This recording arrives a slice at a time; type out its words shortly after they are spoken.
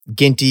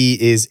Ginty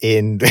is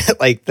in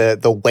like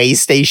the way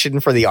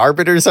station for the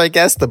arbiters, I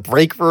guess, the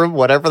break room,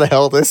 whatever the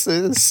hell this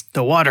is.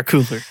 The water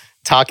cooler.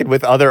 Talking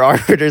with other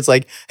arbiters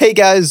like, hey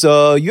guys,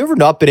 you ever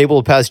not been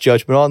able to pass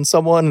judgment on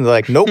someone? And they're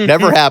like, nope,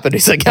 never happened.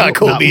 He's like, yeah,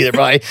 cool, me either,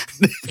 bye.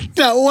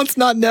 Not once,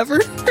 not never.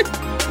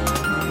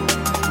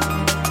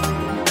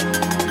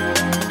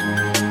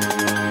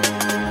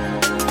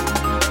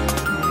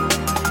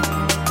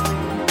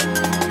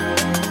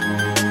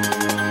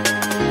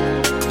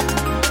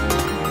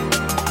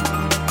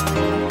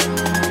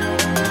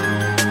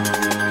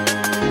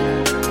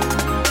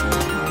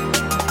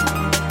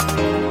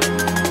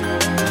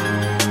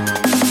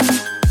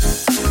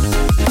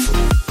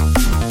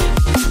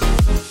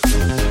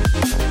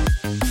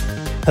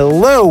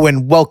 Hello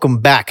and welcome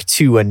back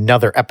to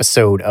another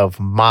episode of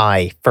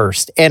My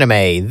First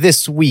Anime.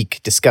 This week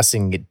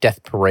discussing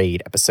Death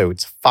Parade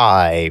episodes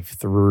 5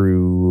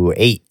 through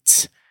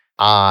 8.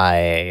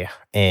 I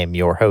am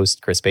your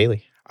host, Chris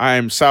Bailey.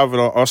 I'm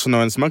Salvador, also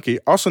known as Monkey,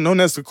 also known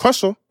as the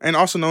Crusher, and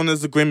also known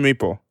as the Grim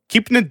Reaper.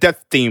 Keeping the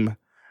death theme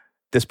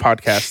this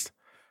podcast.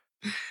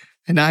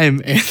 And I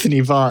am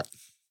Anthony Vaught.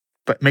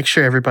 But make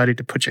sure everybody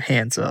to put your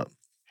hands up.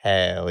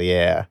 Hell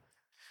yeah.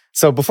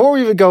 So before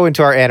we even go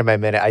into our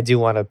anime minute, I do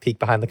want to peek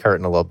behind the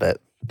curtain a little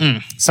bit.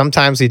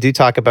 Sometimes we do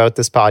talk about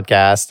this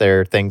podcast.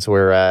 There are things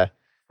we're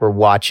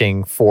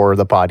watching for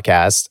the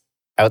podcast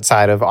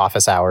outside of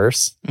office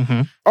hours.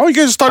 Mm-hmm. Oh, you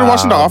guys started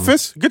watching The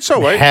Office? Good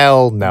show, right?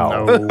 Hell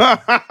no.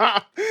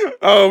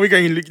 Oh, we're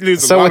going to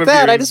lose So with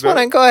that, I just want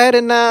to go ahead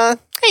and,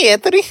 hey,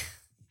 Anthony,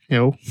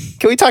 Yo.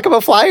 can we talk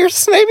about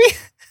Flyers, maybe?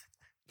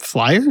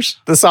 Flyers?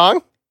 The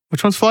song?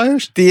 Which one's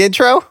Flyers? The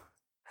intro?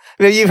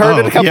 Maybe you've heard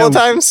it a couple of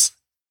times?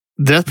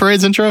 Death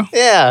Parade's intro?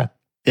 Yeah.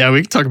 Yeah,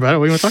 we can talk about it.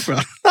 What do you want to talk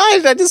about?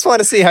 I just want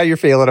to see how you're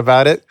feeling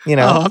about it, you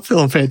know. Oh, I'm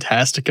feeling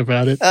fantastic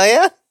about it. Oh,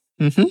 yeah?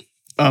 Mm-hmm.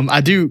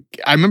 I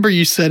remember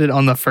you said it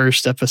on the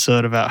first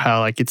episode about how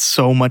like it's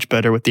so much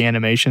better with the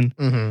animation.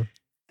 Mm-hmm.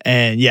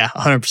 And yeah,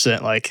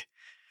 100%. Like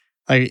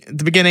at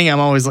the beginning, I'm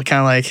always like kind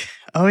of like,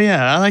 oh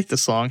yeah, I like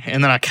this song.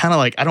 And then I kind of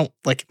like, I don't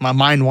like, my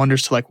mind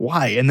wanders to like,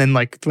 why? And then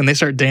like when they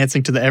start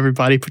dancing to the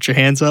everybody put your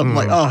hands up, I'm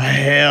like, oh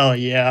hell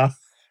yeah.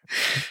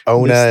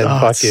 Ona and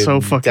fucking,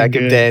 so fucking Deck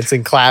good.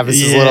 dancing,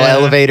 Clavis's Yeah. little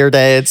elevator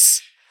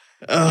dance.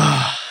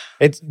 Ugh.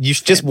 You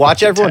should just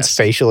watch everyone's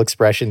Fantastic. facial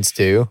expressions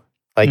too.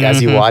 Like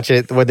as you watch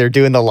it, when they're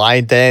doing the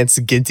line dance,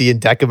 Ginty and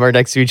Decim are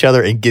next to each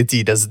other, and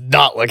Ginty does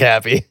not look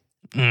happy.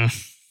 He's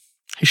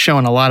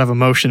showing a lot of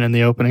emotion in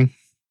the opening.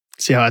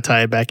 See how I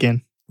tie it back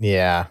in?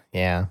 Yeah.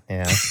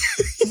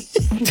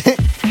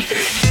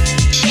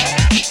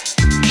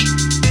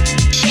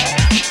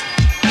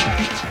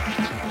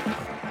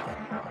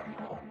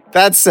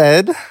 That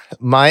said,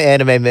 my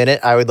anime minute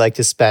I would like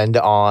to spend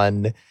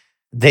on.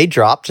 They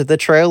dropped the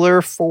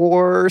trailer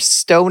for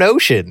Stone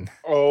Ocean.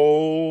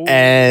 Oh,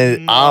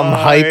 And I'm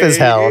hype as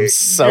hell. I'm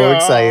so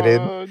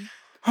excited.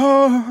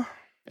 excited.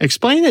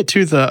 Explain it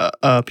to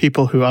the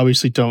people who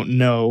obviously don't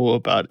know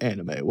about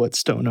anime, what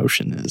Stone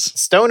Ocean is.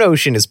 Stone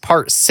Ocean is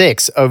part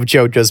 6 of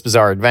JoJo's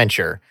Bizarre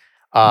Adventure.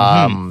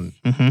 Arguably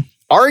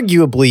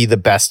the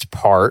best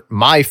part.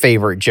 My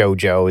favorite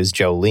JoJo is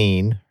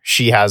Jolene.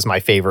 She has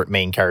my favorite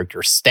main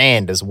character,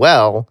 Stand, as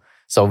well.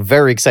 So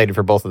very excited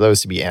for both of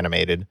those to be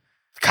animated.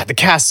 God, the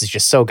cast is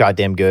just so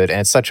goddamn good,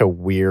 and it's such a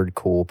weird,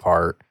 cool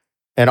part.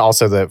 And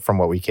also, from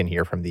what we can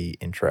hear from the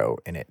intro,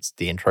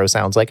 the intro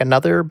sounds like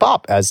another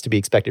bop, as to be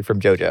expected from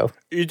JoJo.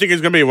 You think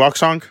it's going to be a rock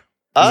song?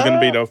 It's going to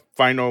be the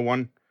final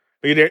one?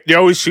 They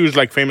always choose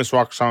like famous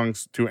rock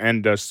songs to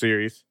end the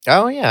series.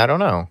 Oh, yeah, I don't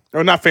know.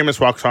 Or not famous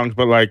rock songs,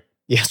 but like...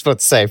 Yeah, I was about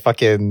to say,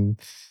 fucking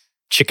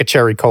Chicka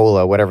Cherry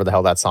Cola, whatever the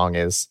hell that song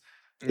is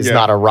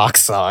not a rock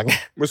song.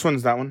 Which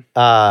one's that one?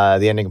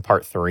 The ending of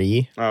part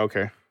 3. Oh,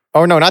 okay.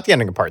 Oh, no, not the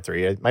ending of part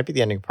 3. It might be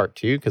the ending of part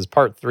 2, because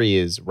part 3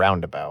 is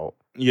Roundabout.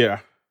 Yeah.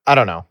 I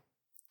don't know.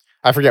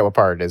 I forget what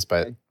part it is,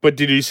 but... But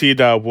did you see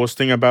the worst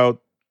thing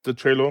about the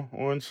trailer,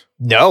 Orange?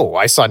 No,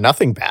 I saw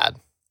nothing bad.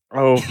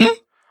 Oh,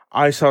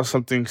 I saw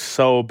something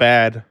so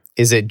bad.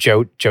 Is it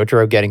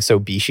Jotaro getting so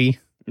bishy?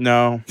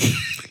 No.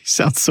 He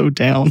sounds so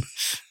down.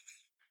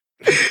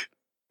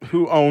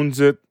 Who owns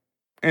it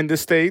in the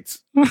States?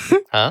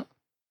 Huh?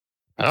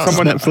 I don't Does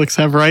know. Netflix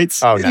have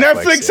rights? Oh,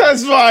 Netflix yeah.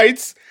 has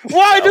rights.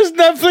 Why does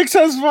Netflix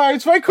has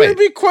rights? Why couldn't it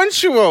be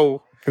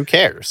Crunchyroll? Who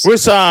cares?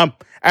 Which,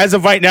 as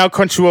of right now,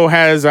 Crunchyroll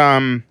has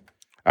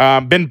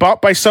been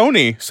bought by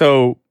Sony.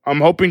 So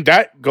I'm hoping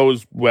that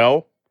goes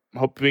well. I'm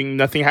hoping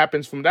nothing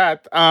happens from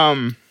that.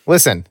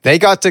 Listen, they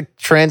got to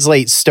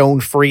translate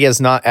Stone Free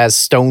as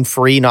Stone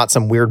Free, not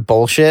some weird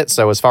bullshit.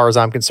 So as far as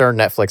I'm concerned,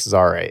 Netflix is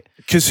all right.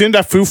 Considering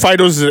that Foo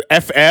Fighters is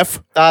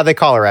FF. They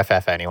call her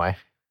FF anyway.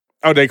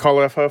 Oh, they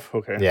call it FF?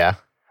 Okay. Yeah.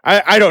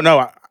 I don't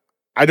know.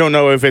 I don't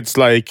know if it's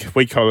like,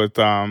 we call it,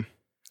 I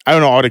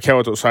don't know all the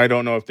characters, so I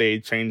don't know if they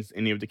changed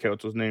any of the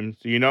characters' names.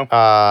 Do you know?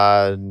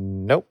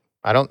 Nope.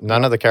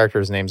 None of the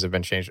characters' names have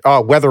been changed.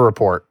 Oh, Weather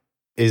Report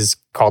is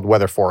called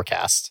Weather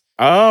Forecast.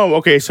 Oh,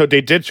 okay. So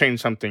they did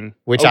change something.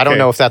 Which I don't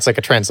know if that's like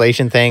a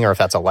translation thing or if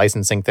that's a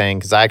licensing thing,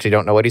 because I actually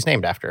don't know what he's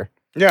named after.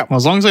 Yeah. Well,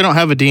 as long as they don't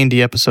have a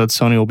D&D episode,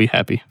 Sony will be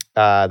happy.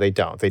 They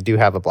don't. They do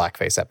have a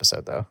blackface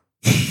episode though.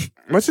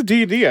 What's the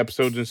D&D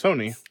episodes in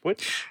Sony?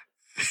 What?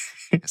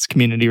 It's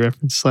community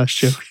reference /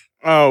 joke.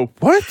 Oh,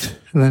 what?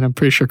 And then I'm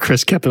pretty sure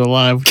Chris kept it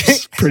alive, which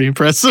is pretty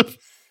impressive.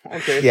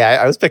 Okay. Yeah,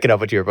 I was picking up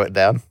what you were putting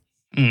down.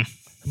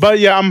 But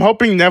yeah, I'm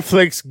hoping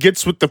Netflix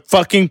gets with the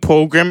fucking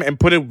program and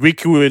put it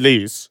weekly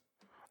release.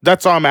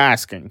 That's all I'm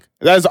asking.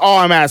 That's all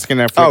I'm asking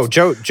Netflix. Oh,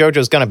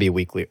 JoJo's gonna be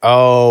weekly.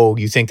 Oh,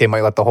 you think they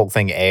might let the whole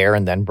thing air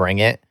and then bring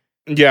it?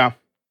 Yeah.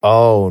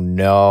 Oh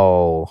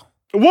no.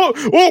 What?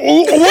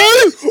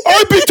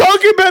 I've been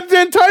talking about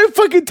the entire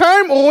fucking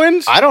time,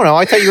 Owens. I don't know.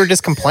 I thought you were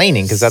just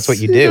complaining because that's what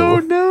you do. Oh,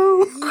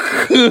 no.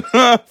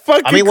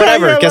 Fucking I mean,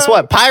 whatever. crying out Guess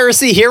loud. what?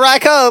 Piracy, here I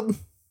come.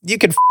 You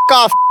can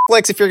off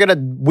Netflix if you're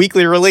gonna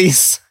weekly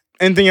release.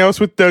 Anything else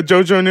with the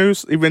JoJo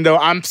news? Even though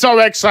I'm so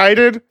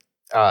excited.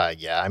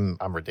 Yeah,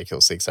 I'm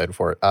ridiculously excited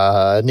for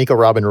it. Nico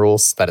Robin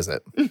rules. That is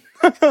it.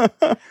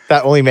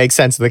 That only makes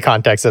sense in the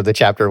context of the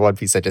chapter of One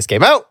Piece that just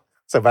came out.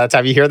 So by the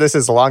time you hear this,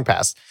 it's a long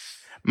past.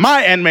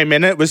 My anime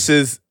minute, which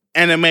is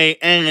anime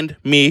and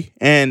me,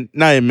 and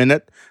not a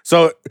minute.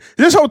 So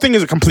this whole thing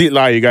is a complete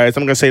lie, you guys.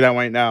 I'm gonna say that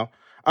right now.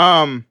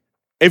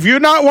 If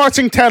you're not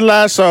watching Ted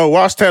Lasso,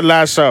 watch Ted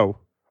Lasso.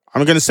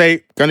 I'm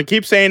gonna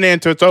keep saying it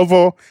until it's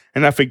over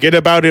and I forget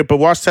about it. But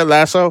watch Ted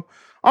Lasso.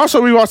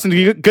 Also, we watching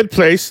The Good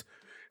Place.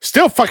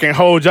 Still fucking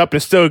holds up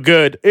and still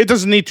good. It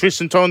doesn't need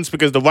twists and turns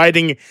because the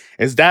writing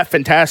is that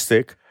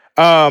fantastic.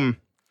 I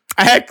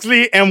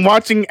actually am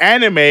watching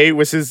anime,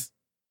 which is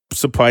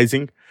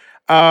surprising.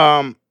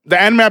 The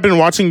anime I've been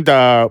watching,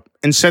 the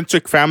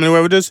Eccentric Family,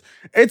 whatever it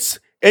is,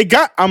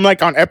 I'm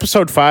like on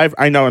episode 5.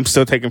 I know I'm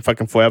still taking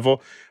fucking forever,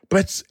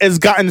 but it's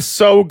gotten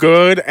so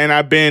good and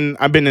I've been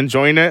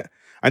enjoying it.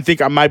 I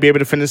think I might be able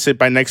to finish it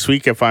by next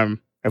week if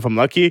I'm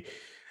lucky.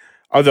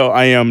 Although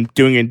I am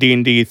doing a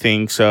D&D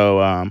thing,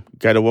 so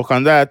gotta work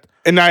on that.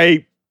 And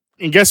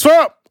guess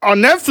what? On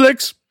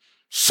Netflix,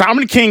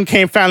 Shaman King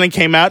finally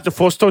came out. The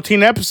first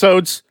 13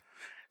 episodes.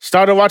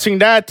 Started watching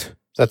that.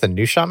 Is that the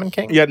new Shaman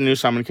King? Yeah, the new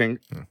Shaman King.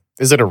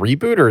 Is it a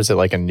reboot or is it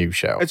like a new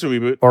show? It's a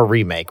reboot. Or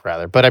remake,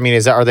 rather. But I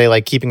mean, are they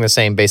like keeping the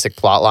same basic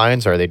plot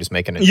lines or are they just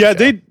making it? Yeah,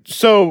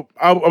 so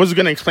I was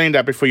going to explain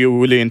that before you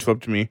really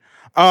interrupted me.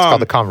 It's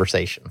called The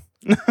Conversation.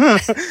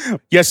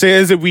 Yes, it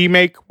is a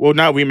remake. Well,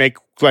 not remake.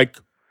 Like,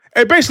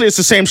 basically, it's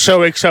the same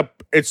show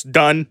except it's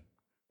done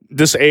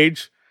this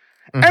age.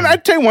 Mm-hmm. And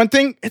I'd tell you one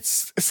thing: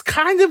 it's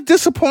kind of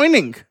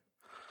disappointing.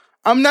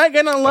 I'm not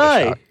gonna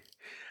lie.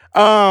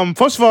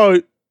 First of all,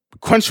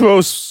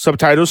 Crunchyroll's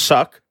subtitles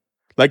suck.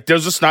 Like, they're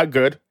just not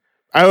good.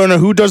 I don't know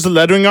who does the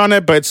lettering on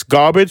it, but it's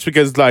garbage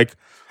because, like,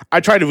 I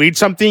try to read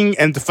something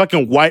and the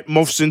fucking white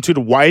morphs into the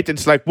white. And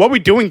it's like, what are we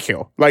doing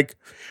here? Like,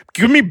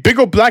 give me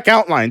bigger black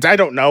outlines. I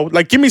don't know.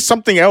 Like, give me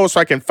something else so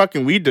I can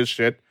fucking read this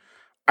shit.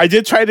 I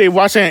did try to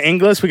watch it in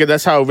English because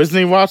that's how I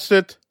originally watched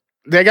it.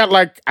 They got,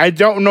 like, I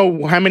don't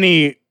know how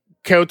many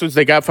characters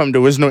they got from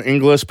the original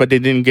English, but they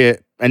didn't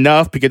get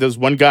enough because there's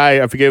one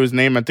guy, I forget his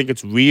name, I think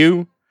it's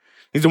Ryu.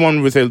 He's the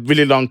one with a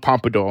really long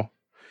pompadour.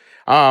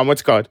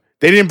 What's it called?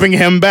 They didn't bring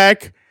him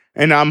back,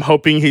 and I'm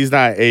hoping he's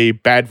not a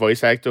bad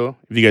voice actor,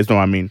 if you guys know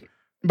what I mean.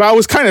 But I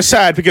was kind of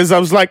sad because I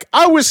was like,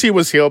 I wish he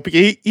was here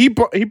because he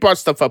brought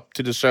stuff up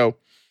to the show.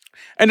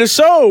 And the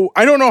show,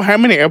 I don't know how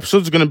many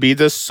episodes are going to be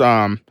this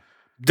run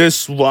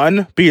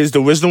because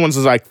the original ones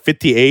is like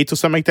 58 or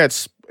something like that.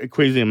 It's a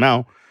crazy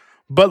amount.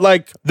 But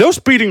like, they're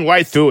speeding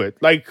right through it.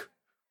 Like,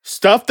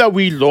 stuff that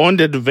we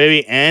learned at the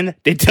very end,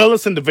 they tell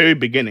us in the very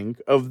beginning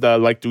of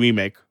the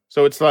remake.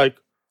 So it's like,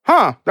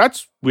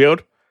 that's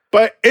weird.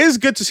 But it is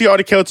good to see all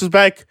the characters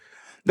back.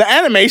 The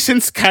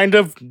animation's kind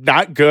of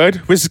not good,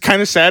 which is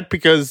kind of sad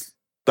because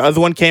the other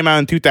one came out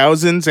in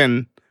 2000s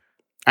and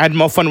I had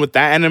more fun with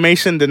that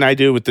animation than I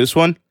do with this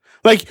one.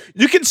 Like,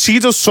 you can see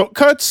those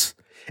shortcuts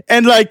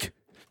and like,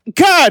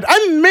 God,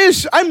 I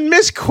miss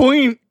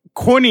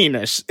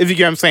corniness, if you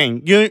get what I'm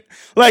saying.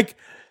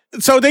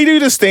 So they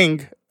do this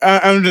thing.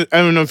 I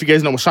don't know if you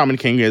guys know what Shaman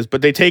King is,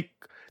 but they take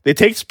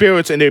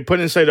spirits and they put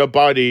it inside their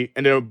body,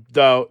 and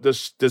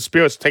the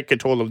spirits take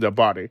control of their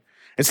body.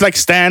 It's like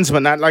stands,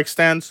 but not like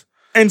stands.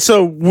 And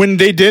so when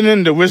they did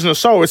in the original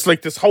show, it's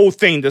like this whole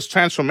thing, this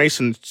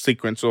transformation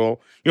sequence, or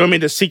you know what I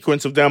mean, the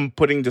sequence of them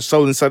putting the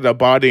soul inside their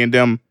body and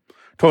them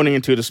turning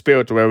into the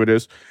spirit or whatever it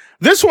is.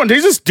 This one, they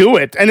just do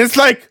it, and it's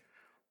like,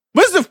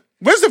 where's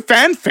the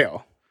fanfare?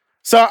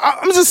 So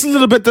I'm just a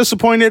little bit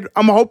disappointed.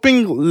 I'm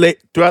hoping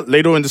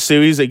later in the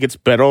series it gets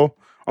better.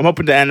 I'm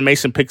hoping the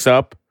animation picks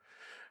up.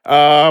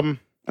 And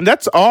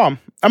that's all.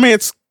 I mean,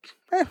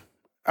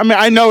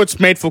 I know it's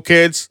made for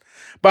kids,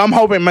 but I'm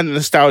hoping my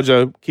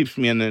nostalgia keeps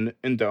me in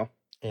though.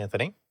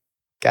 Anthony,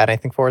 got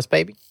anything for us,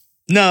 baby?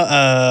 No,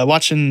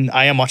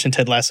 I am watching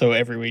Ted Lasso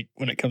every week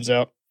when it comes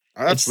out.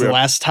 That's it's weird. the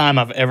last time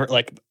I've ever,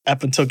 like,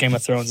 up until Game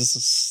of Thrones,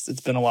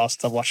 it's been a while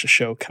since I've watched a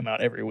show come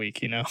out every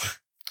week, you know?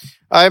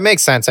 It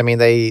makes sense. I mean,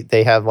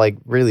 they have like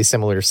really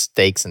similar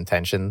stakes and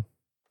tension.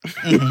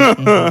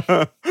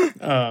 But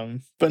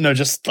no,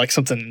 just like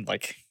something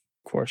like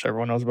Of course,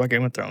 everyone knows about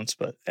Game of Thrones,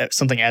 but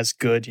something as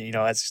good,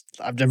 as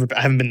I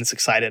haven't been this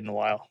excited in a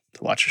while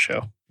to watch a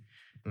show.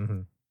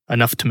 Mm-hmm.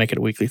 Enough to make it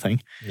a weekly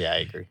thing. Yeah, I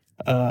agree.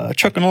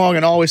 Trucking along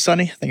and Always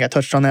Sunny. I think I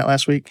touched on that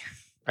last week.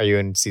 Are you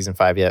in season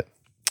 5 yet?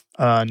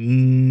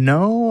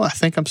 No, I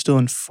think I'm still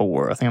in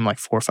 4. I think I'm like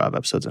 4 or 5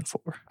 episodes in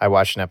 4. I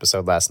watched an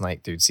episode last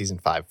night, dude. Season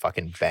 5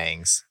 fucking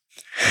bangs.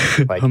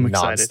 Like I'm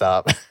excited.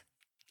 nonstop.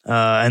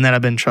 And then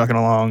I've been trucking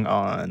along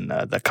on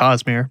the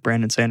Cosmere,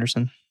 Brandon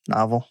Sanderson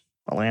novel,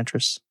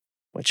 Elantris,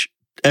 which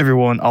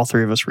all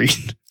 3 of us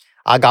read.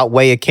 I got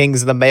Way of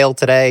Kings in the mail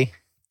today.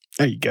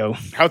 There you go.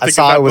 How thick I is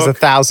saw that it was book?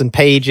 1,000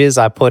 pages.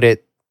 I put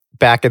it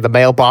back in the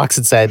mailbox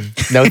and said,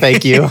 no,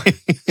 thank you.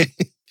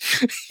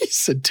 He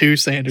said to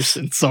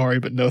Sanderson, sorry,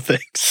 but no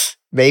thanks.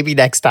 Maybe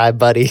next time,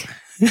 buddy.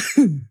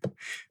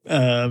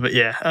 But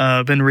yeah,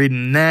 I've been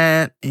reading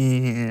that,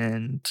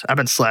 and I've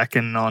been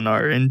slacking on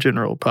our in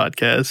general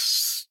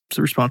podcast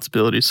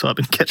responsibilities, so I've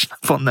been catching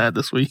up on that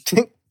this week.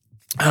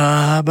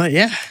 But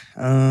yeah,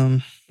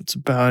 that's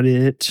about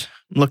it.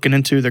 I'm looking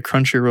into the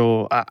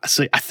Crunchyroll.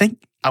 I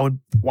think I would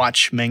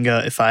watch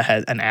manga if I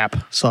had an app.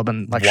 So I've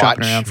been like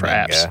shopping around for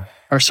apps.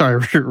 Or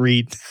sorry,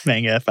 read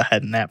manga if I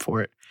had an app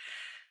for it.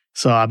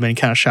 So I've been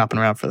kind of shopping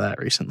around for that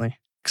recently.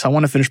 Because I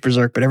want to finish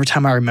Berserk, but every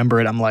time I remember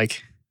it, I'm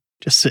like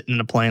just sitting in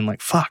the plane like,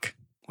 fuck,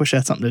 wish I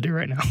had something to do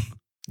right now.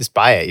 Just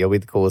buy it. You'll be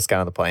the coolest guy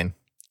on the plane.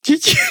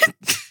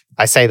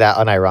 I say that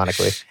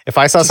unironically. If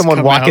I saw Just someone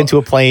come walk out. into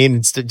a plane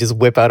and just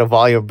whip out a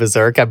volume of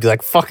Berserk, I'd be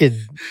like, fucking,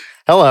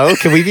 hello,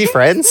 can we be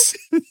friends?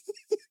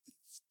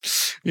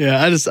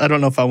 Yeah, I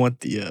don't know if I want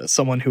the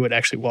someone who would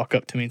actually walk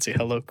up to me and say,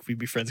 hello, could we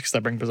be friends because I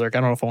bring Berserk. I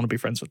don't know if I want to be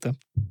friends with them.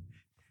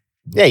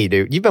 Yeah, you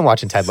do. You've been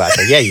watching Ted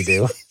Lasso. Yeah, you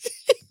do.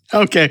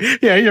 Okay,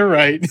 yeah, you're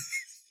right.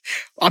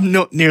 I'm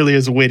not nearly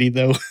as witty,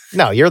 though.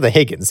 No, you're the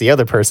Higgins. The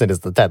other person is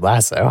the Ted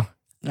Lasso.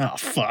 Oh,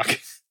 fuck.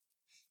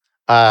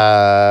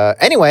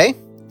 Anyway,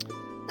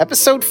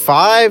 episode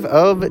 5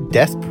 of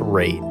Death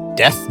Parade,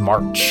 Death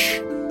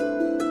March.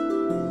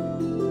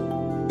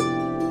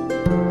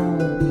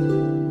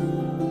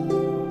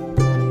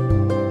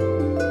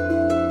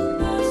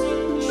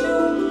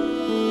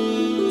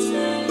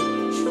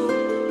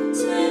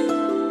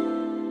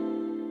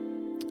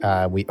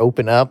 We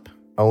open up,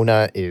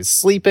 Ona is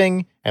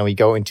sleeping, and we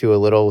go into a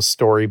little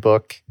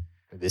storybook.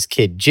 This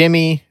kid,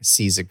 Jimmy,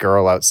 sees a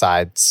girl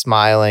outside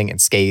smiling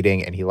and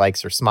skating, and he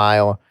likes her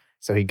smile.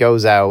 So he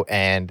goes out,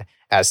 and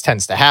as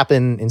tends to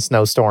happen in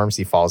snowstorms,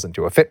 he falls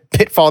into a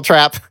pitfall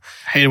trap.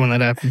 I hate it when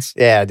that happens.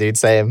 Yeah, dude,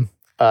 same.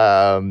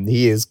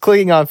 He is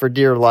clinging on for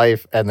dear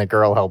life, and the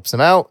girl helps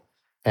him out.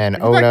 And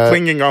He's not Ona,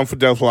 clinging on for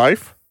death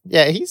life.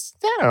 yeah, I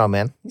don't know,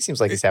 man. He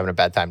seems like he's having a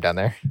bad time down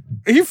there.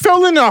 He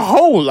fell in a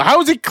hole. How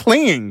is he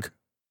clinging?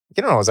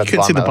 You don't know what's at You the can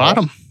bottom. see the of hole.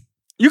 bottom.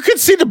 You could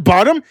see the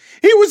bottom.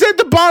 He was at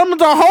the bottom of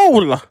the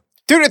hole.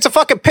 Dude, it's a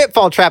fucking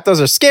pitfall trap. Those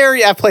are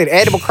scary. I've played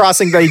Animal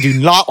Crossing. They do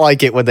not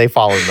like it when they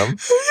fall in them.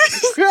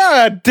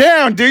 God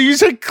damn, dude. You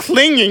said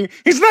clinging.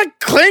 He's not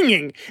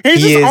clinging.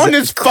 He's He just is on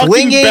his fucking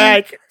clinging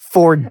back.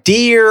 for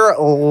dear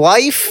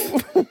life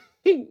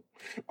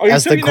Are you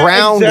as the saying that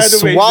ground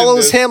exaggerating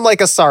swallows this? him like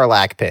a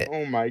sarlacc pit.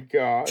 Oh my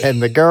god.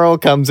 And the girl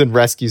comes and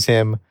rescues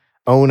him.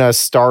 Ona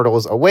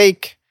startles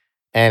awake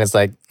and it's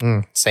like,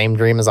 same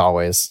dream as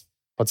always.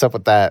 What's up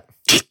with that?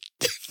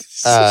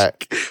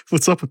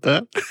 What's up with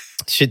that?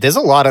 Shit, there's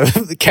a lot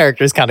of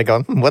characters kind of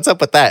going, what's up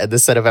with that in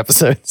this set of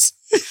episodes?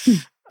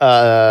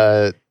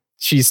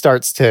 She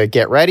starts to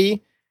get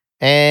ready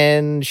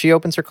and she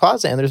opens her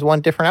closet and there's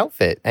one different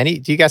outfit.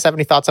 Do you guys have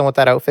any thoughts on what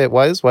that outfit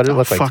was? What did it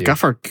look like Fuck, to you? I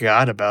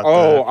forgot about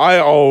Oh, that. I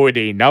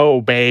already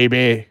know,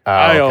 baby. Oh,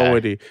 I okay.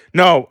 already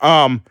no.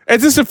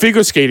 It's just a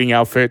figure skating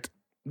outfit.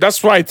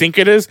 That's what I think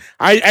it is.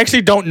 I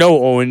actually don't know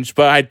Orange,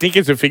 but I think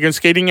it's a figure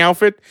skating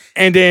outfit.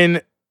 And then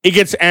it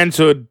gets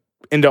answered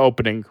in the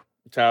opening.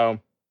 So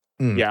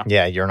yeah.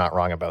 Yeah, you're not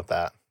wrong about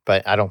that.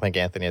 But I don't think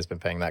Anthony has been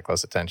paying that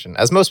close attention,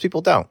 as most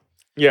people don't.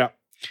 yeah.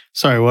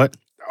 Sorry, what?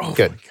 Oh,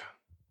 Good. my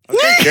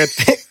God. Okay,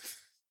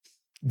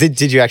 good.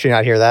 Did you actually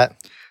not hear that?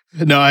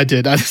 No, I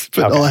did. But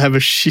Okay. all I have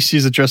is she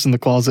sees a dress in the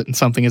closet and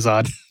something is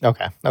odd.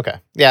 Okay.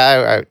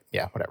 Yeah,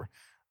 yeah, whatever.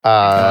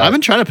 I've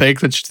been trying to pay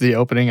attention to the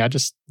opening. I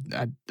just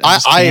can't.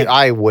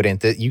 I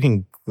wouldn't. You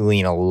can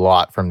glean a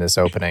lot from this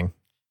opening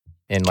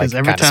in like Because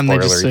every kind of time they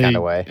just spoilery say, kind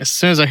of way. as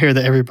soon as I hear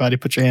that everybody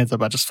put your hands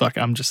up,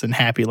 I'm just in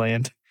happy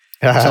land.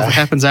 So if it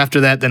happens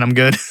after that, then I'm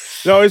good.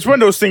 No, it's one of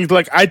those things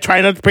like I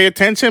try not to pay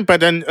attention, but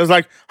then it's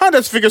like, oh,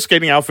 that's figure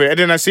skating outfit. And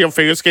then I see a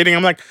figure skating.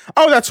 I'm like,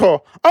 oh, that's her.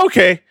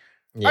 Okay.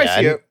 I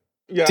see it.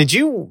 Yeah. Did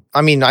you?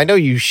 I mean, I know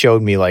you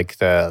showed me like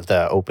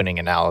the opening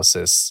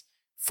analysis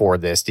for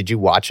this. Did you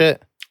watch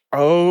it?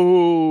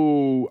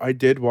 Oh, I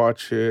did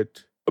watch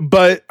it.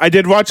 But I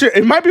did watch it.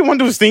 It might be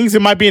one of those things.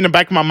 It might be in the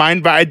back of my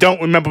mind, but I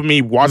don't remember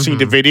me watching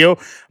the video.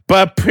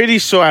 But I'm pretty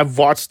sure I've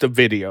watched the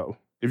video,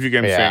 if you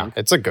get what I'm saying.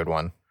 It's a good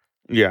one.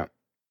 Yeah.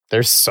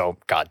 There's so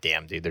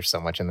goddamn, dude. There's so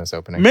much in this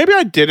opening. Maybe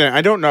I didn't.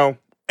 I don't know.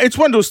 It's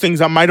one of those things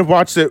I might have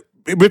watched it.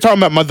 We're talking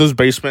about Mother's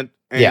Basement.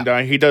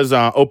 And he does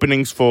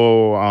openings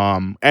for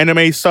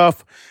anime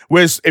stuff.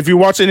 Whereas if you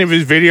watch any of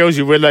his videos,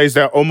 you realize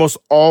that almost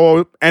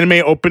all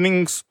anime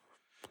openings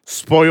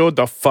spoil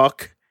the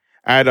fuck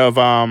out of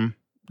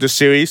the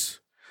series.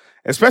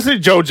 Especially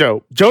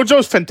JoJo.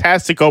 JoJo's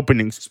fantastic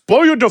openings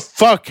spoil the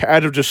fuck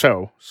out of the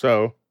show.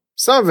 So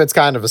some of it's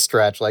kind of a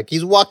stretch. Like,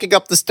 he's walking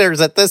up the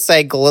stairs at this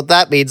angle, and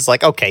that means,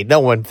 like, okay, no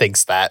one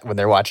thinks that when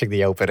they're watching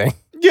the opening.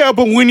 Yeah,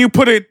 but when you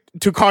put it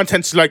to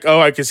context, like, oh,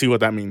 I can see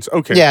what that means.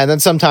 Okay. Yeah, and then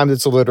sometimes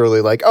it's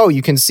literally like, oh,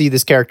 you can see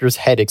this character's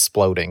head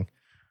exploding.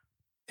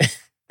 And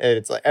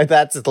it's like,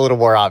 that's a little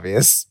more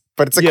obvious,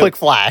 but it's a quick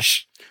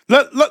flash.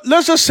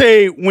 Let's just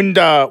say when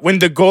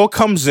the girl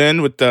comes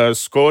in with the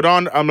Squad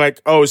on, I'm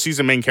like, oh, she's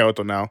the main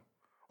character now.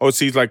 Or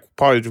she's like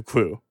part of the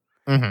crew.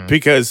 Mm-hmm.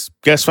 Because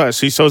guess what?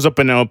 She shows up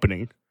in the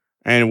opening.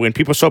 And when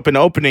people show up in the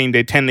opening,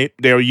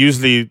 they're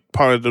usually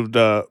part of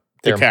the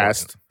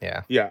cast.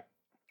 Important. Yeah.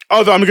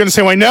 Although I'm going to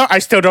say right now, I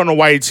still don't know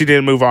why she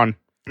didn't move on.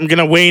 I'm going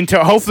to wait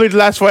until hopefully the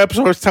last 4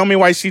 episodes tell me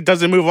why she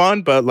doesn't move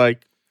on. But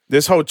like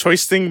this whole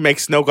choice thing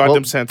makes no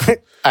goddamn sense. All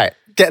right,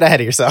 getting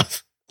ahead of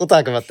yourself. We'll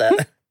talk about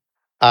that.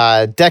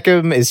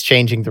 Decim is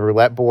changing the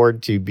roulette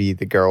board to be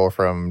the girl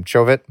from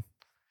Chovat.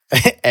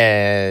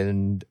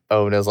 And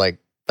Ona's like,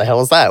 the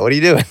hell is that? What are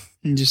you doing?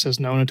 He just says,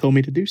 Nona told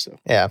me to do so.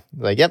 Yeah,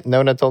 like, yep,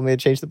 Nona told me to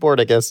change the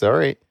board, I guess. All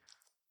right.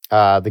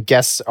 The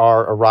guests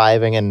are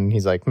arriving, and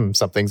he's like,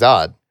 something's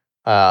odd.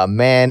 A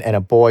man and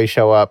a boy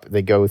show up.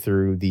 They go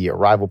through the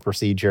arrival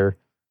procedure.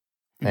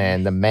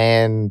 And the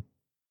man,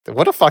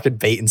 what a fucking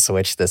bait and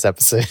switch this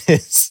episode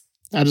is.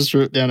 I just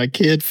wrote down a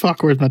kid.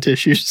 Fuck, where's my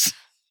tissues?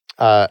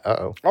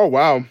 Oh,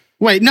 wow.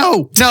 Wait,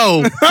 no,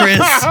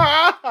 Chris.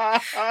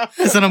 I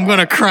said I'm going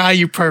to cry,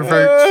 you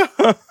pervert.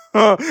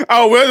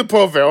 Oh, we're the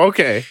pervert.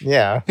 Okay.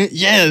 Yeah.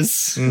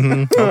 Yes.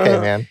 Mm-hmm. Okay,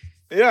 man.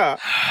 Yeah.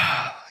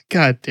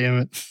 God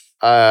damn it.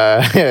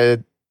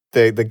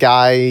 The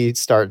guy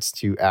starts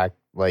to act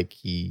like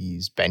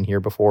he's been here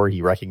before.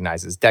 He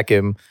recognizes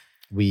Decim.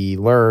 We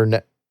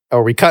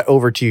cut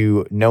over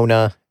to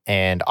Nona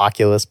and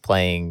Oculus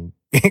playing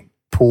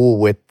pool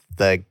with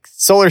the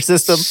solar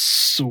system.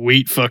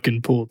 Sweet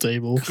fucking pool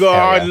table.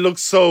 God, it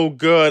looks so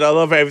good. I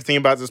love everything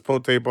about this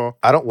pool table.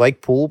 I don't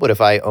like pool, but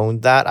if I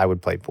owned that, I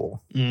would play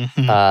pool.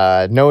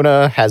 Mm-hmm.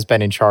 Nona has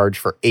been in charge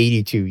for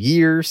 82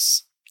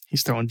 years.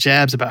 He's throwing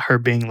jabs about her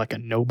being like a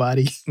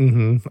nobody.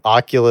 Mm-hmm.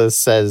 Oculus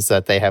says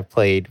that they have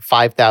played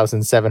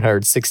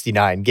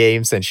 5,769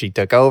 games since she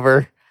took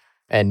over,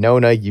 and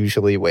Nona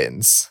usually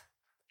wins.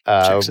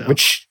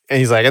 And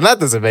he's like, and that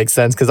doesn't make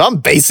sense because I'm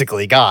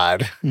basically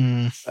God.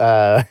 And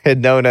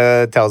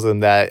Nona tells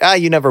him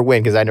that, you never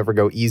win because I never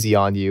go easy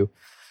on you.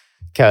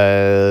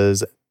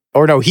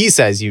 He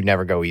says you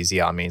never go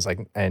easy on me. He's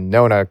like, and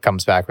Nona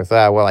comes back with,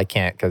 well, I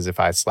can't because if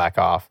I slack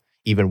off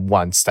even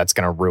once, that's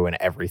going to ruin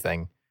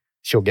everything.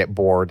 She'll get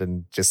bored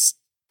and just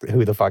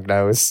who the fuck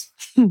knows.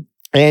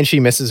 And she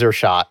misses her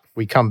shot.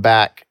 We come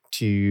back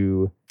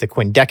to the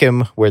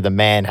Quindecim where the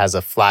man has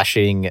a flash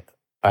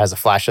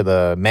of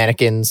the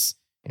mannequins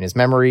in his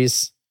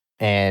memories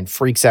and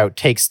freaks out,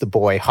 takes the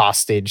boy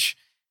hostage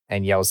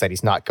and yells that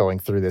he's not going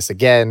through this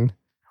again.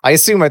 I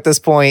assume at this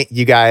point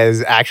you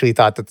guys actually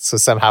thought that this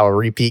was somehow a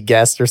repeat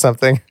guest or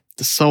something.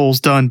 The soul's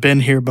done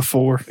been here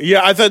before.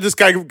 Yeah, I thought this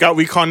guy got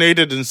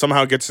reincarnated and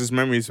somehow gets his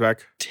memories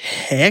back.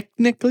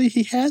 Technically,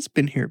 he has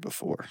been here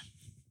before.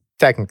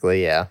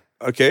 Technically, yeah.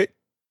 Okay.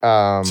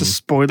 It's a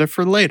spoiler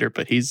for later,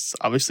 but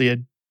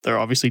they're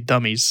obviously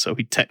dummies, so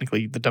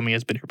the dummy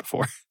has been here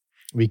before.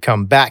 We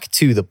come back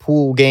to the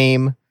pool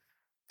game,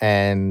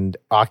 and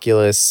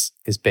Oculus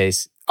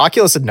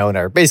and Nona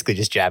are basically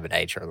just jabbing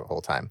at each other the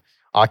whole time.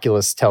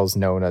 Oculus tells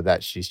Nona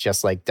that she's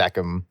just like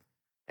Decim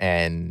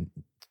and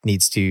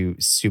needs to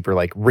super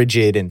like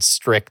rigid and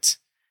strict,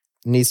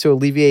 needs to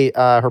alleviate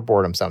her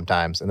boredom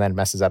sometimes, and then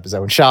messes up his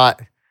own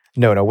shot.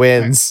 Nona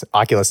wins. Okay.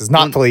 Oculus is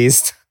not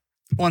pleased.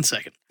 1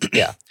 second.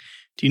 Yeah.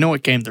 Do you know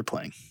what game they're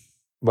playing?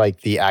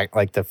 Like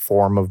the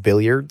form of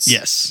billiards?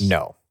 Yes.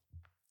 No.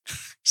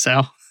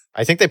 Sal?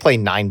 I think they play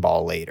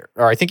 9-ball later.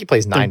 Or I think he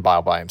plays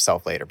 9-ball by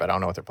himself later, but I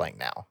don't know what they're playing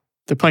now.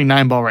 They're playing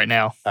 9-ball right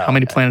now. How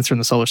many planets are in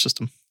the solar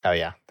system? Oh,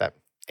 yeah.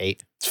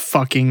 8. It's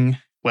fucking,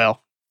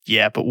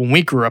 yeah, but when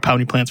we grew up, how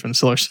many planets were in the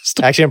solar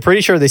system? Actually, I'm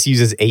pretty sure this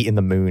uses 8 in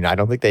the moon. I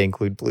don't think they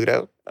include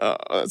Pluto. Oh,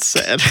 that's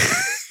sad.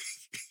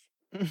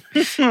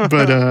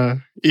 But,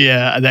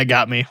 yeah, that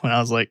got me when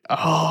I was like,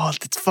 oh,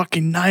 it's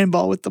fucking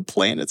 9-ball with the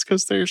planets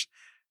because there's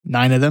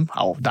 9 of them.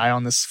 I'll die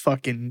on this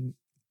fucking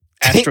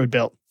asteroid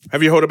belt.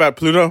 Have you heard about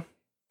Pluto?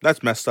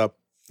 That's messed up.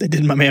 They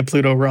did my man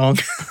Pluto wrong.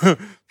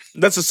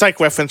 That's a psych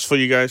reference for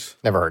you guys.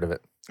 Never heard of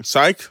it.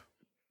 Psych?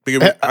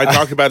 Because I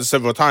talked about it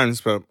several times,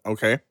 but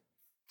okay.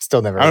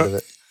 Still never heard of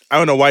it. I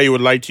don't know why you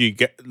would lie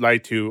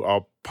to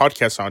our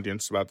podcast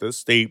audience about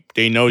this. They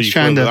know you're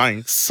trying to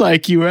lying.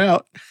 Psych you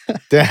out.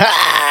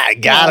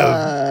 Got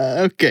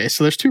him. Okay,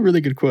 so there's 2 really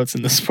good quotes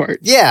in this part.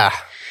 Yeah.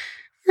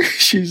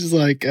 She's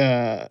like,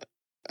 I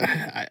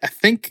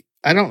think,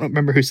 I don't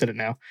remember who said it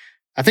now.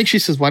 I think she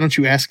says, why don't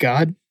you ask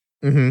God?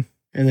 Mm-hmm.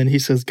 And then he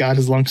says, God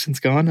has long since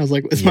gone. I was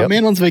like, is my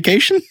man on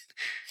vacation?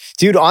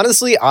 Dude,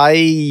 honestly,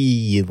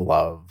 I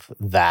love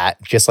that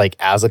just like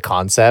as a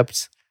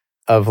concept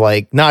of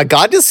like, nah,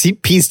 God just he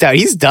pieced out.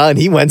 He's done.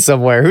 He went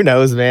somewhere. Who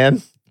knows,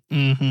 man?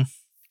 Mm-hmm.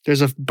 There's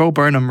a Bo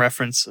Burnham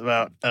reference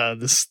about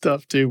this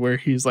stuff too, where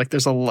he's like,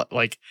 there's a lot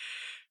like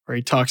where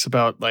he talks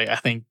about like, I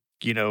think,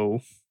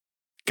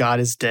 God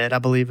is dead, I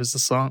believe is the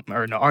song,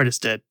 or no, Art is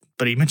dead.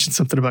 But he mentioned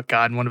something about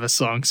God in one of his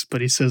songs.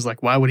 But he says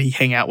like, why would he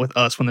hang out with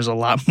us when there's a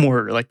lot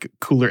more like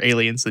cooler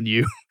aliens than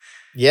you?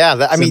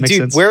 Yeah, I mean,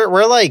 dude, sense?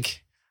 we're like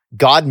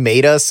God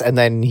made us and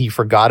then he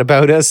forgot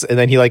about us and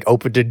then he like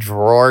opened a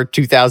drawer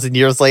 2,000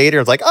 years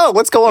later. It's like, oh,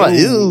 what's going on?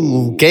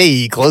 Ooh,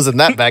 okay, closing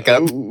that back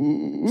up.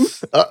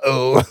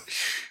 Uh-oh.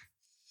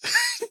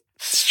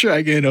 Let's try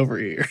again over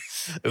here.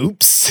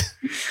 Oops.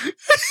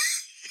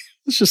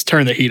 Let's just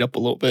turn the heat up a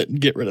little bit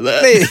and get rid of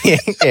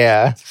that.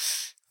 Yeah.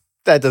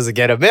 That doesn't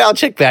get him. I'll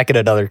check back in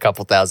another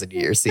couple thousand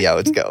years, see how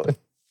it's going.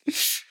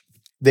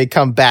 They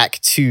come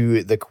back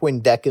to the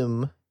Queen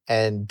Decim,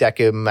 and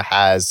Decim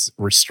has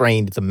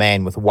restrained the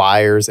man with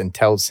wires and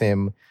tells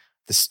him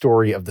the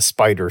story of the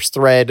spider's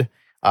thread,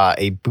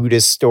 a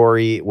Buddhist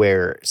story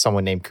where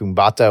someone named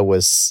Kumbata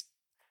was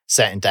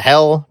sent into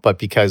hell, but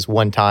because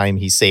one time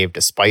he saved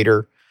a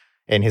spider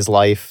in his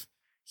life,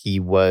 he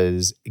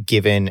was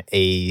given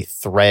a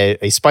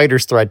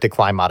spider's thread to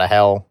climb out of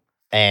hell.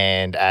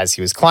 And as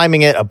he was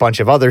climbing it, a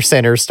bunch of other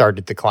sinners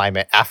started to climb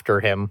it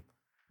after him.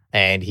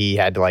 And he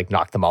had to like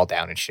knock them all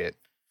down and shit.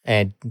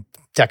 And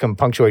Decim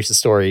punctuates the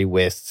story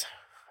with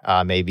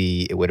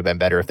maybe it would have been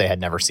better if they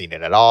had never seen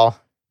it at all.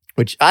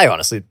 Which I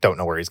honestly don't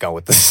know where he's going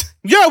with this.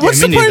 Yeah,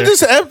 what's the point of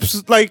this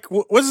episode? Like,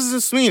 what does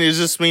this mean? It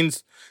just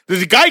means, did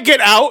the guy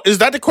get out? Is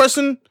that the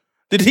question?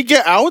 Did he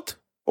get out?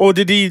 Or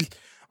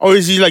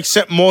is he like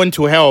sent more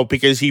into hell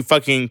because he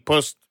fucking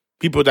pushed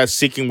people that's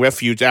seeking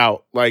refuge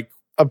out? Like,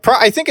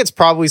 I think it's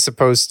probably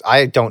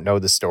I don't know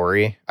the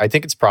story. I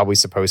think it's probably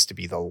supposed to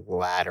be the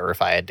latter,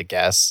 if I had to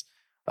guess,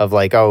 of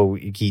like, oh,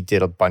 he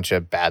did a bunch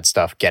of bad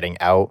stuff getting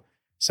out,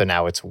 so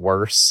now it's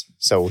worse.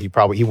 So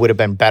he would have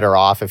been better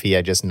off if he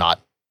had just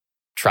not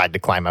tried to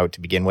climb out to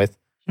begin with.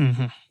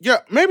 Mm-hmm. Yeah,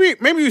 maybe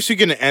we should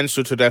get an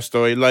answer to that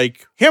story.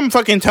 Like, him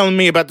fucking telling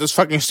me about this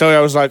fucking story,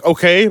 I was like,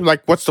 okay,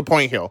 like, what's the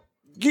point here?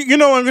 You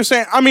know what I'm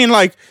saying? I mean,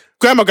 like,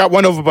 Grandma got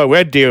run over by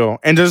Red Deer,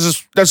 and that's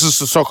just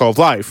the circle of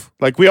life.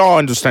 Like, we all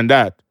understand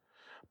that.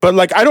 But,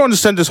 like, I don't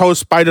understand this whole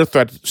spider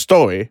thread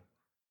story.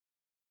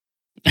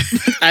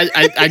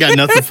 I got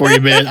nothing for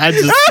you, man.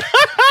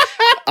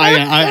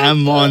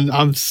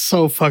 I'm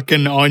so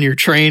fucking on your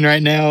train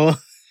right now.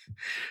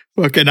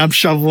 Fucking, I'm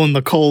shoveling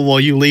the coal while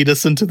you lead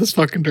us into this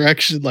fucking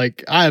direction.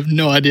 Like, I have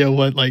no idea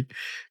what, like,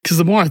 because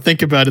the more I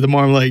think about it, the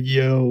more I'm like,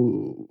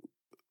 yo,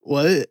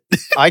 what?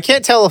 I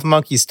can't tell if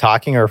Monkey's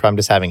talking or if I'm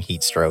just having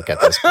heat stroke at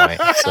this point.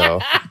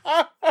 So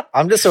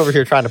I'm just over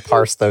here trying to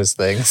parse those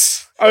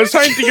things. I was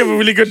trying to think of a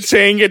really good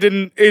saying. It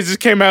just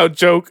came out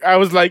joke. I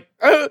was like,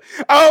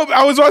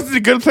 I was watching The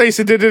Good Place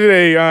and did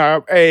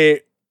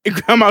a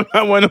Grandma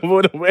got one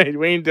over the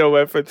reindeer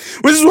reference,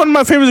 which is one of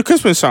my favorite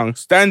Christmas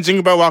songs. That and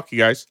Jingle Bell Rocky,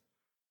 guys.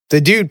 The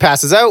dude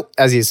passes out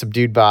as he's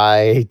subdued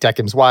by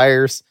Decim's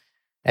wires,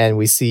 and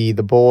we see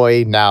the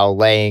boy now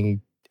laying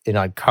an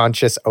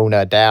unconscious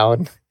Ona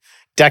down.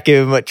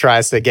 Decim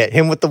tries to get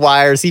him with the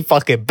wires. He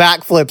fucking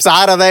backflips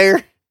out of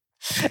there.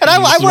 And I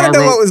want to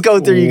know what was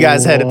going through you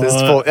guys' head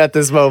at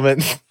this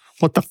moment.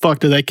 What the fuck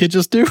did that kid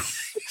just do?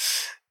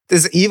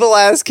 This evil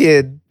ass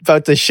kid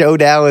about to show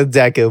down with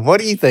Decim. What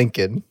are you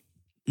thinking?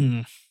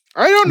 I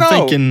don't know.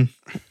 I'm thinking,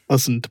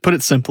 listen, to put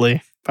it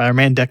simply, by our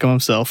man Decim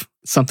himself,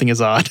 something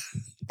is odd.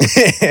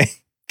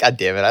 God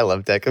damn it, I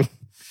love Decim.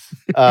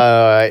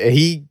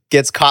 He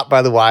gets caught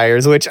by the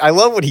wires, which I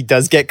love when he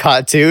does get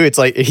caught too. It's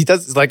like,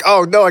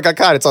 oh no, I got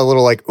caught. It's a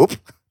little like, oop.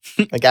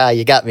 Like,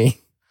 you got me.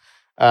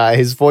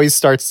 His voice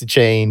starts to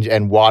change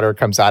and water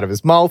comes out of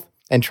his mouth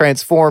and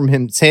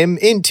transforms him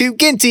into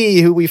Ginty,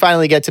 who we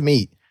finally get to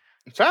meet.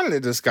 Finally,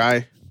 this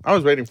guy. I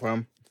was waiting for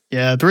him.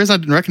 Yeah, the reason I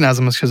didn't recognize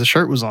him was because the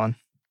shirt was on.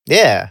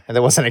 Yeah, and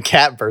there wasn't a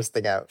cat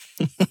bursting out.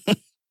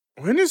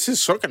 When is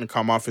his shirt going to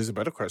come off is a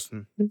better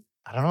question.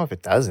 I don't know if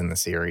it does in the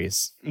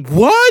series.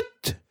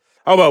 What?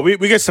 Oh, well, we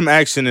get some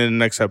action in the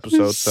next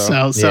episode.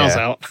 So. Sal's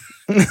out.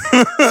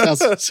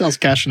 Sal's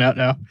cashing out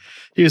now.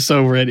 He was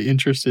so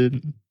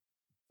interested.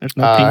 There's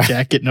no pink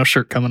jacket, no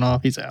shirt coming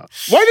off. He's out.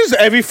 Why does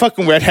every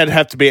fucking redhead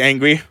have to be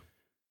angry?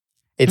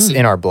 It's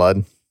in our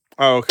blood.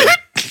 Oh, okay.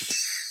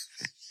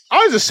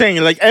 I was just saying,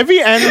 like,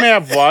 every anime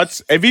I've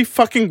watched, every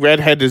fucking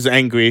redhead is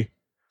angry.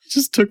 He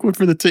just took one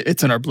for the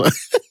it's in our blood.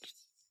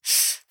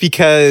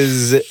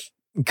 Because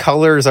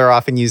colors are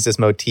often used as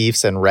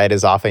motifs and red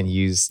is often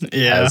used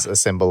as a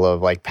symbol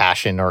of like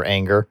passion or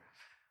anger.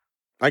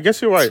 I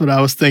guess you're right. That's what I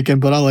was thinking,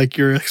 but I like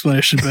your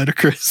explanation better,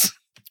 Chris.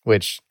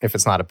 Which, if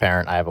it's not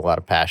apparent, I have a lot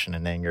of passion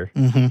and anger.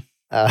 Mm-hmm.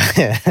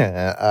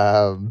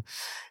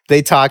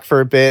 They talk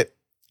for a bit.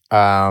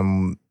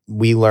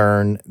 We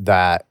learn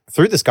that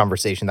through this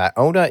conversation that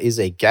Ona is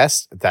a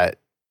guest that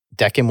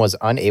Decim was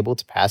unable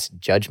to pass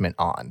judgment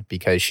on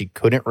because she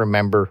couldn't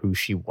remember who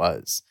she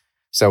was.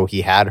 So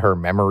he had her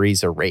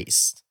memories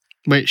erased.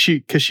 Wait,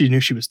 because she knew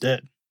she was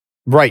dead.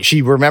 Right.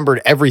 She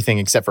remembered everything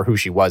except for who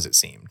she was, it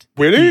seemed.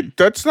 Really?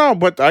 That's not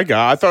what I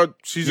got. I thought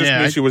she just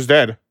knew she was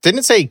dead. Didn't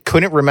it say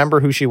couldn't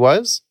remember who she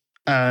was?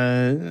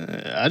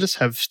 I just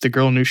have the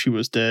girl knew she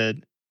was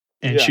dead,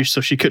 and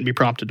she couldn't be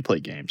prompted to play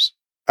games.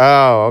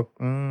 Oh,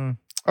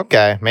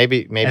 okay.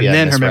 Maybe. And I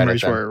then her misread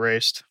memories it then. were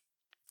erased.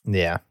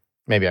 Yeah,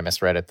 maybe I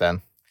misread it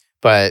then.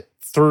 But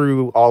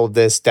through all of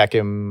this,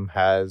 Decim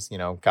has,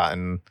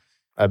 gotten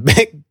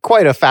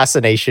quite a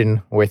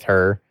fascination with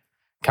her,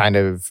 kind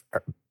of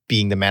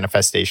being the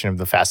manifestation of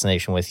the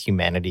fascination with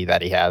humanity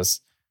that he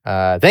has.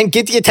 Then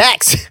Ginty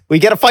attacks. We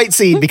get a fight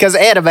scene because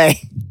anime.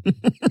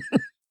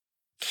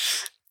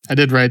 I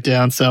did write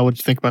down, Sal, what'd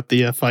you think about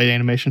the fight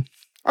animation?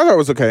 I thought it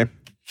was okay.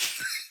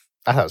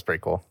 I thought it was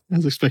pretty cool. I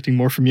was expecting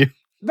more from you.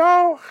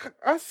 No,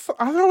 I thought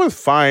it was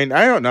fine.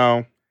 I don't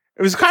know.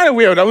 It was kind of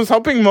weird. I was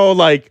hoping more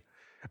like,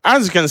 I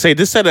was going to say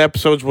this set of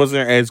episodes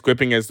wasn't as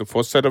gripping as the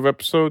first set of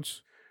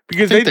episodes.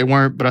 Because I think they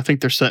weren't, but I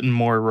think they're setting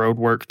more road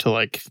work to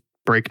like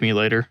break me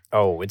later.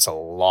 Oh, it's a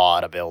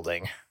lot of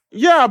building.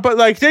 Yeah, but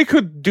like they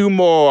could do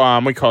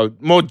more,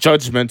 more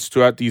judgments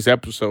throughout these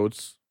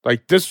episodes.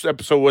 Like this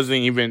episode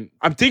wasn't even,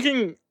 I'm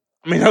thinking,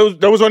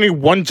 there was only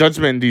one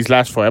judgment in these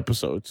last 4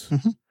 episodes.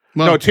 Mm-hmm.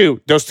 Well, No,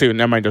 2. Those 2.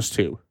 Never mind, those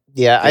 2.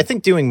 Yeah, I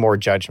think doing more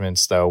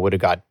judgments, though, would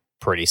have got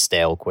pretty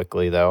stale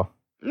quickly, though.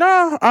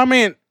 No,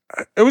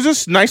 it was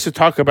just nice to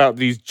talk about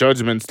these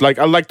judgments. Like,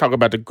 I like talking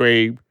about the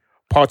gray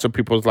parts of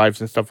people's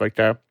lives and stuff like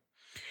that.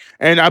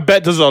 And I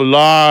bet there's a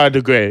lot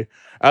of gray.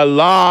 A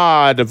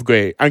lot of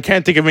gray. I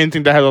can't think of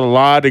anything that has a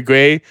lot of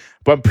gray,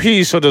 but I'm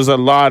pretty sure there's a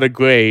lot of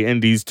gray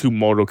in these 2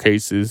 mortal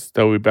cases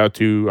that we're about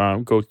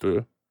to go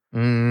through.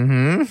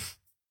 Mm-hmm.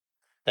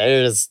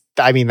 That's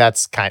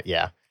kind of,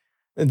 yeah.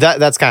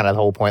 That's kind of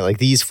the whole point. Like,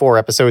 these 4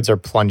 episodes are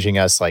plunging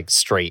us, like,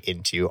 straight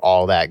into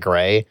all that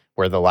gray,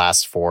 where the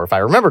last 4, if I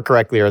remember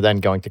correctly, are then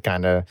going to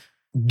kind of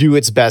do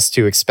its best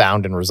to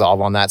expound and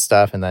resolve on that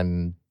stuff and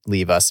then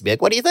leave us to be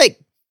like, what do you think?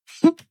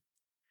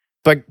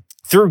 But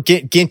through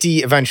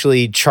Ginty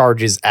eventually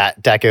charges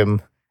at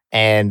Decim,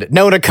 and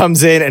Nona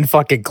comes in and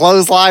fucking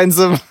clotheslines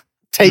him,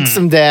 takes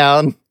him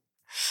down,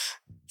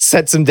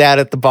 sets him down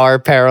at the bar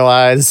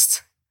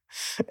paralyzed.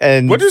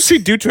 And what does she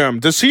do to him?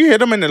 Does she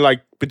hit him in the,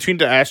 like, between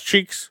the ass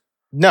cheeks?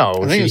 No,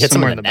 I think she it's hits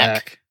him somewhere in in the the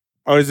neck. back.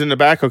 Oh, he's in the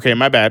back? Okay,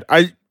 my bad.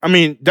 I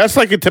mean, that's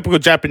like a typical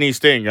Japanese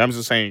thing. I'm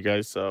just saying,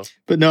 guys, so.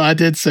 But no, I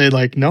did say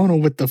like, no,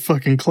 with the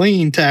fucking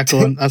clean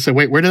tackle. And I said,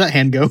 wait, where did that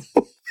hand go?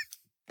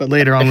 But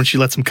later on, when she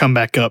lets him come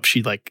back up,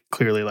 she like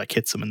clearly like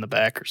hits him in the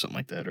back or something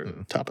like that, or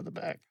top of the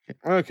back.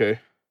 Okay.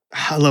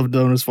 I love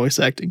Nona's voice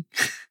acting.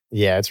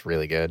 Yeah, it's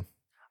really good.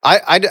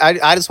 I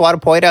just want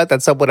to point out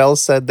that someone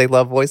else said they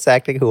love voice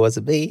acting who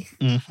wasn't me.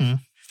 Mm-hmm.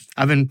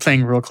 I've been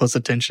paying real close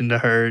attention to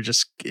her.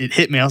 It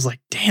hit me. I was like,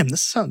 damn,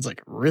 this sounds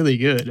like really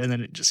good. And then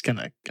it just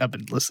I've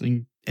been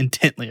listening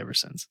intently ever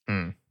since.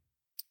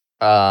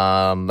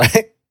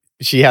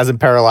 She has him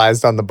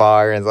paralyzed on the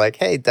bar and is like,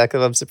 hey,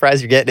 Decim, I'm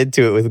surprised you're getting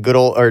into it with good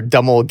old or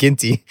dumb old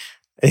Ginty.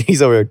 And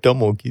he's over there,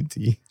 dumb old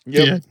Ginty.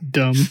 Yep. Yeah,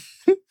 dumb.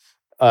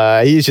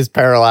 He's just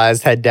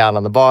paralyzed, head down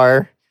on the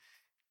bar.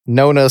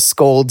 Nona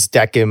scolds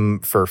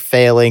Decim for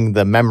failing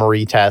the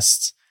memory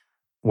test,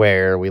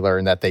 where we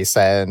learn that they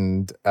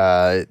send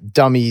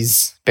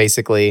dummies,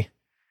 basically,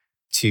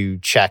 to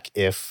check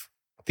if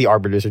the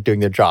arbiters are doing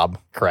their job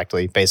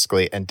correctly,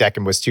 basically. And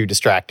Decim was too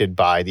distracted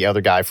by the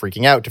other guy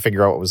freaking out to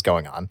figure out what was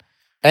going on.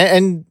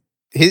 And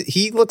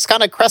he looks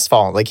kind of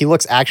crestfallen. Like, he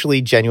looks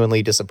actually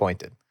genuinely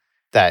disappointed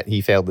that he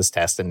failed this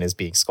test and is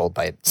being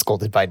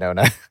scolded by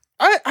Nona.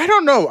 I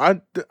don't know. I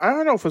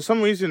don't know. For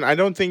some reason, I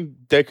don't think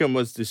Decim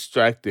was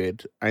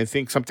distracted. I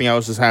think something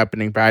else is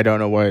happening, but I don't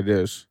know what it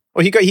is.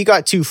 Well, he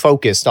got too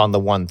focused on the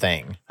one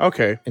thing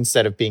Okay.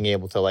 instead of being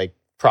able to like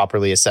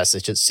properly assess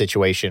the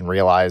situation,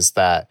 realize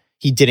that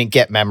he didn't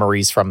get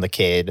memories from the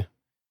kid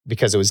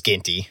because it was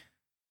Ginty.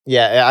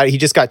 Yeah, he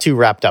just got too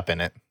wrapped up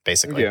in it,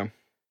 basically. Yeah.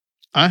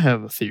 I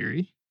have a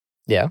theory.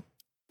 Yeah.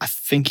 I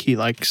think he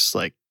likes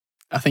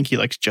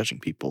judging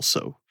people.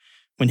 So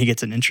when he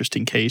gets an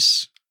interesting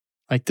case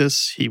like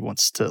this, he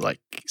wants to like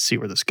see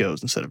where this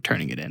goes instead of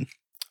turning it in.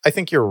 I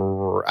think you're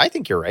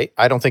right.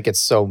 I don't think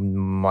it's so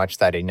much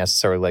that he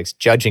necessarily likes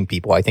judging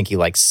people. I think he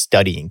likes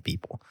studying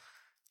people.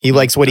 He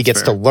likes what he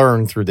That's gets fair. to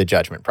learn through the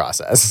judgment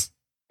process.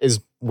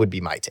 Would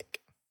be my take.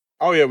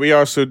 Oh, yeah. We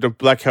also, the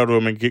Black Held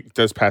woman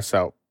does pass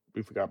out.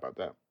 We forgot about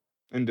that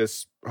in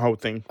this whole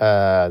thing.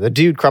 The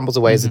dude crumbles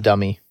away as a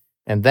dummy.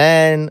 And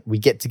then we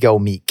get to go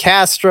meet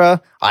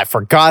Castra. I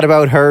forgot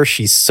about her.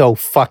 She's so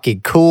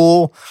fucking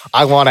cool.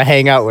 I want to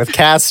hang out with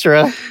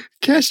Castra.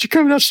 Cash, you're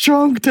coming out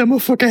strong with that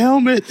motherfucking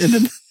helmet. And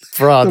then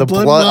Bro, the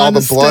blood, all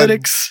the blood.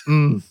 aesthetics.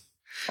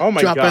 Oh,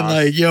 my Dropping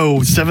God.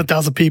 like,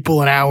 7,000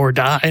 people an hour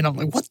die. And I'm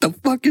like, what the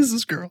fuck is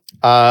this girl?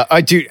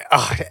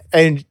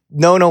 And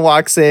Nona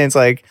walks in. It's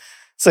like,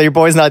 so your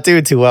boy's not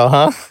doing too well,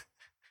 huh?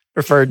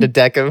 Referred to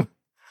Decim,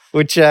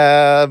 which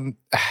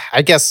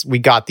I guess we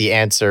got the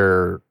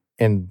answer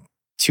in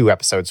 2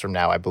 episodes from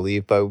now, I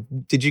believe.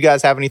 But did you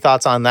guys have any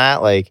thoughts on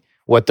that? Like,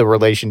 what the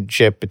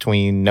relationship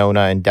between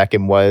Nona and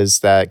Decim was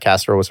that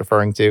Castro was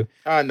referring to?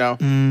 No. I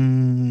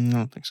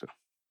don't think so.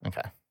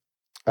 Okay.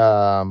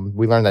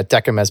 We learned that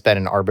Decim has been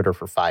an arbiter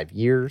for 5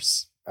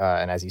 years.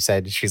 And as you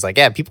said, she's like,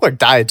 yeah, people are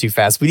dying too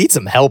fast. We need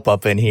some help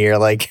up in here.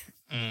 Like,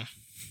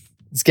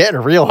 it's getting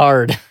real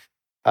hard.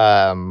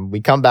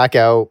 We come back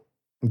out.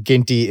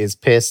 Ginty is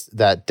pissed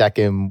that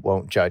Decim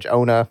won't judge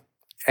Ona.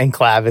 And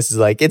Clavis is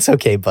like, it's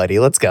okay, buddy.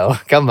 Let's go.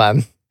 Come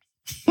on.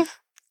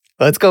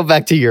 Let's go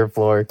back to your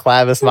floor.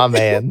 Clavis, my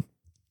man.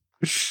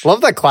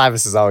 Love that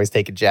Clavis is always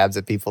taking jabs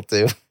at people,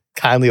 too.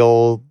 Kindly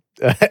old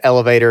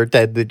elevator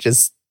attendant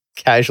just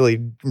casually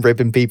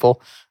ripping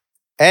people.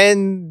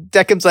 And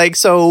Decim's like,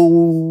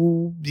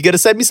 so you gonna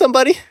send me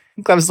somebody?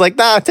 And Clavis is like,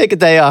 nah, take a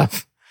day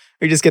off.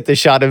 We just get this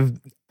shot of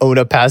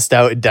Ona passed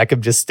out and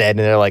Decim just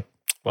standing there like,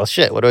 well,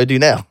 shit, what do I do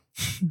now?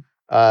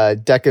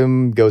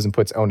 Decim goes and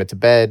puts Ona to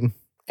bed,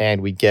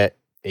 and we get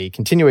a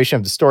continuation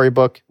of the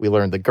storybook. We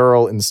learn the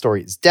girl in the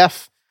story is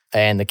deaf,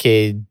 and the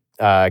kid...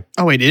 oh,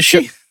 wait, is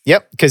she?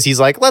 Yep, because he's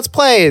like, let's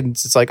play. And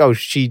it's like, oh,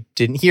 she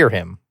didn't hear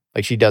him.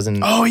 Like, she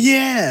doesn't... Oh,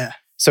 yeah.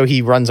 So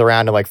he runs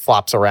around and, like,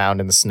 flops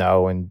around in the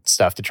snow and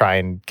stuff to try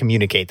and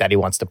communicate that he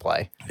wants to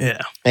play.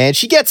 Yeah. And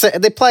she gets it,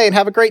 and they play and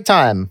have a great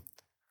time.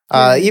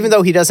 Even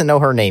though he doesn't know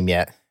her name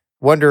yet.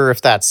 Wonder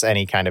if that's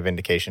any kind of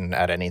indication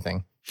at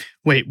anything.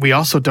 Wait, we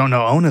also don't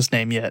know Ona's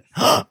name yet.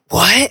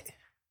 What?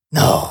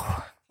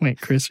 No.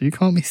 Wait, Chris, are you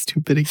calling me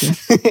stupid again?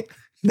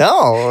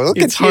 No. Look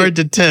It's at you. hard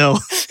to tell.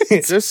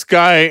 This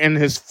guy and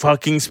his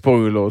fucking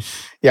spoilers.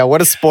 Yeah,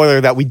 what a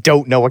spoiler that we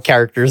don't know a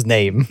character's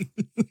name.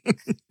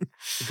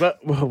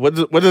 But what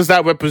does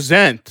that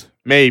represent?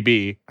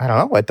 Maybe. I don't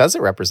know. What does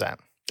it represent?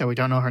 That we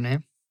don't know her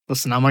name?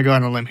 Listen, I'm going to go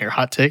on a limb here.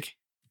 Hot take.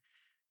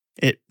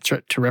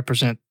 To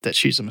represent that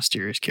she's a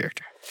mysterious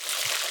character.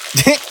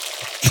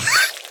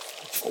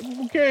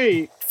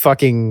 Okay.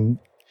 Fucking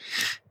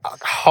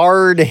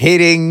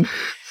hard-hitting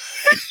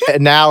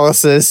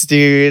analysis,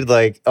 dude.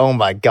 Like, oh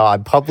my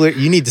God.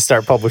 You need to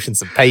start publishing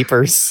some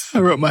papers.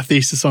 I wrote my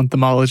thesis on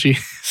themology.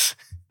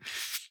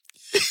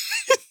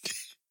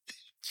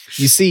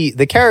 You see,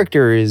 the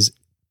character is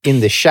in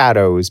the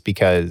shadows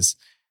because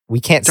we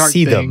can't Dark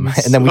see them.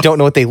 things. And then we don't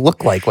know what they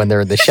look like when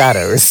they're in the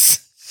shadows.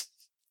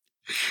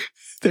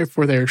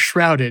 Therefore, they're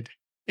shrouded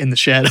in the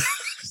shadows.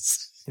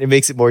 And it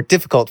makes it more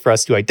difficult for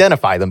us to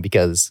identify them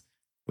because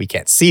we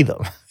can't see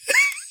them.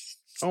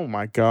 Oh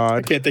my I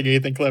God. can't think of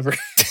anything clever,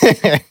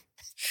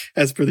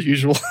 as per the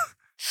usual.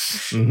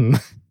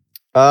 Mhm.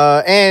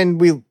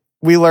 And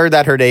we learned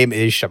that her name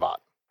is Shabbat.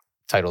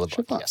 Title of the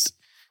book, Shabbat. yes.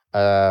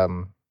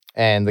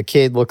 And the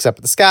kid looks up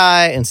at the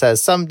sky and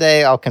says,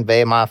 someday I'll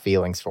convey my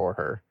feelings for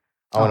her.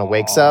 Ona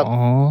wakes up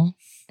Aw.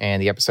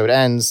 and the episode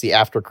ends. The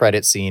after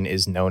credit scene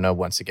is Nona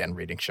once again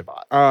reading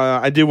Shabbat.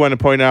 I do want to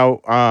point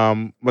out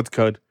what's the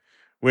code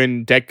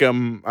when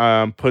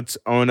Decim puts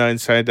Ona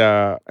inside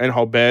in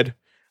her bed,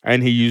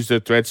 and he used the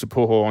threads to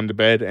pull her on the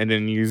bed, and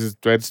then he uses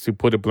threads to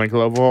put a blanket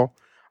over her.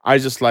 I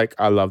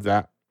love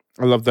that.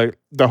 I love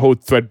the whole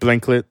thread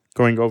blanket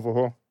going over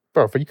her.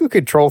 Bro, if you could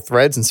control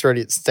threads instead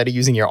of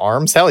using your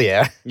arms, hell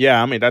yeah.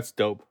 Yeah, I mean that's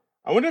dope.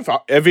 I wonder if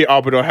every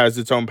arbiter has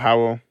its own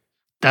power.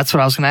 That's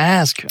what I was going to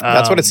ask.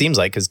 That's what it seems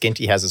like because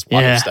Ginty has his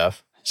water yeah.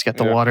 stuff He's got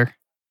the Yeah. water.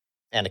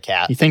 and a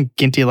cat. You think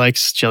Ginty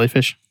likes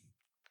jellyfish?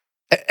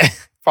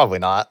 Probably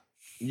not.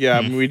 Yeah,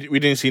 I mean, we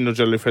didn't see no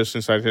jellyfish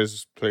inside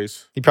his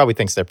place. He probably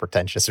thinks they're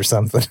pretentious or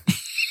something.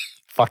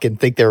 Fucking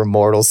think they're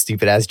immortal,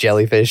 stupid ass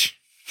jellyfish.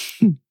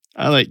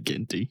 I like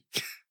Ginty.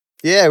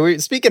 Yeah,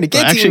 speaking of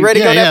Ginty, Actually, we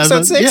ready to go to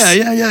episode 6?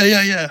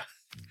 Yeah.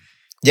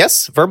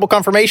 Yes, verbal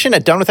confirmation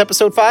at done with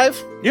episode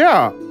 5.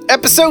 Yeah.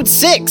 Episode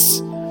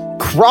 6,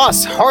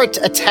 Cross Heart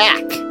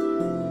Attack.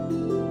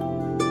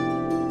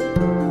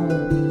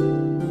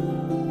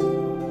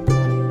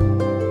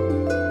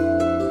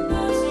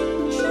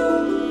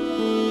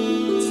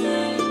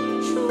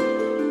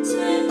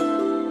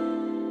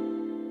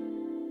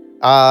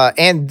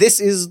 And this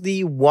is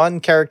the one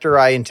character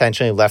I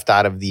intentionally left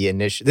out of the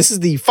initial. This is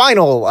the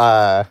final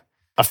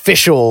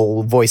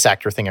official voice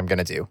actor thing I'm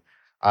going to do.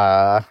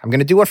 I'm going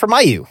to do one for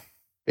Mayu.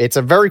 It's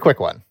a very quick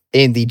one.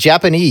 In the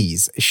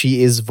Japanese,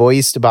 she is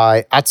voiced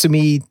by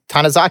Atsumi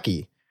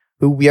Tanizaki,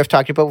 who we have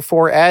talked about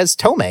before as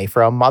Tomei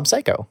from Mob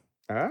Psycho.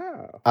 Ah.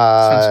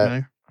 Sounds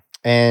familiar.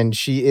 And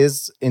she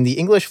is in the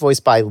English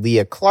voiced by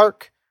Leah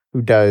Clark,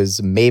 who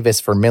does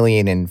Mavis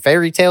Vermilion in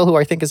Fairy Tale, who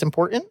I think is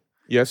important.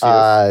 Yes.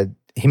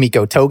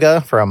 Himiko Toga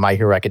from My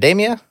Hero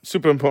Academia.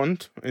 Super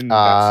important in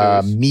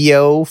that series.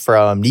 Mio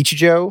from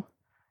Nichijou.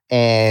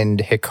 And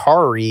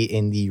Hikari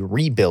in the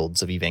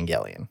rebuilds of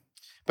Evangelion.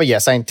 But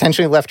yes, I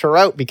intentionally left her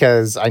out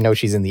because I know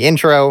she's in the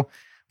intro,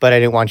 but I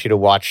didn't want you to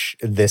watch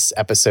this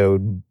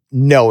episode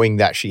knowing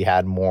that she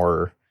had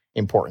more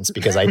importance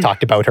because I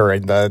talked about her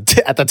at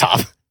the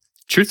top.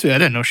 Truthfully, I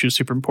didn't know she was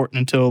super important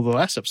until the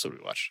last episode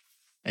we watched.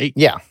 8.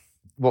 Yeah.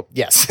 Well,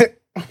 yes.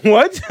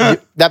 What?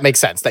 That makes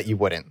sense that you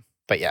wouldn't.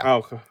 But yeah. Oh,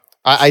 okay.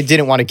 I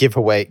didn't want to give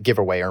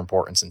away her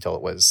importance until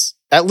it was,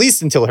 at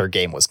least until her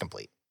game was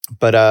complete.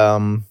 But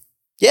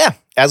yeah,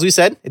 as we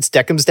said, it's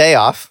Decim's day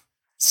off.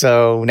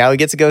 So now we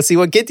get to go see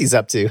what Ginty's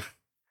up to.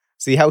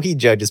 See how he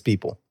judges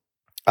people.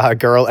 A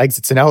girl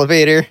exits an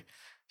elevator.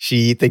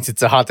 She thinks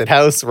it's a haunted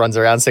house, runs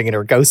around singing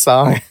her ghost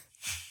song.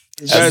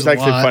 That's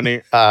actually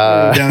funny.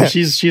 Yeah,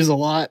 she's a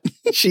lot.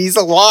 She's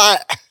a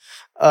lot.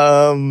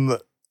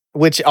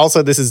 Which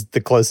also, this is the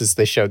closest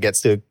this show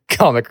gets to a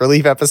comic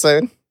relief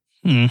episode.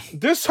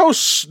 This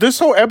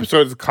whole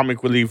episode is a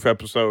comic relief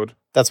episode.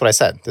 That's what I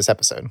said. This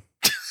episode.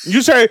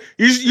 You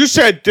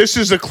said this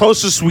is the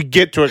closest we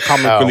get to a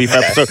comic relief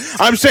episode.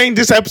 I'm saying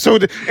this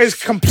episode is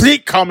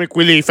complete comic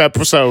relief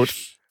episode.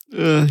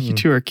 You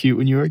two are cute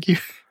when you argue.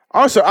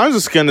 Also, I'm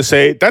just gonna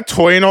say that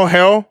toy in all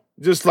hell,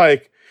 just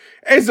like,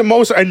 it's the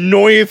most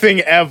annoying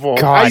thing ever.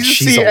 God,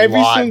 she's a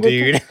lot,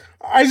 dude.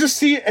 I just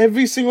see it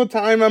every single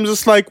time. I'm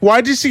just like,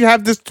 why does she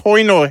have this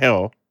toy in all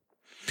hell?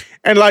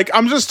 And like,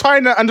 I'm just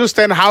trying to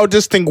understand how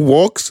this thing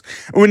works.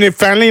 When it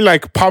finally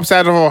like pops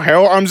out of her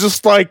hell, I'm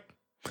just like,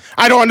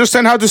 I don't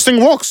understand how this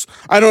thing works.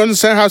 I don't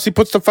understand how she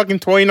puts the fucking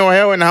toy in her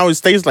hell and how it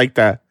stays like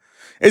that.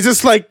 It's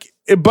just like,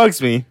 it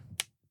bugs me.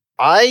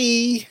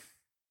 I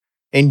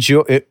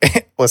enjoy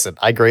it. Listen,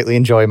 I greatly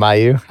enjoy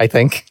Mayu, I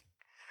think.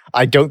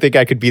 I don't think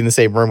I could be in the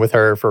same room with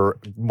her for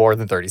more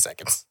than 30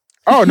 seconds.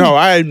 Oh,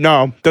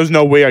 no. There's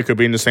no way I could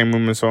be in the same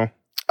room as her.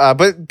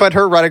 But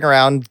her running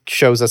around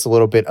shows us a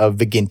little bit of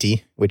the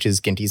Ginty, which is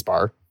Ginty's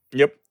bar.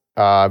 Yep.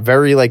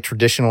 Very like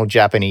traditional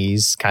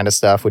Japanese kind of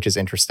stuff, which is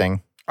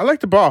interesting. I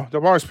like the bar. The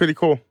bar is pretty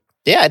cool.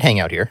 Yeah, I'd hang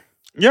out here.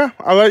 Yeah,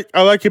 I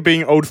like it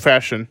being old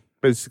fashioned,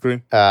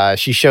 basically.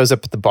 She shows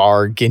up at the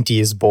bar. Ginty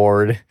is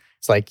bored.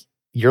 It's like,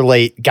 you're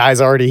late. Guy's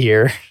already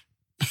here.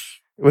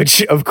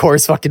 Which, of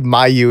course, fucking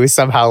Mayu is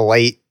somehow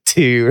late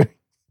to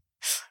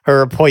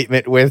her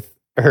appointment with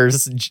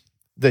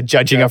the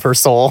judging of her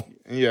soul.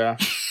 Yeah.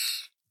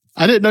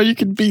 I didn't know you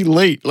could be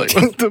late. Like,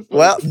 what the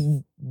well,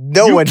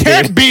 no one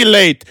can't did. be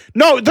late.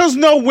 No, there's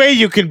no way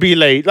you can be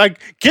late. Like,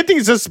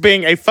 Ginty's just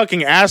being a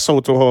fucking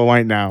asshole to her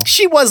right now.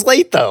 She was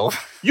late, though.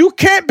 You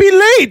can't be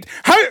late.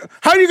 How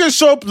are you gonna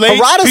show up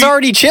late? Harada's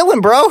already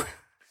chilling, bro.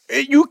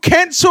 You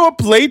can't show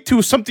up late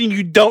to something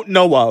you don't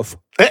know of.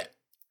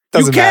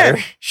 Doesn't matter.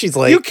 She's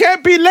late. You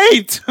can't be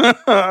late.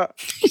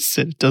 He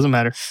said it doesn't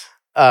matter.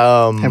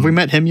 Have we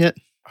met him yet?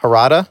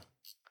 Harada?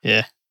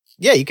 Yeah.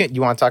 Yeah, you can.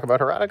 You want to talk about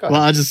Harada? Go ahead.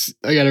 Well,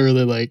 I gotta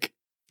really like.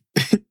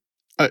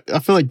 I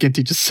feel like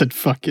Ginty just said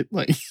fuck it.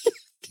 Like,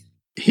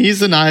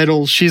 he's an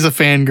idol, she's a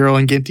fangirl,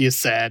 and Ginty is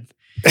sad.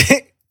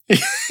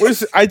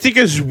 I think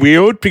it's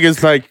weird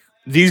because like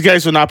these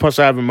guys are not supposed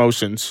to have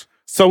emotions.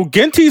 So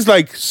Ginty's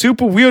like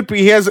super weird, but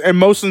he has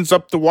emotions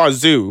up the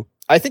wazoo.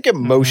 I think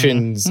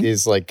emotions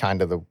is like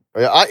kind of the.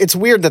 It's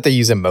weird that they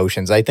use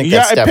emotions. I think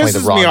that's definitely the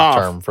wrong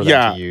term for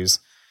them to use.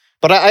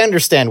 But I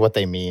understand what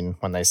they mean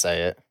when they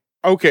say it.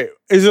 Okay,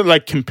 is it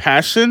like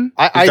compassion?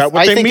 I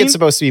think it's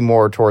supposed to be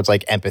more towards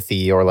like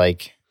empathy or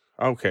like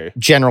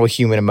general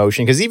human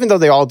emotion. Because even though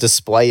they all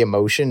display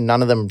emotion,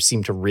 none of them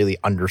seem to really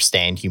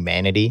understand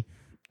humanity.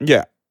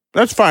 Yeah,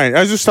 that's fine.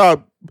 I just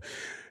thought,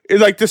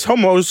 like this whole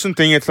emotion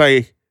thing, it's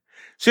like,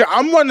 see,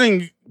 I'm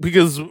wondering,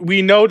 because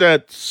we know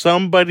that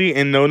somebody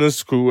in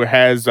Nona's crew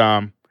has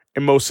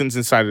emotions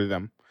inside of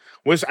them,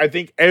 which I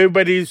think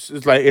everybody's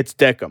is like, it's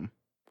Decim.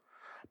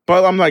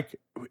 But I'm like,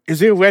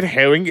 is it a red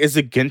herring? Is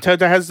it Ginta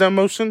that has the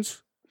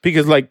emotions?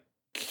 Because like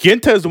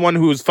Ginta is the one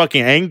who is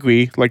fucking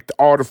angry like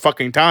all the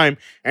fucking time,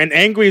 and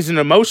angry is an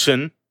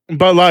emotion.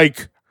 But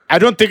like, I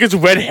don't think it's a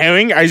red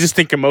herring. I just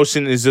think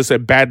emotion is just a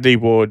badly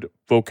word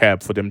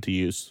vocab for them to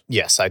use.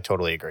 Yes, I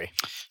totally agree.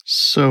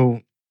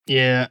 So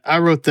yeah, I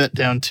wrote that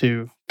down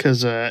too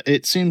because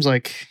it seems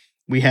like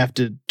we have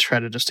to try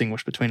to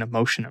distinguish between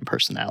emotion and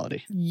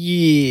personality.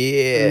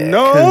 Yeah.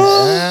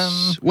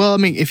 No. Well, I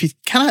mean, if you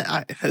kind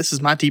of, this is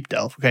my deep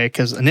delve, okay?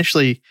 Because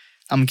initially,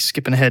 I'm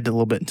skipping ahead a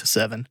little bit into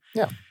 7.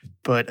 Yeah.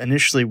 But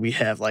initially, we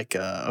have like,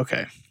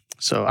 okay.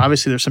 So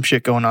obviously, there's some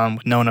shit going on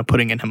with Nona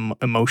putting in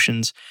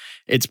emotions.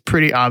 It's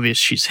pretty obvious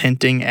she's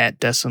hinting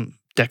at Decim.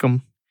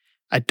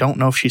 I don't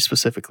know if she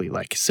specifically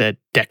like said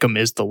Decim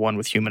is the one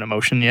with human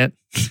emotion yet,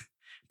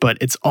 but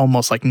it's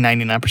almost like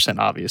 99%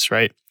 obvious,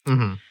 right?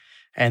 Mm-hmm.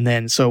 And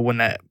then, so when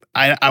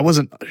I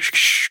wasn't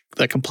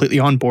like completely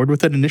on board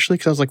with it initially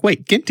because I was like,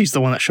 wait, Ginty's the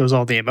one that shows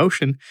all the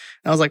emotion. And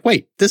I was like,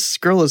 wait, this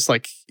girl is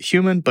like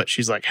human, but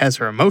she's like has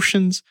her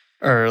emotions,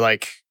 or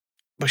like,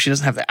 but she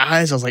doesn't have the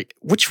eyes. I was like,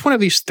 which one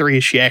of these three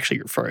is she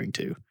actually referring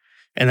to?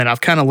 And then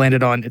I've kind of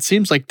landed on, it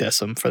seems like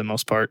Decim for the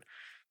most part.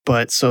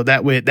 But so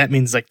that way, that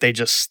means like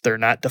they're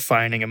not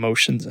defining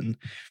emotions and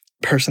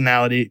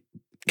personality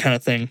kind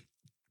of thing.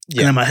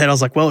 Yeah. And in my head, I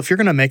was like, well, if you're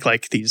going to make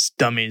like these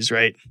dummies,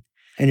 right?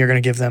 And you're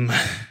going to give them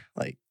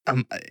like,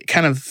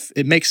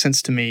 it makes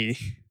sense to me.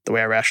 The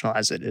way I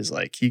rationalize it is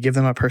like you give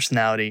them a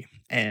personality,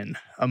 and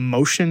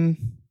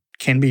emotion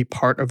can be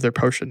part of their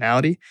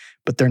personality,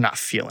 but they're not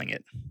feeling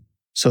it.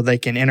 So they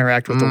can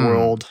interact with the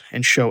world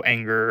and show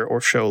anger or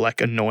show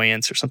like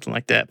annoyance or something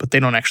like that, but they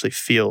don't actually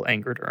feel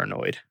angered or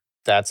annoyed.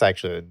 That's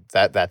actually,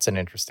 that's an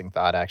interesting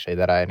thought actually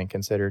that I hadn't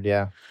considered.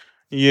 Yeah.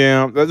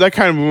 Yeah, that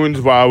kind of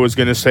ruins what I was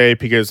going to say,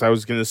 because I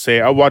was going to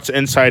say I watched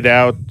Inside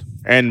Out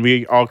and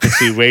we all can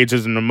see rage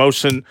as an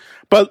emotion.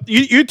 But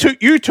you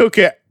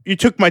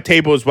took my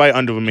tables right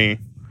under me.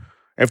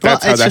 If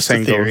that's how that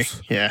saying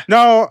goes. Yeah.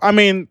 No, I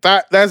mean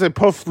that's a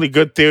perfectly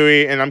good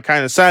theory, and I'm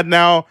kind of sad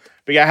now.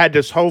 But I had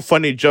this whole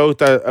funny joke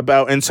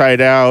about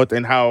Inside Out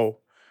and how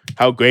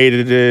great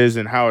it is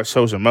and how it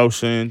shows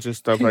emotions and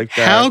stuff like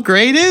that. How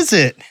great is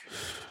it?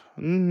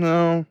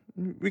 No,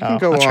 we can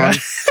go on.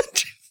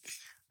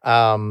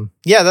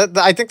 Yeah,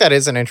 I think that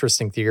is an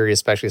interesting theory,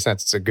 especially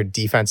since it's a good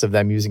defense of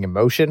them using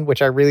emotion,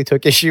 which I really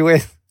took issue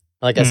with.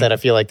 Like I said, I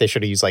feel like they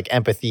should have used like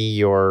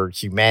empathy or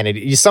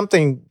humanity,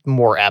 something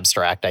more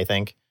abstract, I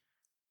think.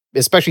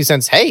 Especially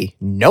since, hey,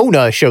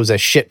 Nona shows a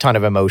shit ton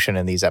of emotion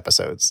in these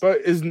episodes.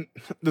 But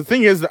the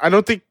thing is, I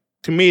don't think,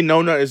 to me,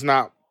 Nona is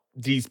not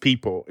these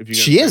people.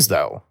 She is,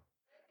 though.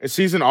 Is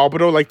she an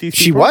Arbiter like these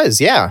people? She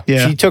was, yeah.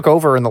 Yeah. She took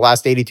over in the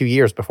last 82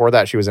 years. Before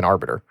that, she was an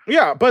Arbiter.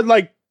 Yeah, but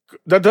like,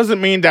 that doesn't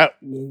mean that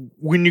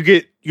when you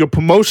get your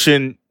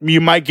promotion,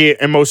 you might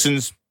get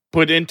emotions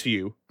put into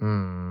you.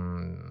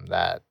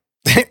 That...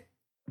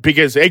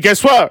 Because, hey,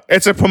 guess what?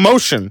 It's a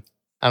promotion.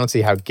 I don't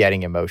see how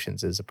getting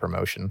emotions is a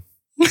promotion.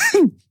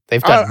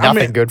 They've done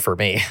nothing good for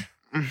me.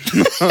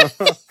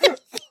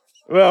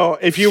 Well,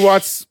 if you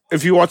watch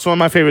one of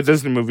my favorite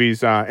Disney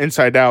movies,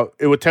 Inside Out,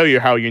 it would tell you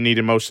how you need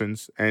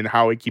emotions and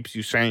how it keeps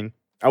you sane.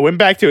 I went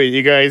back to it,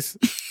 you guys.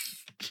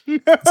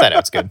 Inside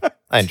Out's good.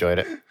 I enjoyed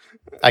it.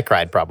 I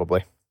cried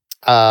probably.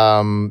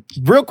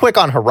 Real quick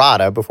on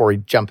Harada before we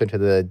jump into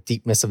the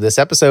deepness of this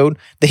episode.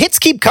 The hits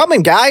keep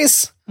coming,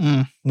 guys,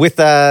 with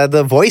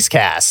the voice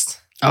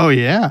cast. Oh,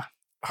 yeah.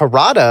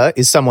 Harada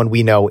is someone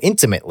we know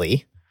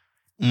intimately.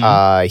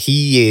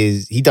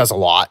 He does a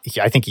lot.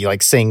 I think he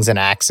like sings and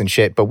acts and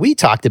shit, but we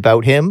talked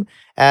about him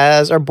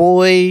as our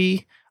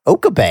boy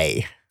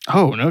Okabe.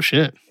 Oh, no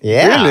shit.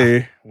 Yeah.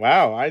 Really?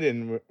 Wow, I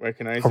didn't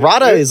recognize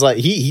Harada is like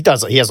he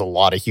has a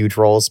lot of huge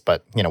roles,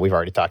 but you know, we've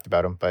already talked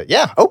about him. But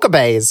yeah,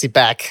 Okabe is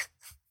back.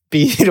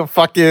 Be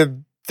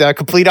fucking the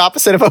complete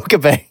opposite of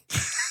Okabe.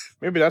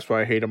 Maybe that's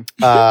why I hate him.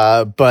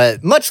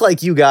 But much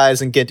like you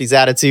guys and Ginty's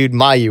attitude,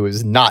 Mayu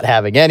is not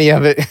having any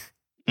of it.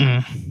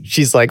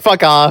 She's like,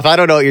 fuck off. I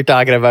don't know what you're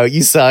talking about.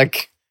 You suck.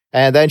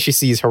 And then she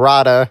sees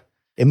Harada,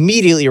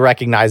 immediately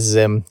recognizes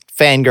him,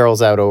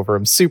 fangirls out over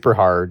him super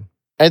hard.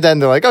 And then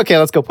they're like, okay,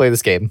 let's go play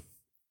this game.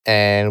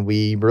 And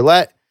we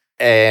roulette.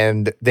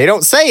 And they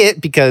don't say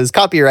it because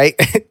copyright,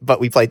 but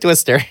we play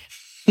Twister.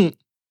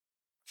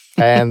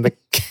 And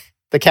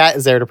the cat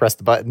is there to press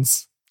the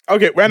buttons.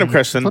 Okay, random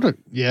question.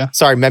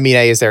 Sorry,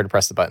 Memine is there to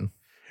press the button.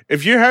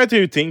 If you had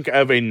to think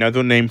of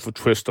another name for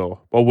Twister,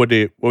 what would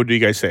you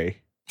guys say?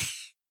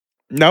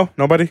 No?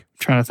 Nobody?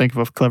 Trying to think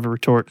of a clever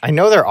retort. I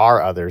know there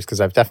are others because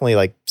I've definitely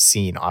like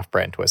seen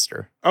off-brand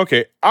Twister.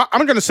 Okay,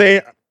 I'm going to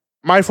say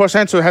my first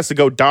answer has to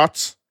go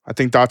Dots. I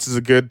think Dots is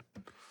a good...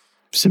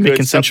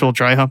 Semi-consensual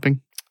dry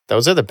humping.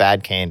 Those are the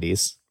bad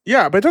candies.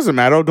 Yeah, but it doesn't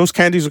matter. Those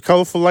candies are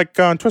colorful like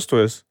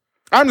Twister is.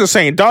 I'm just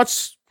saying,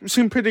 Dots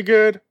seem pretty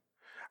good.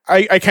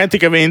 I can't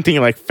think of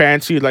anything like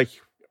fancy like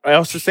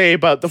else to say,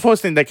 but the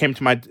first thing that came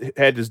to my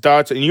head is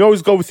Dots, and you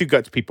always go with your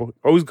guts, people.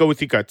 Always go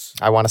with your guts.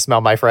 I want to smell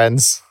my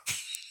friends.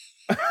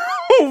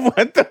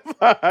 What the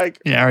fuck?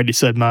 Yeah, I already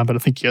said mine, but I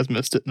think you guys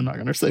missed it. I'm not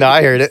going to say No,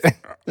 I heard it. Okay.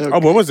 Oh,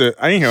 what was it?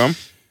 I didn't hear him.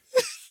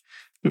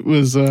 It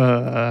was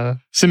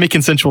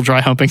semi-consensual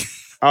dry humping.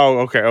 Oh,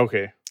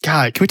 okay.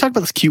 God, can we talk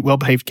about this cute,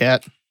 well-behaved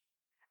cat?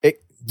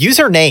 Use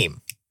her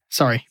name.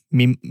 Sorry,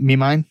 me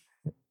mine?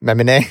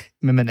 Memine.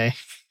 Memine.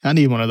 I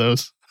need one of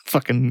those.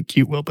 Fucking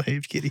cute,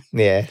 well-behaved kitty.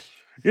 Yeah.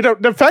 You know,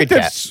 the fact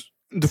that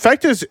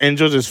it's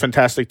injured is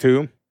fantastic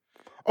too.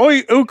 Oh,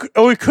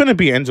 it couldn't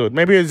be injured.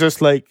 Maybe it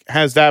just like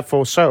has that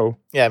full show.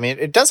 Yeah, I mean,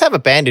 it does have a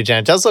bandage, and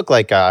it does look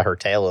like her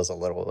tail is a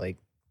little like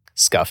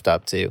scuffed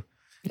up too.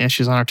 Yeah,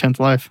 she's on her 10th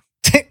life.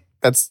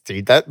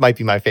 That might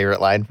be my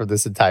favorite line from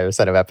this entire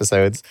set of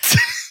episodes,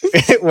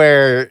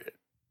 where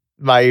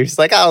Mayu's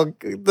like, "Oh,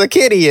 the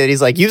kitty," and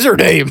he's like, "Use her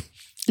name."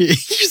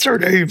 Use her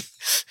name.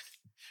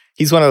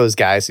 He's one of those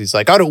guys who's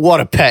like, "I don't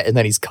want a pet," and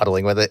then he's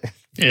cuddling with it.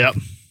 Yep,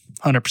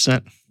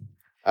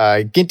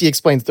 100%. Ginty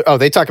explains.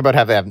 They talk about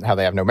how they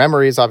have no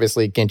memories.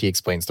 Obviously, Ginty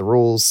explains the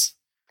rules,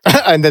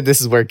 and then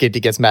this is where Ginty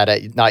gets mad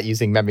at not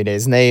using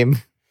Memine's name.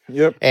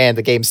 Yep. And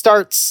the game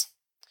starts.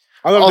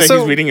 I love that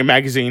he's reading a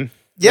magazine.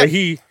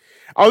 Yeah.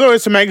 Although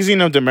it's a magazine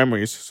of the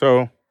memories,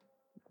 so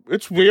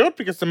it's weird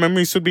because the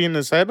memories should be in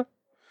his head.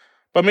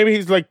 But maybe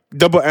he's like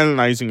double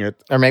analyzing it.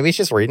 Or maybe he's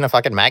just reading a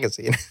fucking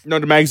magazine. No,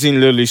 the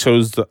magazine literally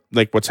shows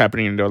what's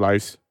happening in their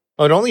lives.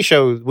 Oh, it only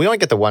shows, we only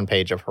get the one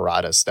page of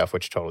Harada's stuff,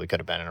 which totally could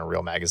have been in a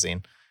real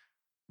magazine.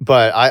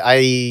 But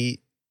I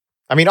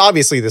mean,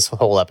 obviously this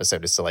whole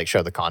episode is to like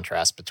show the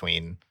contrast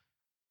between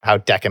how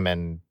Decim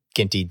and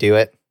Ginty do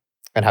it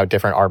and how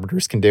different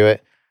arbiters can do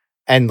it.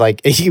 And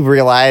like you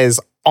realize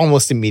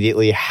almost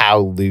immediately how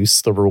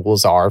loose the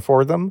rules are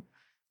for them.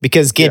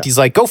 Because Ginty's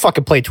like, go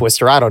fucking play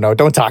Twister. I don't know.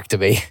 Don't talk to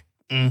me.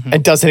 Mm-hmm.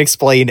 And doesn't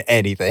explain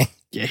anything.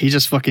 Yeah, he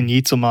just fucking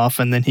yeets them off,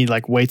 and then he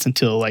like waits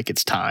until like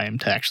it's time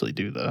to actually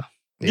do the...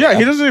 Yeah,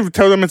 he doesn't even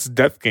tell them it's a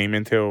death game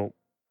until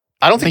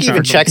I don't think he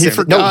even He checks it. No, he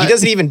forgot.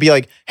 doesn't even be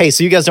like, hey,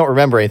 so you guys don't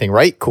remember anything,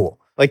 right? Cool.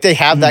 Like they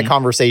have that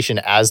conversation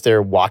as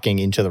they're walking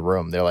into the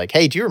room. They're like,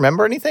 hey, do you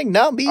remember anything?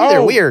 No, me either.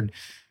 Oh. Weird.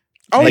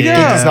 Oh Like,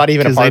 yeah. Ginty's not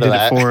even a 'Cause part they of did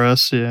that. it for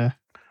us. Yeah.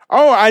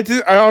 Oh, I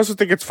also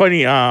think it's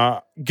funny.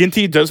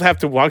 Ginty does have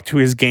to walk to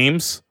his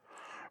games,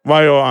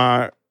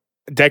 while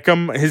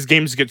Deckham, his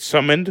games get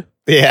summoned.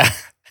 Yeah.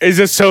 It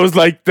just shows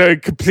like the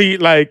complete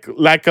like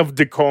lack of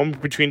decorum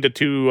between the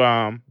two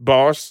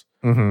bars.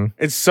 Mm-hmm.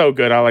 It's so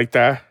good. I like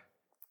that.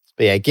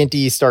 But yeah,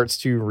 Ginty starts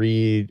to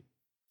read.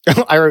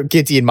 I wrote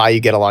Ginty and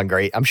Mayu get along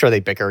great. I'm sure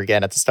they bicker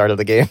again at the start of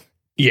the game.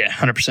 Yeah,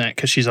 100%.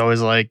 Because she's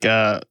always like,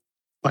 why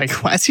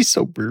is he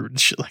so rude and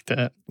shit like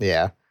that?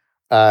 Yeah.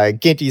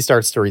 Ginty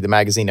starts to read the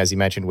magazine, as you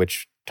mentioned,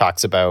 which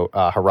talks about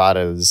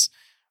Harada's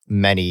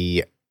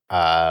many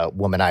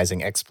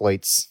womanizing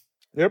exploits.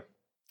 Yep.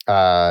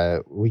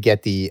 We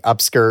get the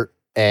upskirt,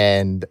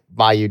 and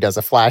Mayu does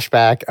a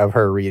flashback of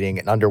her reading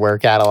an underwear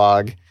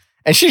catalog,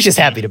 and she's just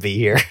happy to be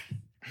here.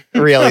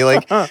 Really,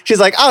 like she's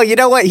like, oh, you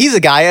know what? He's a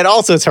guy, and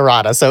also it's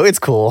Harada, so it's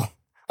cool.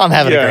 I'm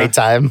having a Yeah. great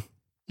time.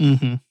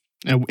 Mm-hmm.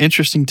 An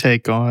interesting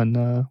take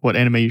on what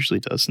anime usually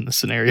does in this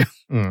scenario.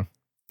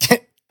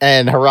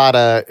 And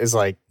Harada is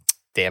like,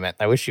 damn it,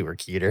 I wish you were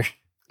cuter.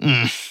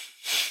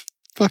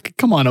 Fuck,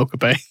 come on,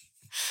 Okabe.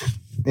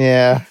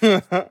 Yeah.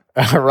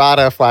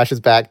 Harada flashes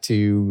back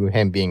to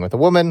him being with a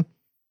woman.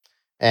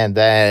 And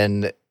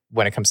then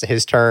when it comes to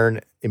his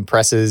turn,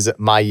 impresses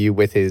Mayu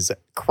with his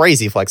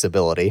crazy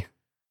flexibility.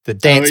 The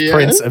dance yeah?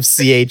 prince of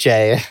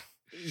CHA.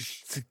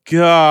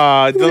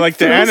 God, the Like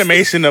the this.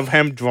 animation of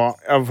him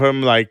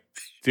like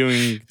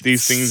doing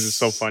these things is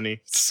so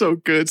funny. So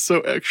good, so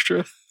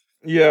extra.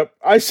 Yep,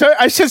 I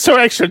said so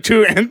extra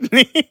too,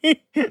 Anthony.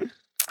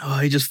 Oh,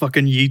 he just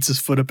fucking yeets his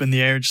foot up in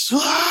the air. Just,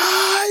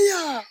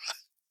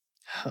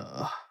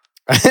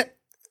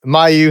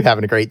 Mayu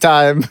having a great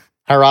time.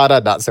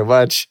 Harada, not so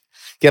much.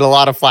 Get a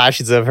lot of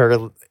flashes of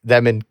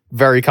them in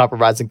very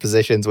compromising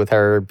positions with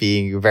her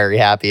being very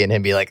happy and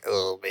him be like,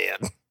 oh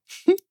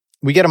man.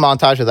 We get a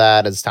montage of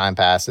that as time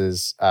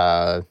passes.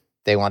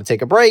 They want to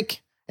take a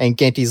break. And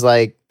Ginty's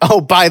like,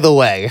 oh, by the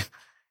way,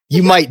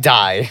 you might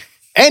die.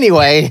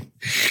 Anyway.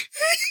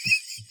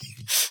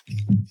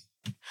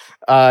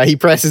 He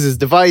presses his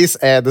device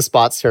and the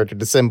spots turn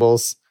into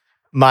symbols.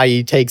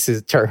 Mayu takes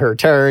her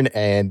turn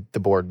and the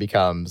board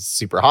becomes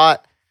super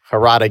hot.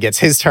 Harada gets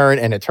his turn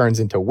and it turns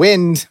into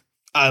wind.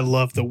 I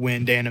love the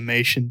wind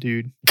animation,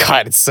 dude.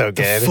 God, it's so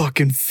The good.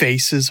 fucking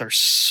faces are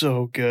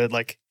so good.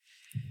 Like,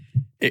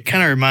 it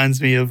kind of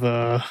reminds me of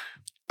I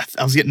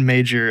was getting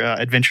major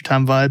Adventure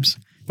Time vibes,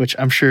 which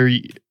I'm sure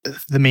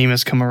the meme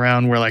has come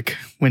around where like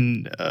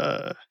when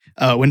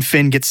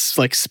Finn gets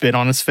like spit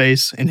on his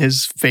face and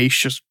his face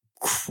just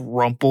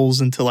crumples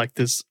into like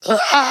this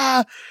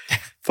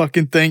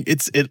fucking thing.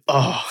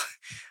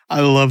 I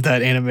love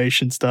that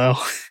animation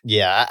style.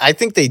 Yeah, I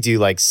think they do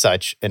like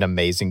such an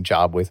amazing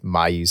job with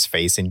Mayu's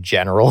face in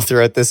general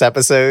throughout this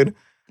episode.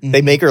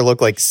 They make her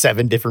look like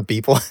 7 different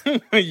people.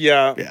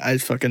 Yeah. Yeah, I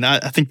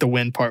think the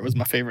wind part was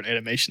my favorite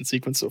animation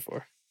sequence so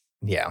far.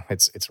 Yeah,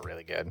 it's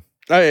really good.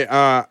 Hey,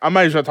 I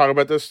might as well talk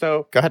about this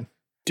though. Go ahead.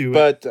 Do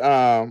it.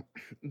 But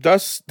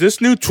does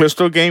this new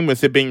Twister game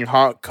with it being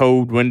hot,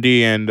 cold,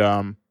 windy,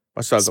 and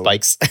what's the other one?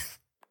 Spikes.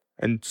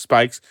 And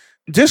spikes,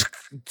 just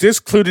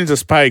including the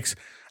spikes.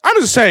 I'm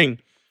just saying,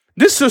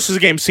 this Twister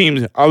game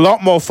seems a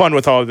lot more fun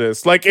with all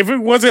this. Like if it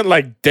wasn't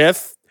like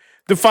death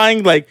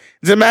defying, like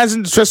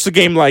imagine the Twister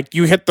game like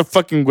you hit the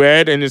fucking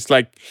red and it's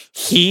like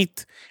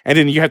heat, and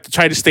then you have to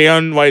try to stay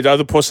on while the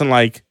other person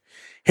like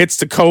hits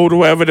the cold or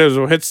whatever it is,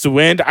 or hits the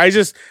wind. I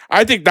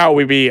think that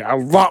would be a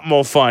lot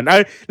more fun.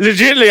 I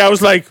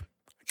was like,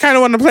 kind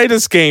of want to play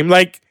this game.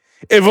 Like,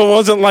 if it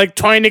wasn't like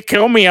trying to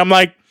kill me, I'm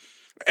like,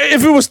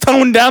 if it was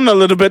toned down a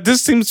little bit,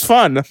 this seems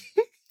fun.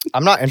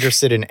 I'm not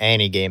interested in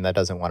any game that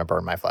doesn't want to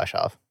burn my flesh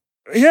off.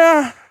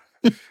 Yeah,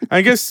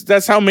 I guess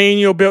that's how me and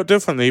you are built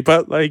differently.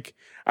 But like,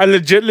 I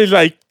legitimately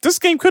like this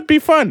game could be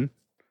fun.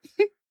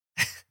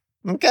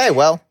 Okay,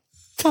 well,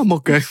 I'm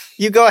okay.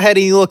 you go ahead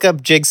and you look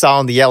up Jigsaw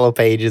on the yellow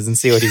pages and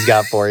see what he's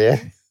got for you.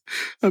 I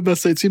was about to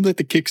say, it seems like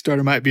the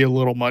Kickstarter might be a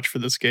little much for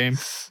this game.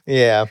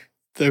 Yeah.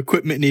 The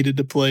equipment needed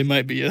to play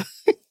might be a...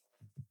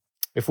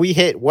 If we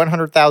hit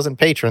 100,000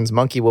 patrons,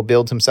 Monkey will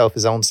build himself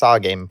his own Saw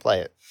game and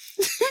play it.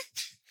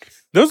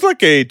 There's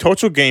like a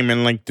Torture game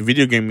in like the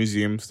video game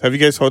museums. Have you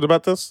guys heard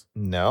about this?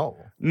 No.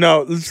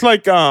 No, it's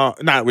like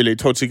not really a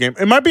Torture game.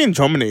 It might be in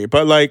Germany,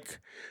 but like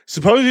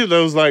supposedly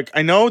there's like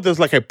I know there's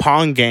like a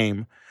Pong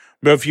game,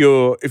 but if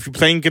you're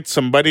playing against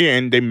somebody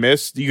and they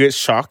miss, you get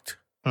shocked,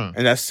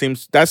 and that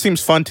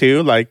seems fun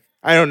too. Like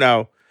I don't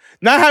know,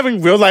 not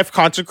having real life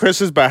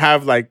consequences, but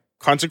have like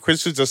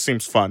consequences just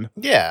seems fun.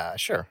 Yeah,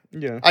 sure.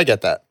 Yeah. I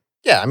get that.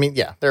 Yeah, I mean,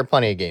 yeah, there are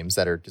plenty of games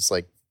that are just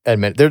like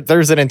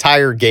there's an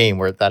entire game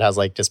where that has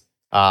like just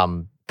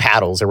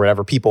paddles or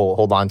whatever people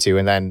hold on to,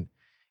 and then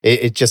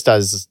it just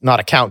does not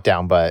a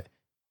countdown, but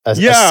a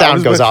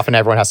sound goes off and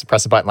everyone has to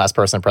press the button. Last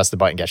person to press the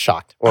button gets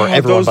shocked, or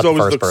everyone those but the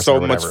always first look person. so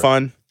or much whatever.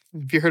 fun.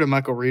 Have you heard of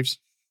Michael Reeves?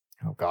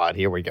 Oh God,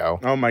 here we go.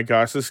 Oh my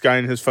gosh, this guy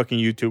and his fucking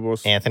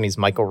YouTubers. Anthony's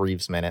Michael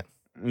Reeves minute.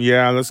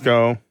 Yeah, let's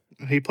go.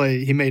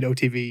 He made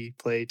OTV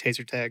play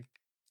taser tag,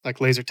 like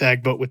laser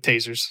tag, but with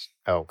tasers.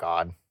 Oh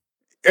God.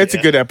 It's a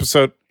good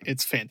episode.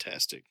 It's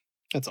fantastic.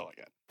 That's all I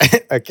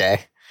got.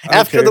 Okay.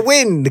 After the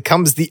wind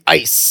comes the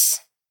ice.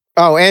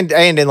 Oh, and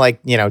in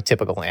like,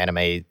 typical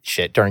anime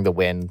shit, during the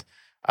wind,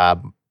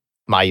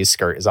 Mayu's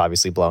skirt is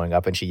obviously blowing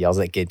up and she yells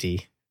at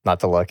Ginty not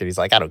to look. And he's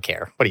like, I don't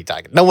care. What are you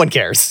talking? No one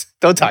cares.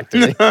 Don't talk to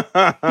me.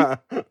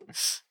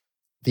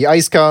 The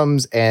ice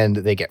comes and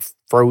they get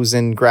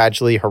frozen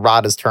gradually.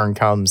 Harada's turn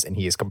comes and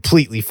he is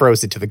completely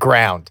frozen to the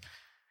ground.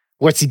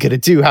 What's he going to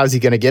do? How's he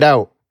going to get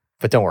out?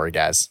 But don't worry,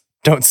 guys.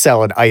 Don't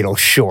sell an idol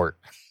short.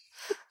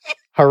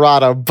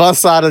 Harada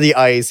busts out of the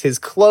ice. His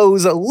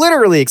clothes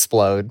literally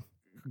explode.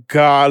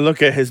 God,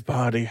 look at his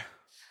body.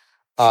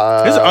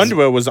 His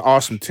underwear was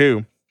awesome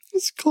too.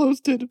 His clothes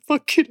didn't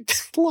fucking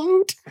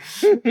explode.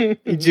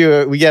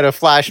 We get a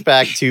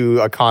flashback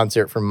to a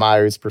concert from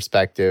Mayu's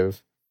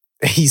perspective.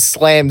 He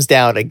slams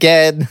down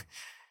again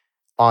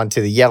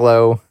onto the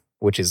yellow,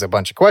 which is a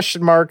bunch of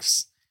question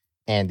marks,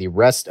 and the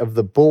rest of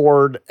the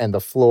board and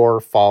the floor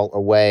fall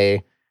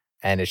away,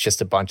 and it's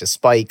just a bunch of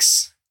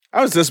spikes.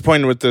 I was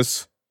disappointed with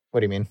this.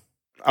 What do you mean?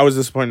 I was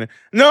disappointed.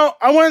 No,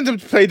 I wanted them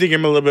to play the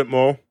game a little bit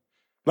more,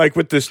 like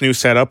with this new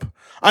setup.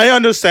 I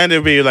understand it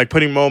would be like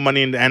putting more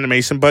money in the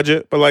animation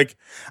budget, but like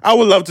I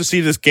would love to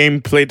see this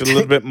game played a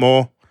little bit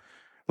more.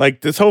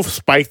 Like this whole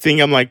spike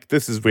thing, I'm like,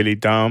 this is really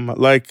dumb.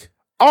 Like,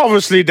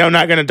 obviously, they're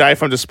not going to die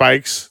from the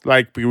spikes,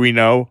 like we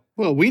know.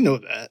 Well, we know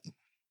that.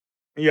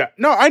 Yeah.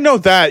 No, I know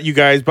that, you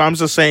guys, but I'm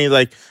just saying,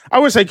 like, I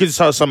wish I could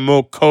saw some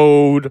more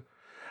code,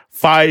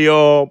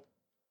 fire,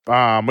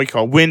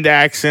 wind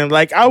action.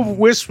 Like, I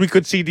wish we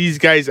could see these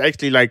guys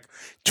actually, like,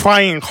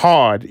 trying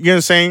hard. You know what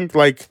I'm saying?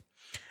 Like,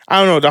 I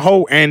don't know. The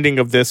whole ending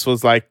of this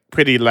was, like,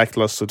 pretty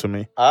lackluster to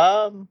me.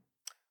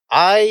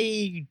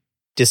 I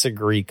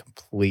disagree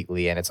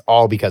completely, and it's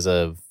all because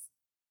of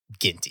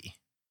Ginty.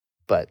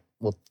 But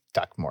we'll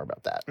talk more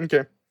about that.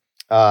 Okay.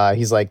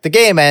 He's like, the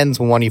game ends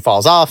when one of you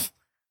falls off.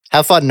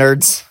 Have fun,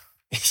 nerds.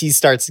 He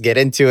starts to get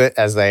into it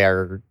as they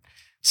are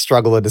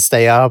struggling to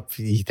stay up.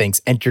 He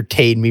thinks,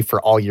 entertain me for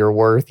all you're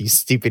worth, you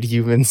stupid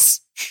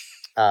humans.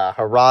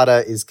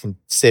 Harada is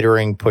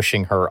considering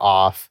pushing her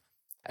off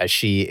as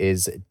she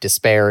is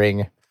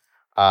despairing.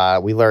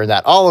 We learn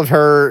that all of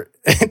her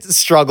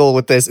struggle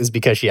with this is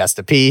because she has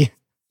to pee,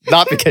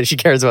 not because she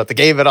cares about the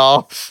game at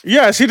all.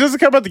 Yeah, she doesn't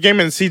care about the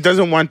game and she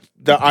doesn't want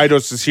the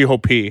idols to see her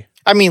pee.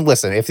 I mean,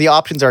 listen, if the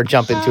options are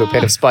jump into a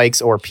pit of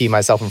spikes or pee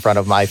myself in front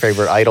of my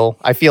favorite idol,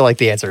 I feel like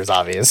the answer is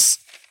obvious.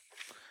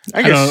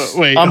 I guess.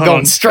 I'm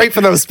going straight for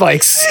those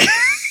spikes.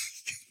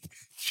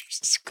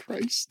 Jesus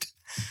Christ.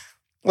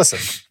 Listen,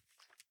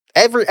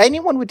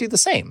 anyone would do the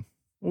same.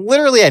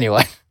 Literally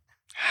anyone.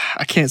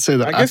 I can't say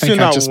that. I guess you're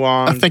not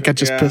wrong. I think I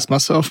just pissed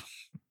myself.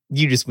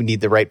 You just would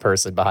need the right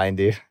person behind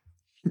you.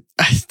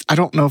 I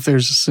don't know if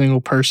there's a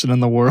single person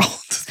in the world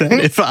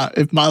that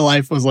if my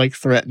life was like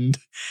threatened,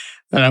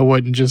 that I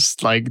wouldn't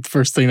just like the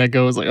first thing that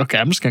goes like, okay,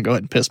 I'm just gonna go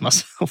ahead and piss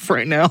myself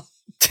right now.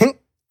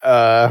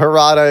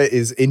 Harada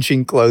is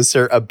inching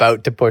closer,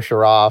 about to push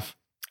her off,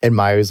 and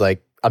Mayu's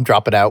like, I'm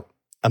dropping out.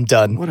 I'm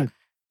done. What a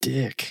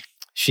dick.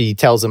 She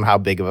tells him how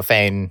big of a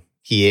fan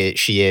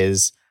she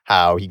is,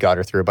 how he got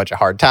her through a bunch of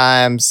hard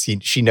times.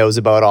 She knows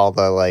about all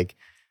the like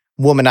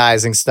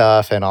womanizing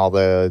stuff and all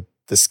the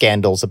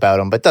scandals about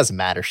him, but it doesn't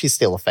matter. She's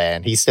still a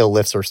fan. He still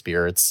lifts her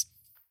spirits.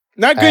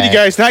 Not good, you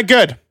guys. Not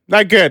good.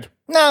 Not good.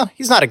 No,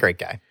 he's not a great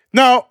guy.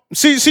 No,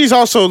 she's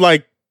also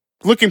like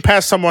looking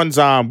past someone's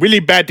really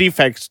bad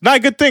defects. Not a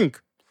good thing.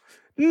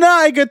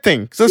 Not a good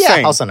thing. Just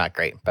saying. Also not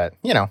great, but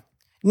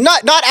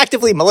not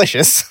actively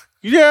malicious.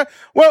 Yeah.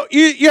 Well,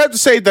 you have to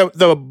say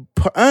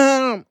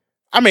I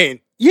mean,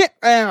 yeah,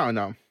 I don't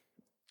know.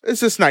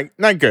 It's just not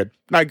good.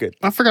 Not good.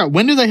 I forgot.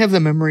 When do they have the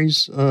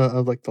memories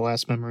of like the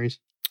last memories?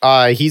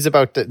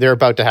 They're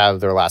about to have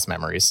their last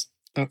memories.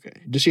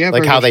 Okay. Does she have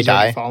like her how they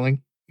die?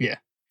 Falling? Yeah.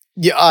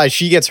 Yeah.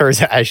 She gets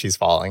hers as she's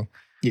falling.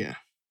 Yeah.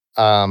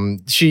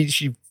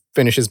 She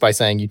finishes by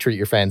saying, "You treat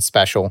your fans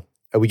special."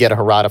 We get a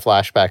Harada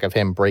flashback of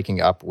him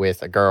breaking up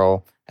with a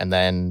girl and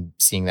then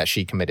seeing that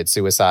she committed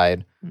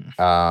suicide,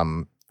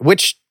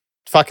 which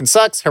fucking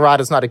sucks.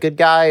 Harada's not a good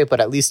guy, but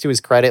at least to his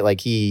credit,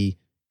 like he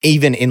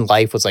even in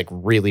life was like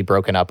really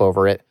broken up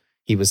over it.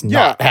 He was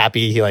not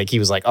happy. He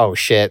was like, "Oh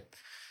shit.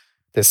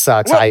 This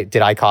sucks. Well,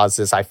 did I cause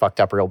this? I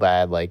fucked up real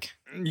bad." Like,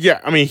 yeah,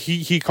 I mean,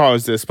 he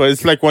caused this, but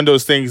it's like one of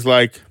those things.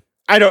 Like,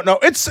 I don't know.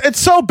 It's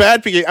so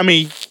bad because I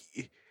mean,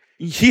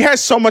 he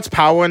has so much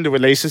power in the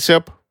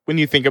relationship when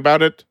you think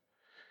about it.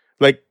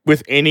 Like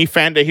with any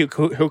fan that he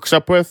hooks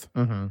up with,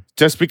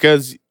 just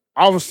because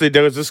obviously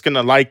they're just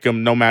gonna like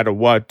him no matter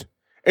what.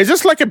 It's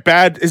just like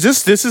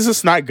this is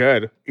just not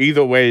good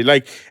either way.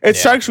 Like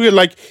it's actually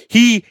like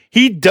he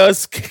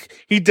does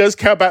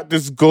care about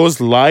this girl's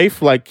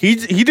life. Like he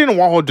didn't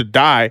want her to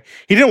die.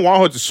 He didn't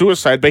want her to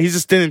suicide, but he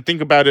just didn't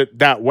think about it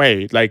that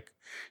way. Like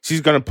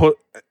he's gonna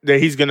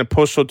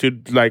push her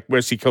to like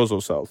where she kills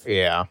herself.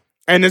 Yeah.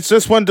 And it's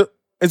just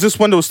it's just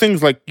one of those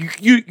things like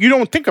you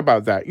don't think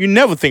about that. You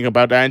never think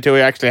about that until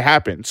it actually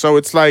happens. So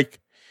it's like,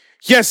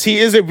 yes, he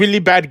is a really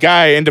bad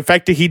guy, and the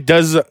fact that he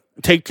does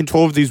take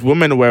control of these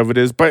women or whatever it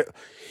is, but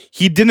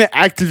he didn't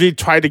actively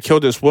try to kill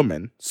this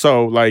woman.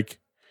 So like,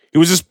 he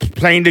was just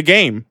playing the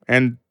game,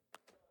 and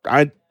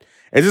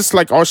it's just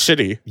like all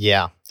shitty.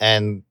 Yeah,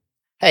 and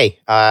hey,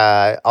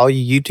 all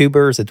you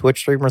YouTubers and Twitch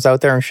streamers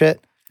out there and shit,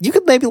 you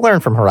could maybe learn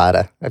from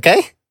Harada,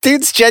 okay?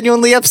 Dude's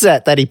genuinely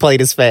upset that he played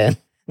his fan.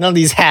 None of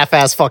these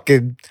half-ass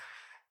fucking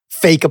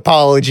fake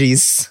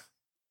apologies.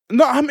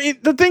 No, I mean,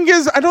 the thing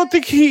is, I don't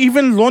think he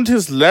even learned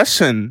his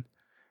lesson.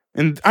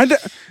 And I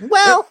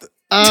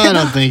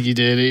don't think he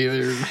did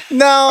either.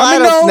 No, I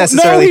don't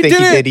necessarily think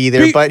he did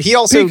either, but he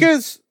also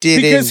because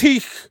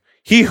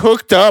he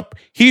hooked up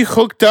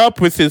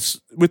with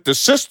the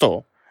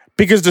sister.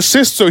 Because the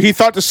sister, he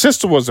thought the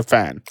sister was a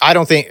fan. I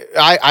don't think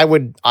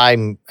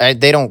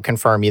they don't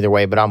confirm either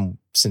way, but I'm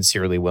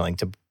sincerely willing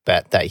to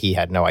bet that he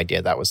had no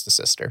idea that was the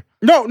sister.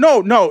 No.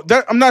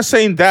 I'm not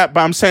saying that,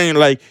 but I'm saying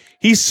like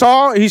he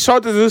saw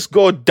that this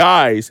girl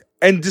dies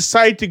and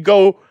decided to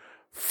go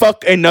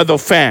fuck another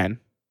fan.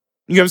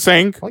 You know what I'm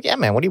saying? Well, yeah,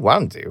 man. What do you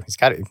want him to do? He's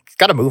got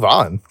to move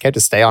on. Can't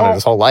just stay on it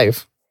his whole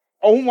life.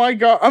 Oh my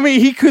god! I mean,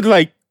 he could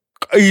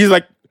he's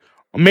like,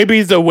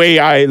 maybe the way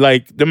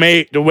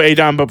that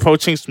I'm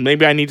approaching,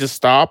 maybe I need to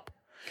stop.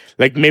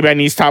 Like maybe I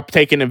need to stop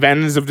taking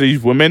advantage of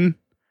these women.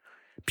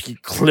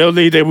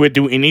 Clearly, they would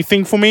do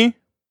anything for me.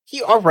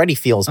 He already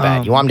feels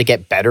bad. You want him to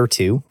get better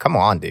too? Come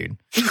on, dude.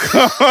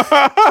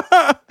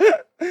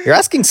 You're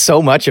asking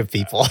so much of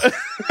people.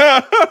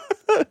 Yeah,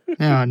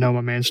 I know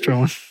my man's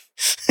trolling.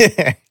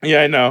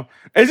 Yeah, I know.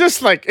 It's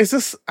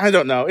just, I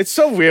don't know. It's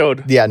so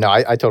weird. Yeah, no,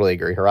 I totally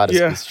agree. Harada's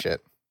a piece of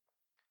shit.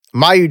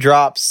 Mayu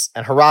drops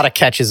and Harada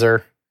catches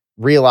her,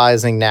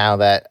 realizing now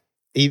that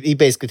he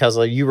basically tells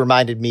her, you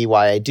reminded me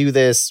why I do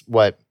this,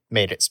 what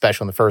made it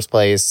special in the first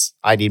place.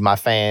 I need my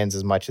fans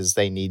as much as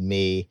they need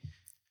me.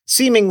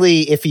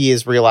 Seemingly, if he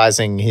is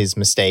realizing his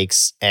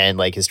mistakes and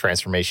like his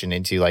transformation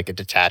into like a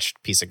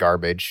detached piece of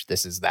garbage,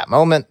 this is that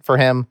moment for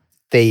him.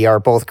 They are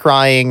both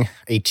crying.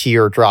 A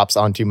tear drops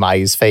onto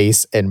Mayu's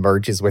face and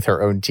merges with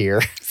her own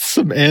tear.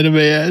 Some anime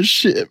ass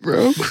shit,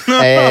 bro.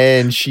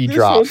 And she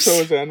drops.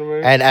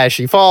 And as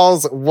she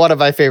falls, one of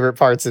my favorite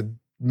parts of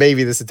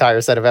maybe this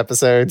entire set of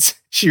episodes,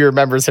 she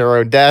remembers her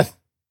own death,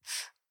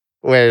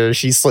 where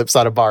she slips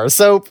on a bar of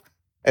soap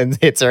and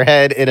hits her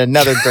head in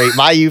another great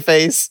Mayu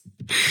face.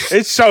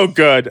 It's so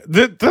good.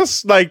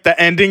 This like the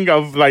ending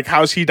of like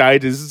how she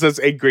died is just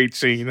a great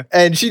scene.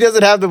 And she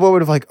doesn't have the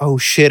moment of like, oh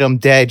shit, I'm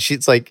dead.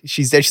 She's dead.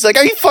 She's like,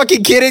 are you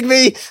fucking kidding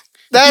me?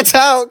 That's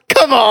how.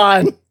 Come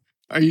on.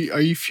 Are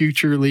you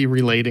futurely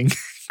relating,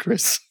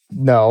 Chris?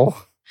 No.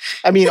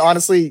 I mean,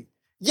 honestly,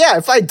 yeah.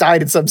 If I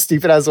died in some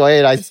stupid ass way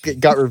and I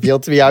got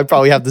revealed to me, I'd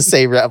probably have the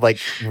same. Like,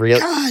 real.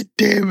 God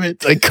damn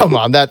it! Like, come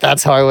on.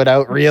 That's how I went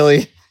out.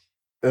 Really.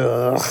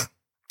 Ugh.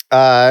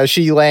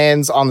 She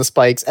lands on the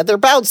spikes and they're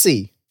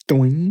bouncy.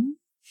 Doing.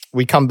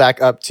 We come back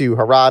up to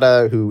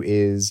Harada, who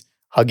is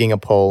hugging a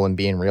pole and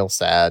being real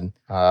sad.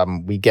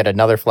 We get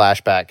another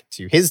flashback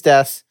to his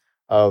death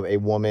of a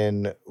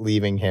woman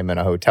leaving him in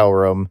a hotel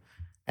room.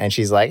 And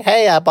she's like,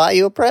 hey, I bought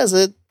you a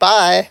present.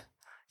 Bye.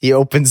 He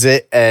opens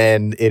it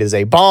and it is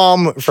a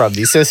bomb from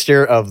the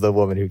sister of the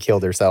woman who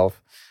killed herself.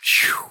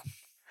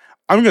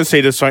 I'm going to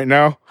say this right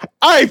now.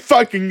 I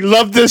fucking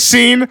love this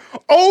scene.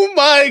 Oh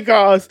my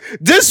gosh.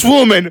 This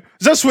woman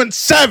just went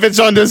savage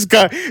on this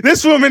guy.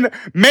 This woman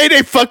made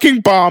a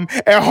fucking bomb,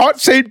 a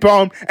heart-shaped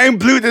bomb, and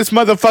blew this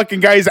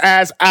motherfucking guy's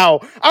ass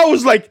out. I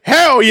was like,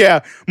 hell yeah.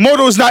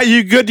 Moto's not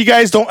you good. You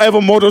guys don't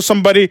ever moto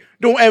somebody.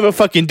 Don't ever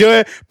fucking do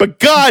it. But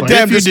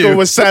goddamn, this girl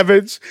was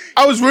savage.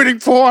 I was rooting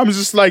for her. I was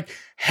just like,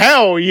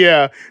 hell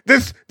yeah.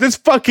 This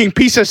fucking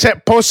piece of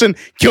shit person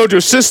killed her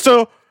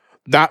sister.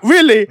 Not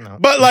really, no.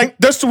 But like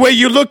that's the way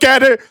you look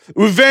at it.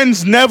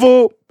 Revenge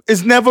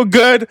is never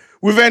good.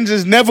 Revenge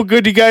is never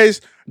good. You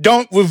guys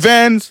don't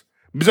revenge.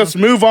 Just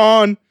move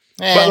on.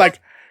 But like,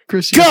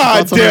 Chris,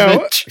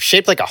 goddamn,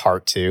 shaped like a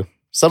heart too.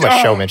 So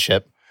much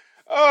showmanship.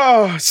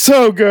 Oh,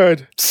 so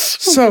good,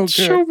 so good.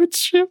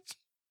 Showmanship.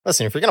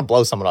 Listen, if you're gonna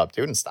blow someone up,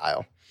 do it in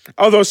style.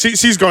 Although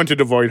she's going to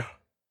the void.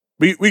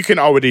 We can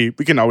already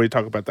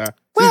talk about that.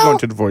 She's going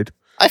to the void.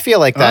 I feel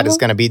like that is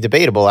going to be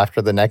debatable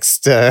after the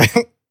next.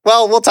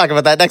 Well, we'll talk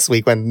about that next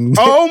week when.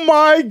 Oh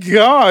my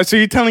god! So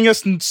you're telling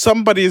us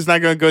somebody is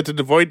not going to go to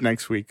the void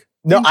next week?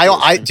 No,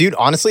 I, dude.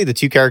 Honestly, the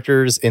two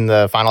characters in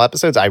the final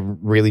episodes, I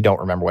really don't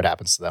remember what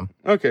happens to them.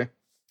 Okay.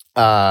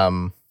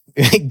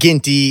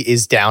 Ginty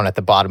is down at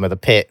the bottom of the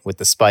pit with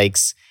the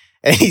spikes,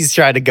 and he's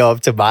trying to go up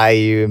to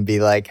Mayu and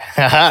be like,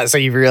 haha, so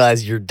you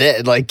realize you're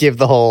dead. Like, give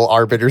the whole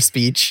arbiter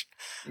speech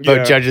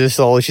about judging the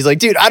soul. She's like,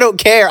 dude, I don't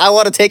care. I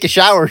want to take a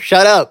shower.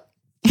 Shut up.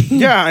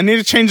 Yeah, I need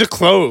to change of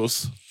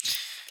clothes.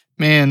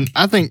 Man,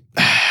 I think,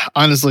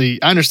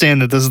 honestly, I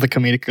understand that this is the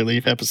comedic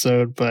relief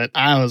episode, but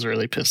I was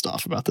really pissed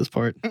off about this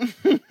part.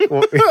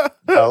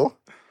 Oh?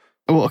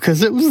 Well,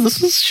 because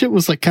this shit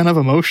was like kind of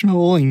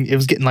emotional, and it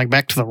was getting like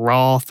back to the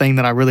raw thing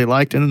that I really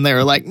liked, and then they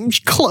were like,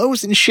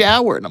 clothes and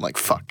shower, and I'm like,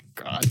 fuck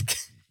God.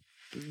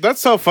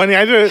 That's so funny.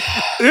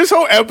 This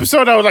whole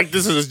episode, I was like,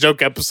 this is a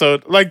joke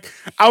episode. Like,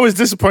 I was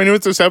disappointed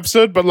with this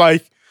episode, but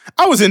like,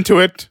 I was into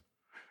it.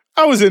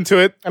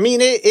 I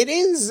mean, it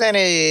is, and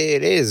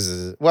it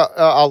is. Well,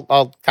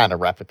 I'll kind of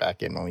wrap it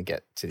back in when we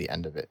get to the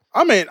end of it.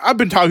 I mean, I've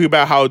been talking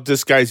about how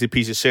this guy's a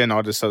piece of shit and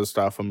all this other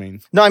stuff. I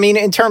mean, No, I mean,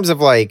 in terms of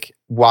like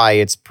why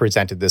it's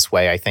presented this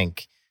way, I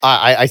think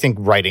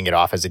writing it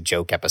off as a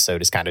joke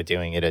episode is kind of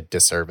doing it a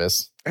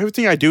disservice.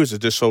 everything I do is a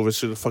disservice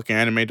to the fucking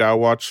anime that I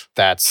watch.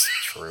 That's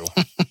true.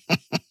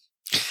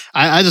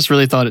 I just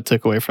really thought it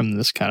took away from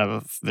this kind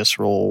of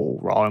visceral,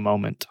 raw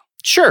moment.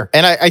 Sure.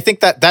 And I think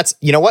that's,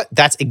 you know what?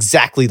 That's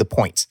exactly the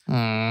point.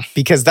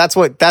 Because that's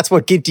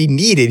what Ginty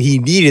needed. He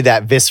needed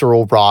that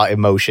visceral, raw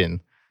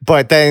emotion.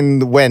 But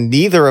then when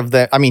neither of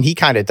them, I mean, he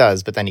kind of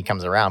does, but then he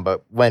comes around.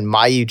 But when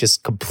Mayu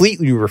just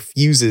completely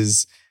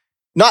refuses,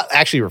 not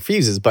actually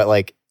refuses, but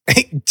like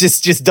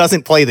just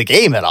doesn't play the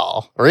game at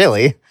all,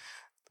 really.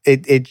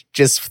 It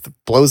just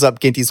blows up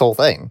Ginty's whole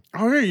thing.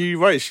 Oh, yeah, you're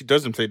right. She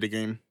doesn't play the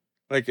game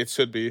like it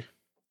should be.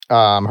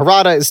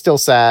 Harada is still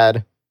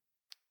sad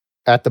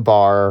at the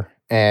bar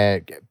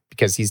and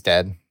because he's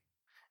dead.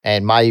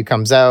 And Mayu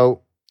comes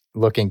out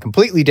looking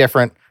completely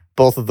different.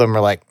 Both of them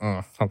are like,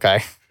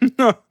 okay.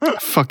 I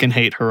fucking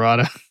hate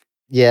Harada.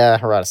 Yeah,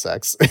 Harada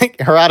sucks.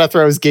 Harada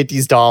throws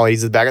Ginty's doll and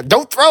he's in the back.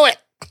 Don't throw it!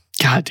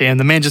 God damn,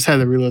 the man just had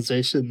the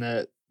realization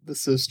that the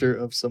sister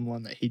of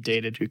someone that he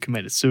dated who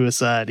committed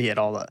suicide, he had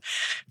all the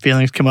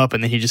feelings come up,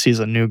 and then he just sees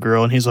a new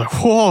girl and he's like,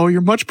 whoa,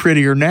 you're much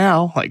prettier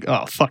now. Like,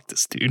 oh, fuck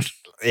this dude.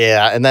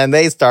 Yeah, and then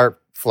they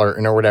start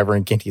flirting or whatever,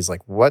 and Ginty's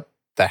like, what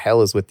the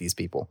hell is with these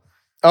people?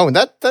 Oh, and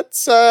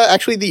that's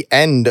actually the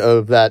end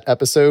of that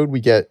episode. We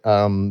get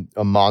a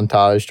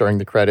montage during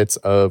the credits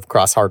of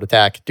Cross Heart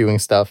Attack doing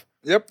stuff.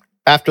 Yep.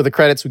 After the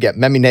credits, we get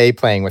Memine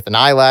playing with an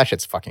eyelash.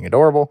 It's fucking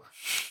adorable.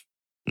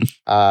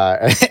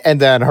 And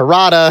then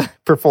Harada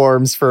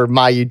performs for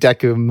Mayu,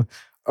 Dekum,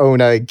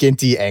 Ona,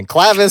 Ginty, and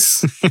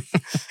Clavis.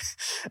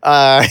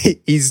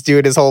 He's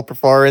doing his whole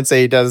performance,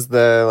 and he does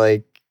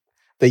the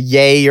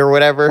yay or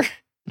whatever.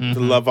 The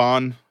love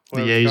on. The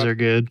yays are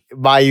good.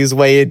 Mayu's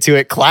way into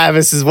it.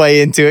 Clavis is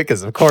way into it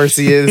because of course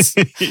he is.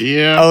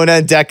 Yeah. Ona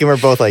and Dekum are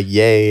both like,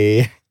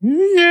 yay.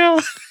 Yeah.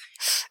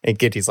 And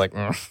Ginty's like,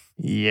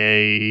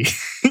 Yay.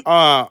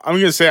 I'm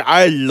gonna say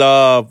I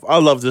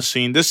love this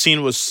scene. This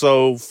scene was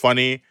so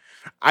funny.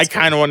 I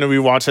kind of want to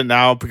rewatch it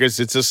now because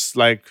it's just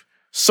like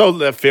so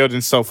left field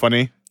and so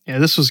funny. Yeah,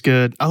 this was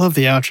good. I love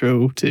the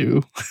outro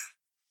too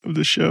of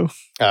the show.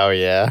 Oh,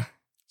 yeah.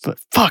 But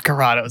fuck,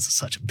 Harada is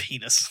such a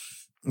penis.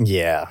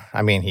 Yeah.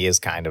 I mean, he is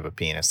kind of a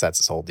penis. That's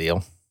his whole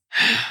deal.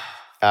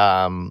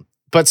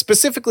 But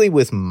specifically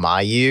with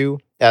Mayu,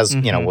 as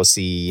you know, we'll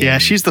see. Yeah,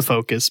 she's the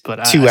focus,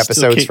 but two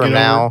episodes from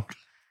now.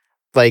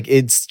 Like,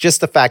 it's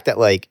just the fact that,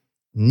 like,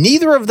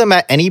 neither of them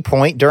at any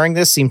point during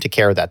this seem to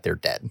care that they're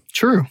dead.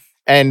 True.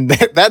 And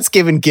that's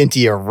given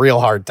Ginty a real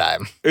hard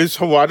time. Is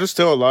Harada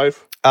still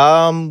alive?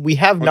 We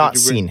have not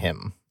seen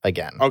him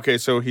again. Okay,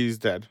 so he's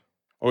dead.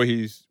 Or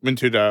he's went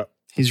to the...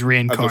 He's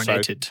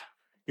reincarnated.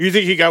 You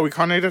think he got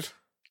reincarnated?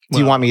 Do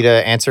you want me to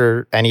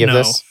answer any of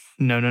this?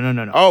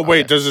 No. Oh,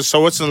 wait, does it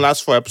show what's in the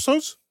last 4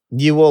 episodes?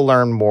 You will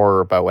learn more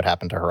about what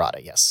happened to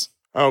Harada, yes.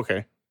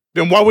 Okay.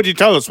 Then why would you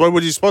tell us? Why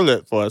would you spoil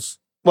it for us?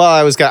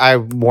 Well, I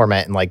more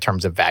meant in like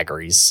terms of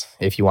vagaries.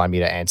 If you want me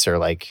to answer,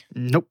 like,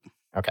 nope.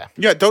 Okay.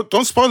 Yeah,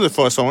 don't spoil it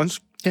for us, Owens.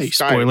 Yeah, you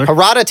spoiler.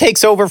 Harada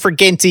takes over for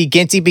Ginty.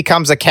 Ginty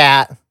becomes a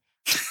cat.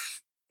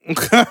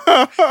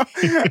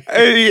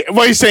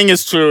 What he's saying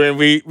is true, and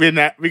we're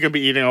gonna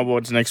be eating our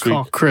words next week.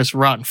 Call Chris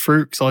rotten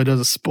fruit because all he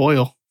does is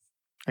spoil.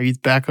 Are you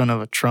back on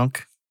of a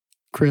trunk,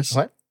 Chris?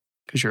 What?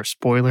 Because you're a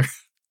spoiler.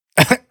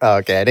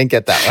 Okay, I didn't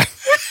get that one.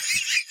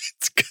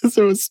 It's because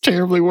it was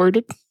terribly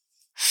worded.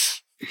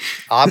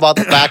 I'm on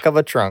the back of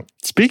a trunk.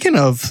 Speaking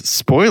of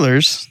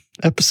spoilers,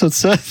 episode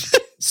 7.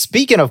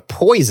 Speaking of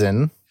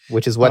poison,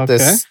 which is what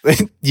this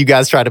you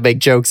guys try to make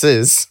jokes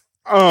is.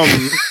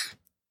 I'm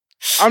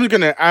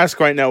gonna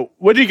ask right now,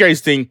 what do you guys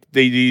think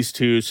these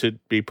two should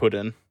be put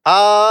in?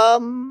 I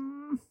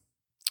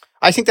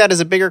think that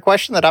is a bigger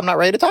question that I'm not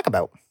ready to talk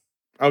about.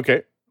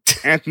 Okay.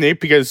 Anthony,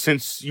 because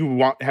since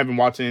you haven't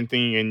watched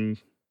anything in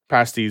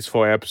past these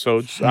 4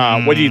 episodes,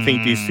 what do you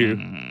think these two?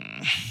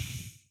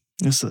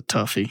 This is a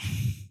toughie.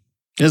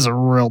 This is a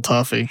real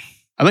toughie.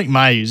 I think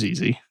Mayu's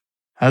easy.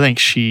 I think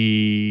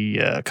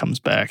she comes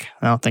back.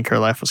 I don't think her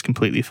life was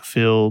completely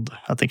fulfilled.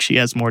 I think she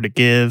has more to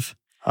give.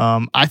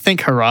 I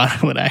think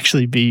Harada would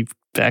actually be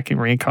back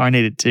and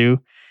reincarnated too.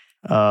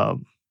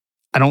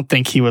 I don't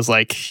think he was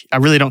I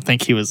really don't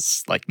think he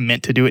was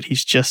meant to do it.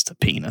 He's just a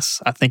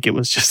penis. I think it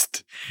was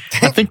just,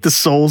 I think the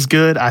soul's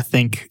good. I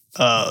think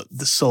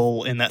the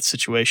soul in that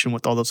situation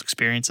with all those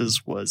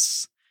experiences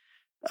was,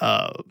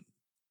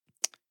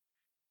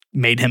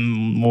 made him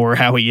more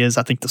how he is.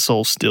 I think the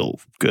soul's still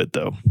good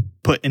though.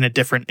 Put in a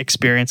different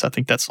experience, I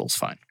think that soul's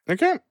fine.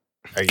 Okay.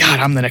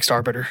 God, I'm the next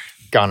arbiter.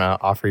 Gonna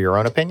offer your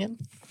own opinion?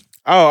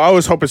 Oh, I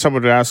was hoping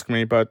someone would ask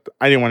me, but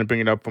I didn't want to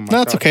bring it up on myself.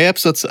 No, it's okay.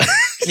 Episode 7.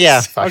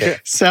 Yeah. Fuck Okay.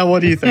 it. Sal, what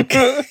do you think?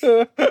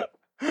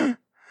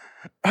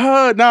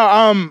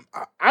 No,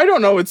 I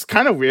don't know. It's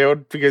kind of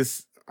weird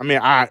because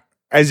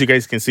as you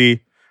guys can see,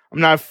 I'm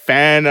not a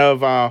fan of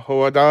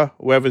Hoada,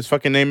 whoever his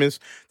fucking name is,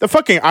 the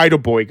fucking idol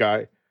boy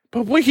guy.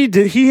 But what he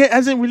did, he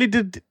hasn't really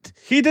did.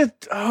 He did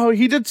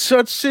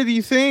such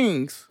shitty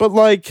things. But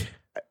like,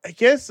 I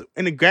guess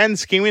in the grand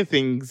scheme of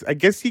things, I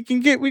guess he can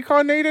get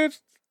reincarnated.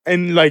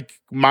 And like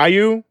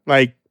Mayu,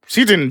 like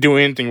she didn't do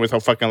anything with her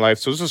fucking life,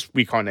 so it's just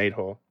reincarnate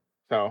her.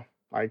 So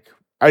like,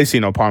 I see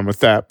no problem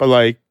with that. But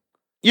like,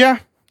 yeah.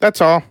 That's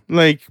all.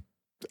 Like,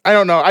 I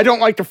don't know. I don't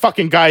like the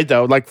fucking guy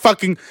though. Like,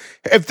 fucking,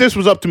 if this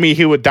was up to me,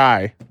 he would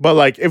die. But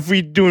like, if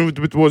we doing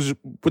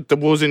with the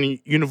rules in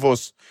the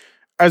universe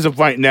as of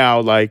right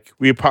now, like,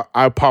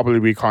 I'll probably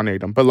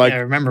reincarnate him. But like, yeah,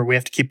 remember we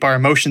have to keep our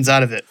emotions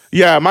out of it.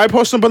 Yeah, my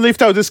personal belief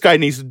though, this guy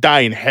needs to die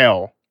in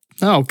hell.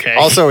 Okay.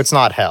 Also, it's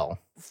not hell.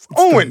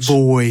 Owens,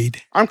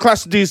 void. I'm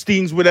classing these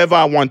things whatever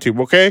I want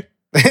to. Okay.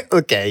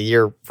 Okay,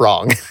 you're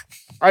wrong.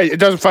 It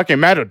doesn't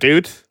fucking matter,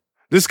 dude.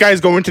 This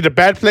guy's going to the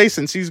bad place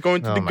and she's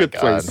going to the good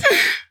place.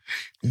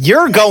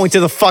 You're going to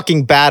the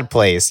fucking bad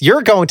place.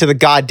 You're going to the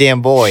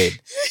goddamn void.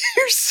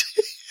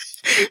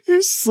 You're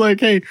just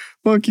like, hey,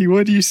 Monkey,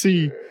 what do you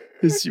see?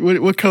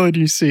 What color do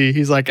you see?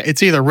 He's like,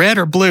 it's either red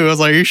or blue. I was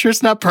like, are you sure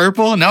it's not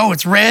purple? No,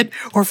 it's red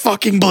or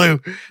fucking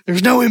blue.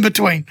 There's no in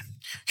between.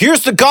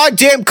 Here's the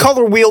goddamn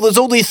color wheel. There's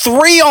only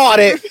 3 on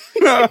it.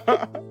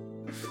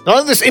 None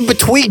of this in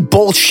between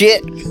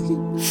bullshit.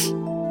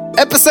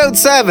 Episode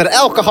 7,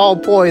 Alcohol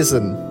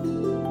Poison.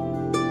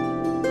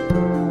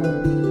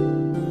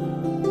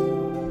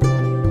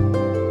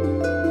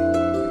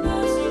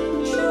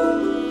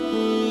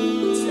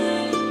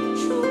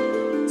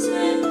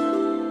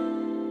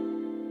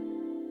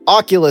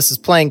 Oculus is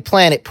playing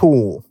Planet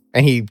Pool,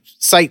 and he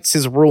cites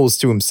his rules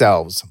to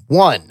himself.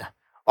 1,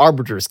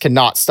 arbiters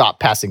cannot stop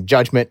passing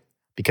judgment,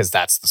 because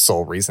that's the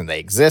sole reason they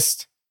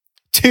exist.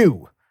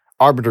 2,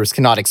 arbiters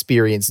cannot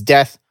experience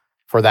death,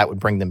 for that would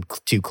bring them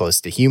too close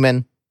to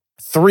human.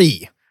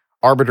 3,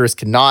 arbiters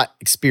cannot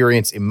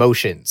experience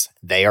emotions.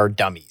 They are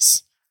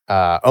dummies.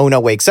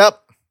 Ona wakes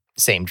up,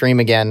 same dream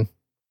again.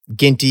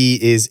 Ginty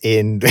is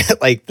in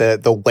like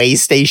the way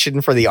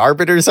station for the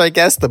arbiters, I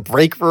guess, the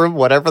break room,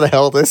 whatever the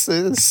hell this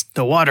is.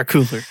 The water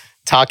cooler.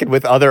 Talking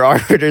with other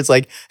arbiters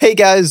like, hey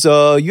guys,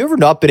 you ever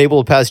not been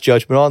able to pass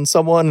judgment on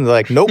someone? And they're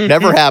like, nope,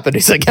 never happened.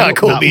 He's like, oh,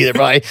 cool, me either,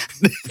 bye.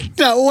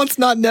 Not once,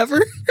 not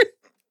never.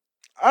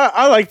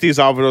 I like these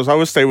arbiters. I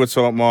would stay with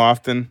some more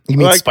often. You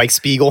mean like, Spike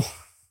Spiegel?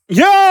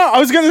 Yeah, I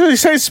was going to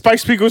say Spike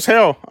Spiegel's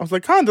hell. I was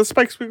like, that's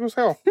Spike Spiegel's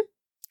hell.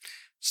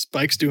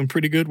 Spike's doing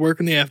pretty good work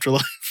in the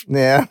afterlife.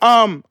 Yeah.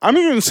 I'm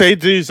going to say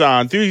these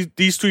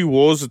 3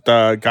 rules that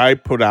the guy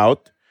put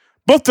out,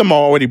 both of them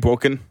are already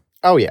broken.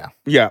 Oh, yeah.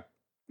 Yeah.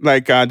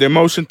 Like the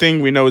emotion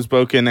thing we know is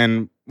broken.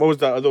 And what was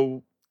the other?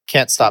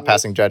 Can't stop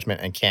passing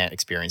judgment and can't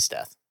experience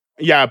death.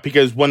 Yeah,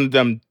 because one of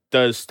them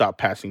does stop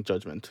passing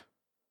judgment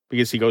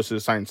because he goes to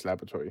the science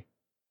laboratory.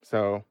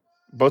 So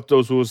both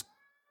those rules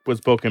was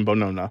broken,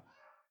 Bonona.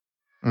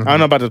 Mm-hmm. I don't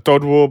know about the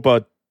third rule,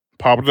 but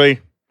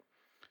probably.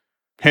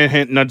 Hint,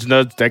 hint, nudge,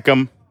 nudge,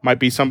 Deckham might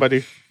be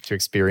somebody. To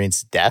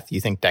experience death?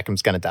 You think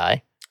Deckham's going to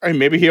die? I mean,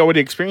 maybe he already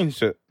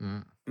experienced it.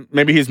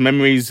 Maybe his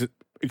memories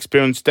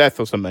experienced death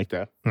or something like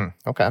that.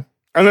 Okay.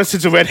 Unless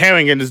it's a red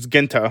herring and it's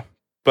Ginta.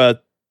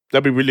 But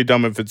that'd be really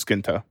dumb if it's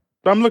Ginta.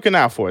 But I'm looking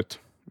out for it.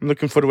 I'm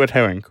looking for the red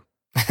herring.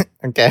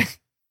 Okay.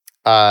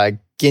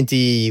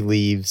 Ginty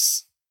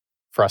leaves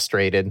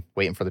frustrated,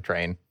 waiting for the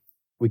train.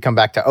 We come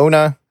back to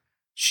Ona.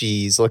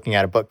 She's looking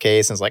at a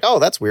bookcase and is like, oh,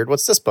 that's weird.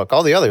 What's this book?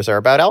 All the others are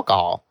about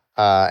alcohol.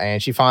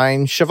 And she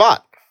finds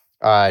Shavat.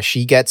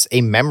 She gets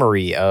a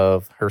memory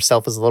of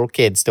herself as a little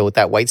kid, still with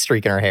that white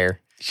streak in her hair.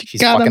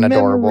 She's fucking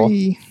adorable.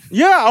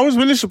 Yeah, I was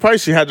really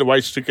surprised she had the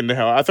white streak in the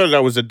hair. I thought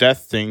that was a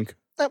death thing.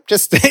 Nope,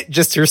 just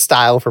her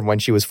style from when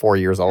she was 4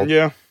 years old.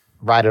 Yeah.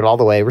 Ride it all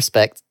the way,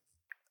 respect.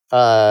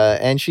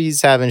 And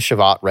she's having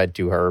Shavat read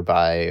to her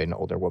by an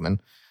older woman,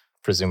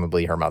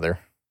 presumably her mother.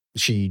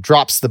 She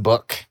drops the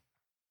book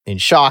in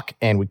shock,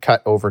 and we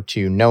cut over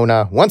to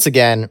Nona once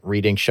again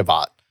reading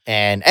Shavat.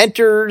 And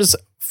enters,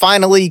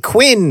 finally,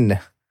 Quinn.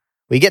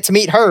 We get to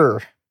meet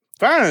her.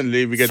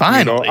 Finally, we get to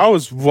meet her. I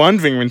was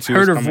wondering when she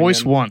heard was her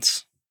voice in.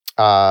 once.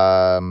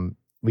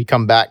 We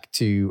come back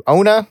to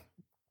Ona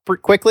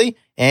pretty quickly,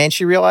 and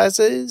she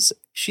realizes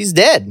she's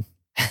dead.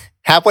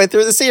 Halfway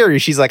through the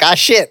series, she's like,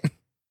 shit,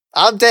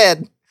 I'm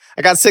dead.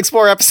 I got 6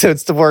 more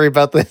episodes to worry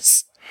about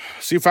this.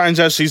 She finds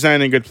out she's not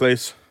in a good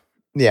place.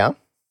 Yeah.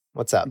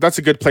 What's up? That's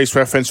a Good Place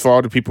reference for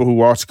all the people who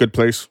watch Good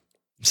Place.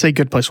 Say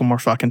Good Place one more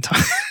fucking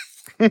time.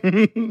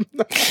 I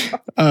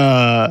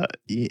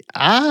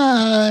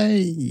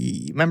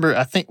remember,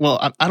 I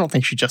don't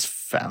think she just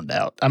found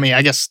out. I mean,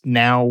 I guess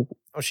now.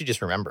 Oh, she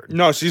just remembered.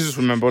 No, she just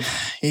remembered.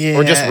 Yeah.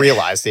 Or just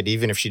realized it,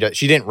 even if she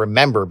didn't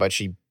remember, but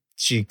she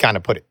kind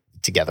of put it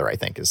together, I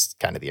think, is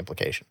kind of the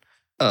implication.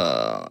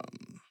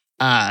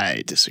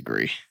 I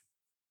disagree.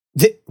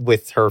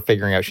 With her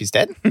figuring out she's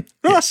dead?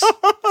 Yes.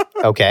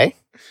 Okay.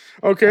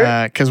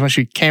 Okay. Because when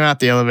she came out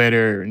the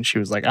elevator and she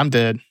was like, I'm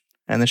dead.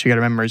 And then she got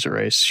her memories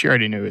erased. She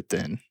already knew it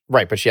then.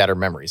 Right, but she had her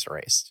memories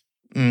erased.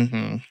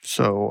 Mm-hmm.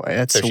 So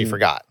that's So she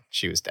forgot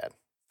she was dead.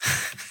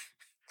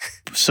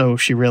 So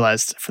she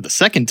realized for the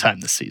second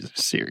time this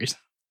series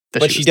that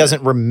But she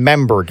doesn't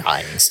remember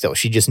dying still.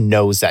 She just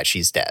knows that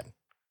she's dead.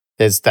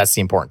 That's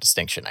the important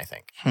distinction, I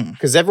think.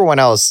 Because everyone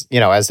else,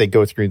 as they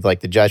go through like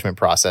the judgment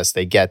process,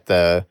 they get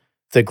the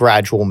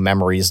gradual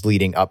memories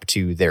leading up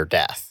to their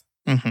death.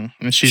 Mm-hmm.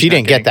 And she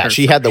didn't get that.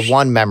 She had the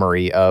one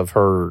memory of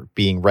her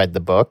being read the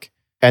book.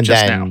 And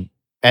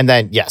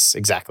then, yes,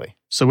 exactly.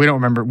 So we don't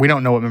remember. We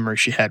don't know what memory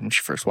she had when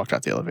she first walked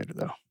out the elevator,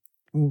 though.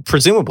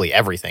 Presumably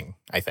everything,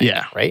 I think.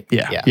 Yeah. Right?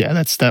 Yeah.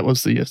 That's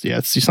the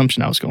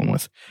assumption I was going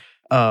with.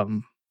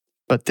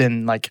 But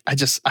then, like, I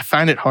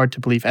find it hard to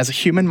believe as a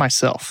human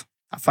myself.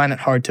 I find it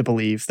hard to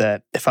believe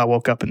that if I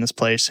woke up in this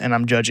place and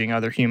I'm judging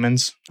other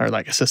humans or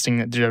like assisting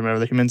the judgment of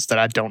other humans, that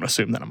I don't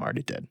assume that I'm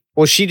already dead.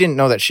 Well, she didn't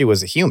know that she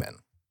was a human,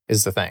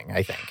 is the thing,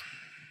 I think.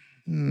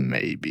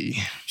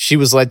 Maybe. She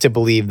was led to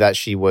believe that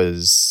she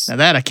was now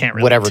that I can't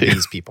relate whatever to.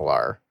 these people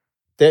are.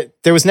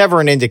 There was never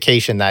an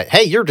indication that,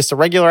 hey, you're just a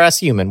regular ass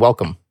human.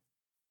 Welcome.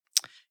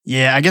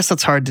 Yeah, I guess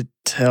that's hard to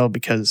tell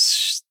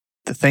because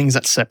the things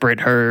that separate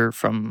her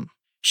from,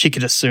 she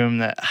could assume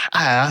that,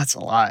 that's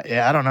a lot.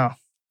 Yeah, I don't know.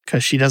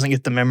 Because she doesn't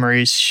get the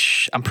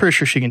memories. I'm pretty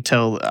sure she can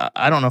tell.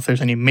 I don't know if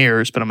there's any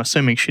mirrors, but I'm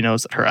assuming she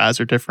knows that her eyes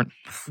are different.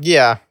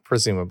 Yeah,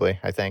 presumably,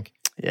 I think.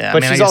 Yeah,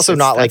 but she's also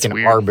not like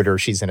an arbiter.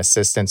 She's an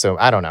assistant, so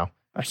I don't know.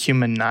 A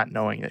human not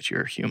knowing that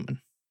you're a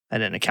human. I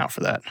didn't account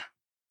for that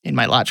in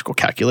my logical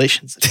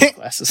calculations in these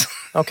classes.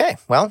 Okay,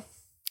 well,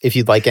 if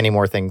you'd like any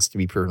more things to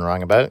be proven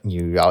wrong about,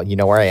 you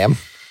know where I am.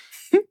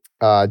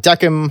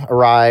 Decim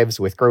arrives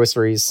with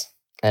groceries,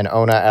 and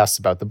Ona asks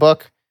about the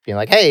book, being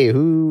like, hey,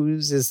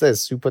 whose is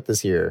this? Who put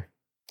this here?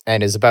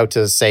 And is about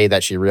to say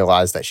that she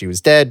realized that she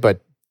was dead, but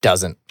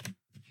doesn't.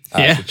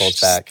 She pulls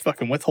back.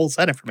 Fucking withholds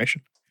that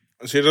information.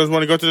 She doesn't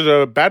want to go to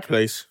the bad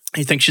place.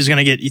 You think she's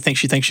gonna get? You think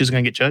she thinks she's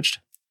gonna get judged?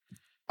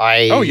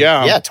 Oh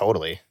yeah, yeah,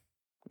 totally.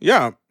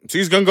 Yeah,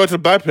 she's gonna go to the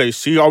bad place.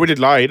 She already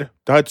lied.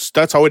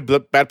 That's how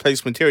bad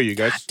place material, you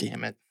guys. God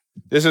damn it!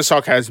 This is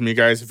sarcasm, you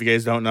guys. If you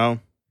guys don't know,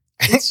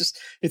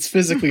 it's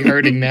physically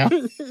hurting now.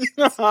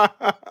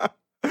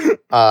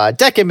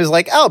 Decim is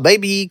like, oh,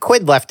 maybe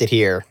Quinn left it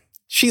here.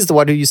 She's the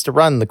one who used to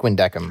run the Quinn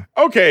Decim.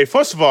 Okay,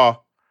 first of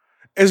all,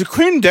 is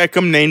Quinn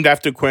Decim named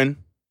after Quinn?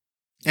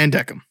 And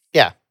Decim.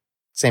 Yeah.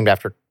 It's named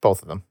after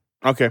both of them.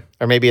 Okay.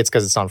 Or maybe it's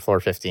because it's on floor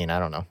 15. I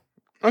don't know.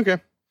 Okay.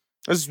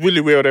 That's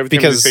really weird every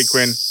time they say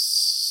Quinn.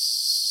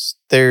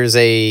 There's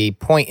a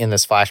point in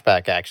this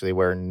flashback, actually,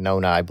 where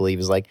Nona, I believe,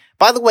 is like,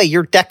 by the way,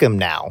 you're Decim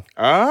now.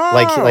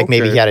 Like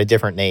maybe he had a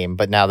different name,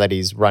 but now that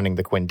he's running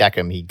the Quinn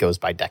Decim, he goes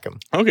by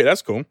Decim. Okay,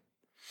 that's cool.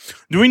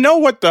 Do we know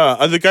what the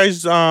other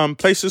guy's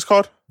place is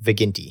called?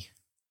 Viginti.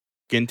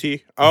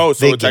 Ginty? Oh,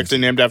 so it's actually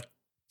named after...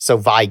 So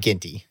Vi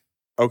Ginty.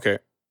 Okay.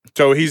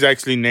 So he's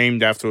actually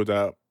named after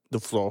the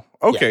floor.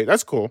 Okay,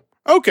 that's cool.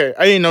 Okay,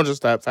 I didn't notice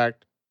that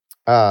fact.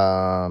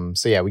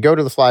 So yeah, we go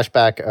to the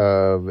flashback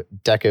of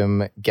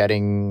Decim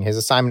getting his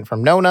assignment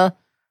from Nona.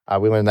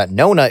 We learn that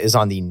Nona is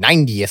on the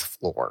 90th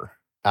floor,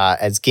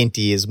 as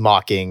Ginty is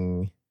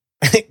mocking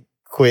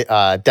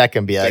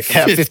Decim, be like,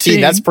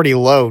 15, that's pretty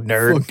low,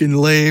 nerd. Fucking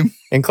lame.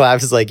 And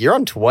Clavis is like, you're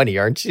on 20,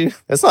 aren't you?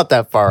 That's not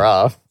that far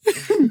off.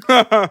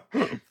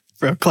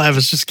 Bro,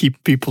 Clavis just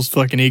keep people's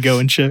fucking ego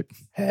in check.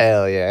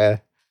 Hell yeah.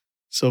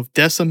 So if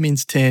Decim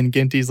means 10,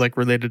 Ginty's like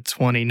related to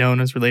 20,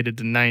 Nona's related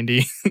to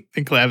 90,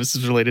 and Clavis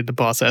is related to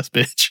boss ass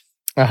bitch.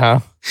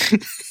 Uh-huh.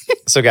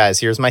 So guys,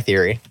 here's my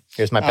theory.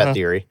 Here's my pet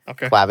theory.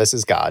 Okay. Clavis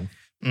is God.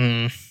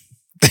 Yeah,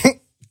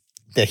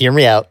 hear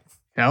me out.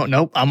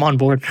 Nope, I'm on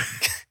board.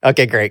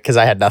 Okay, great, because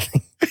I had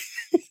nothing.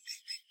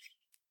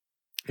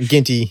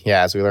 Ginty,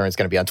 yeah, as we learn, is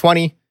going to be on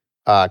 20.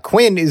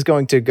 Quinn is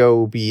going to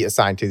go be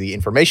assigned to the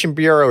Information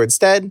Bureau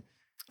instead.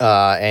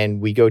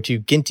 And we go to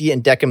Ginty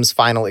and Decim's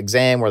final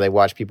exam where they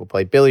watch people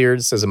play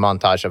billiards. There's a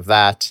montage of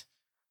that.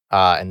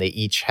 And they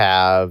each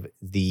have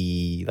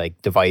the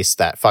device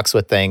that fucks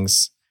with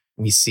things.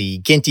 We see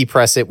Ginty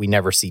press it. We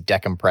never see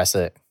Decim press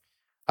it.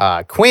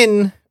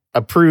 Quinn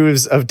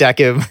approves of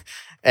Decim,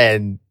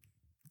 and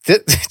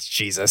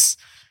Jesus,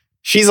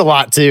 she's a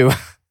lot too.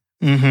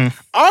 Mm-hmm.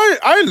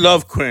 I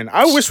love Quinn.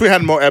 I wish we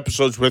had more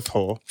episodes with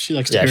her. She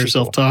likes to hear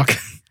herself talk.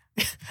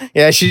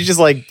 Yeah, she's just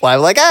like, yeah,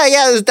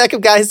 this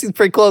Decim guy seems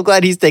pretty cool. I'm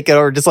glad he's taking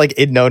over. Just like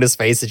in Nona's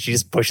face, and she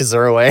just pushes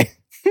her away,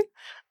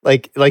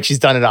 like she's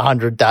done it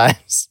 100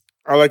 times.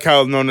 I like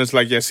how Nona's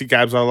like, yes, he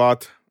gabs a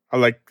lot. I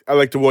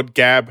like the word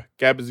gab.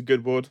 Gab is a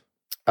good word.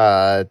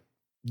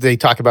 They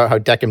talk about how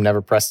Decim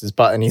never pressed his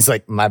button. He's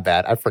like, my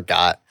bad, I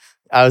forgot.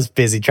 I was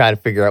busy trying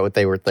to figure out what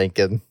they were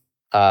thinking.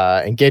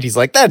 And Ginty's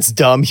like, that's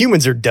dumb.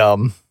 Humans are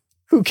dumb.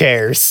 Who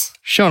cares?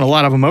 Showing a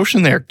lot of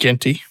emotion there,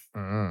 Ginty.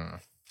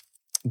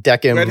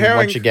 Decim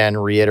once again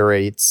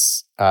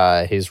reiterates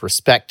his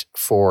respect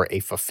for a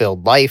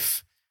fulfilled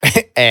life.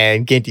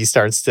 And Ginty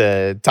starts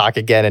to talk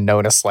again, and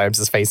Nona slams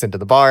his face into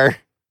the bar.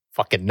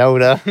 Fucking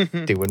Nona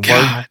doing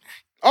work.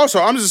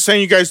 Also, I'm just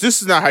saying, you guys,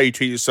 this is not how you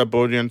treat your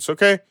subordinates,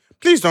 okay?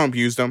 Please don't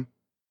abuse them.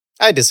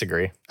 I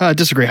disagree. I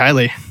disagree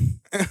highly.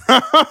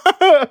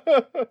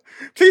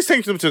 Please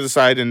take them to the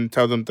side and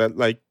tell them that,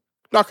 like,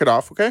 knock it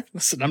off, okay?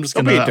 Listen, I'm just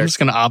Don't be a gonna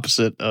dick.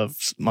 opposite of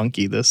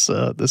Monkey this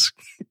this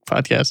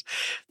podcast.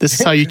 This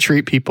is how you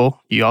treat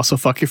people. You also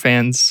fuck your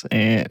fans,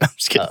 and I'm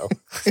just kidding.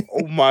 Uh-oh.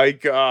 Oh my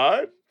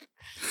god.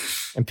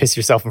 And piss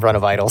yourself in front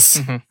of idols.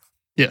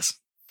 Yes.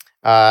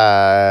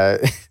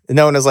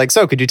 Nona's like,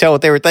 so could you tell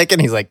what they were thinking?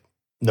 He's like,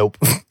 nope,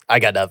 I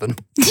got nothing.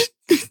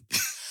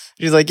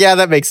 She's like, yeah,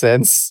 that makes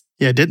sense.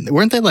 Yeah,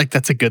 weren't they like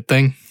that's a good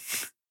thing?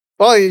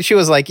 Well, she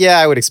was like, yeah,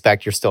 I would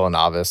expect you're still a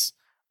novice.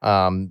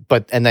 And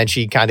then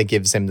she kind of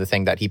gives him the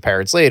thing that he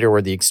parrots later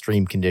where the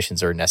extreme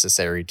conditions are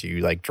necessary to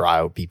like draw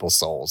out people's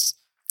souls.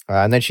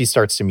 And then she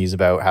starts to muse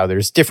about how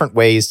there's different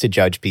ways to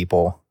judge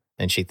people.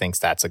 And she thinks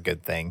that's a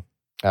good thing.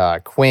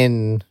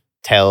 Quinn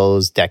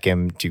tells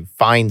Decim to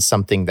find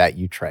something that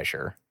you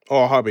treasure.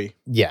 Oh, a hobby.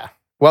 Yeah.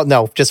 Well,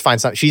 no, just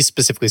find something. She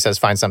specifically says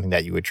find something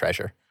that you would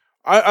treasure.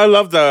 I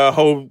love the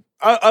whole.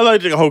 I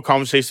like the whole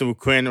conversation with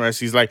Quinn where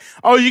she's like,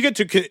 "Oh, you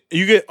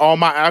get all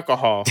my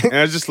alcohol," and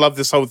I just love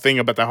this whole thing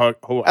about the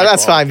whole. And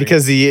that's fine thing.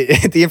 because the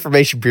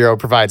Information Bureau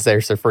provides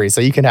theirs for free,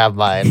 so you can have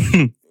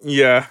mine.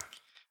 Yeah.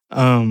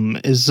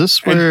 Is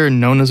this where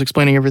Nona's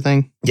explaining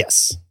everything?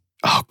 Yes.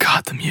 Oh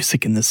god, the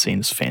music in this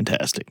scene is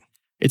fantastic.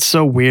 It's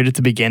so weird at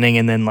the beginning,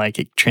 and then like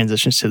it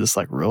transitions to this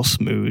like real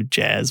smooth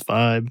jazz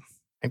vibe.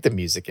 I think the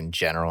music in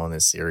general in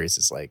this series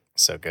is like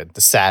so good.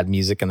 The sad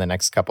music in the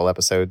next couple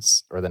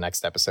episodes or the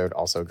next episode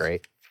also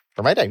great.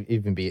 Or might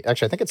even be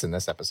actually I think it's in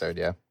this episode,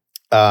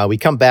 yeah. We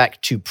come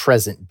back to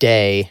present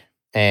day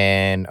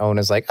and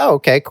Ona's like, "Oh,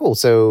 okay, cool.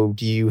 So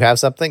do you have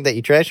something that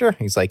you treasure?"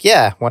 He's like,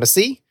 "Yeah, want to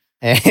see?"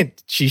 And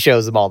she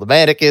shows him all the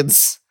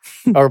mannequins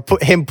or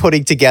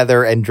putting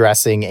together and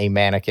dressing a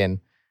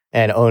mannequin.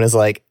 And Ona's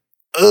like,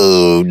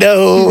 "Oh,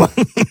 no."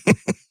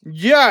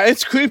 Yeah,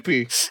 it's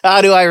creepy.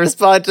 How do I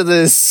respond to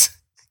this?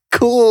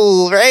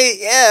 Cool, right?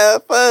 Yeah,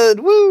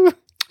 fun. Woo. Oh,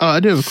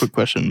 I do have a quick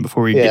question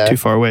before we Yeah. get too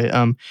far away.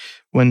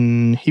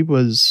 When he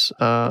was,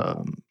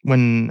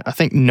 when I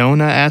think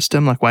Nona asked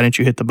him, like, why didn't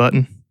you hit the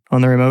button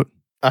on the remote?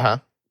 Uh-huh.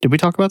 Did we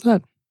talk about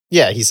that?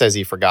 Yeah, he says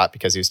he forgot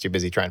because he was too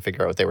busy trying to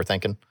figure out what they were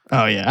thinking.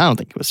 Oh, yeah. I don't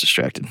think he was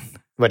distracted.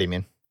 What do you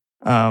mean?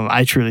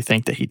 I truly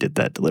think that he did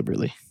that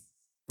deliberately.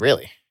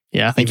 Really?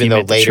 Yeah, I think Even he though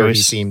made the later he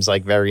choice. seems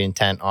like very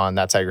intent on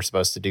that's how you're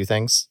supposed to do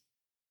things.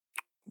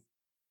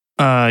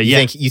 Yeah.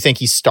 You think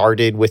he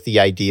started with the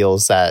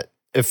ideals that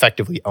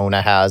effectively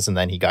Ona has and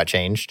then he got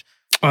changed?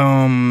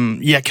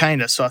 Yeah,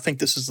 kind of. So I think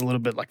this is a little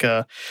bit like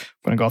I'm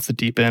going to go off the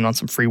deep end on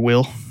some free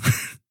will.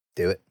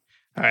 Do it.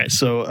 All right.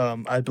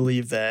 So I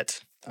believe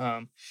that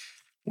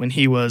when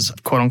he was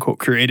quote unquote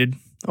created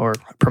or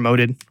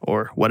promoted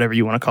or whatever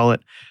you want to call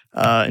it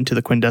into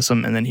the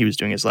Quindecim, and then he was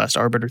doing his last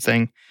Arbiter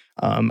thing,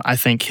 I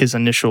think his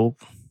initial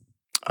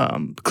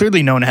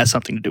clearly Nona has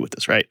something to do with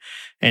this, right?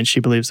 And she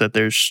believes that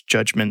there's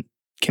judgment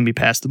can be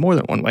passed more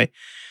than one way.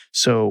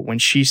 So when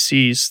she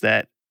sees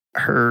that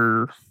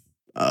her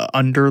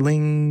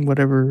underling,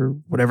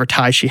 whatever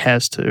tie she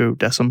has to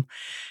Decim,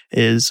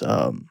 is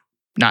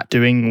not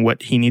doing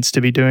what he needs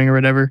to be doing or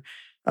whatever,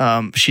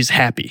 she's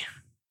happy.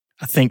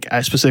 I think I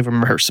specifically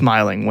remember her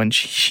smiling when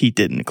she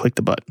didn't click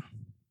the button.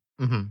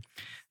 Mm-hmm.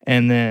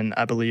 And then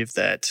I believe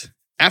that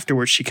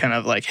afterwards she kind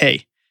of like,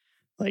 hey,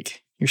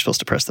 like you're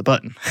supposed to press the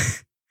button.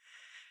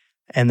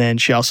 And then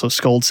she also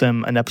scolds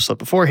him an episode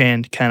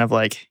beforehand, kind of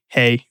like,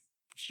 hey,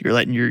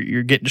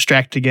 you're getting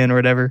distracted again or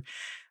whatever.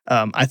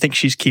 I think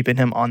she's keeping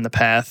him on the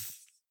path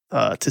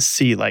to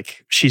see,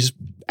 like, she's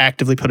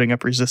actively putting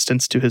up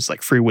resistance to his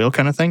like free will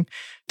kind of thing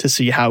to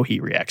see how he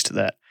reacts to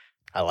that.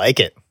 I like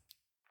it.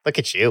 Look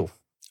at you.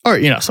 Or,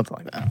 something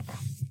like that. I don't know.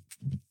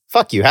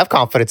 Fuck you. Have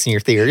confidence in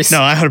your theories.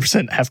 No, I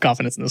 100% have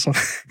confidence in this one.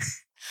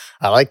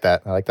 I like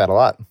that. I like that a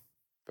lot.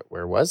 But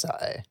where was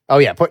I? Oh,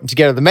 yeah. Putting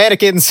together the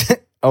mannequins.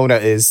 Ona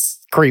is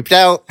creeped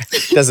out.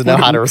 Doesn't know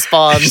how to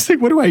respond. She's like,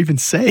 what do I even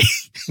say?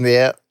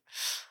 Yeah.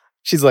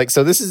 She's like,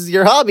 so this is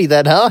your hobby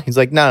then, huh? He's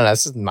like, no,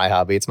 this isn't my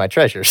hobby. It's my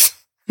treasures.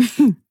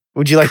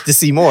 Would you like to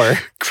see more?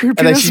 Creepy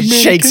And then ass she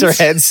shakes her mannequins.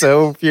 head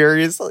so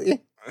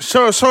furiously.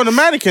 So the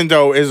mannequin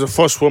though is the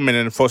first woman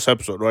in the first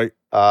episode, right?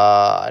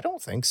 I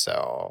don't think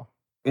so.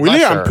 Really,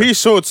 Not I'm sure. pretty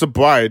sure it's the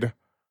bride.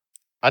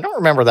 I don't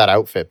remember that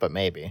outfit, but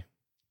maybe.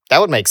 That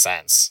would make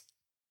sense.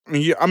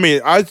 Yeah, I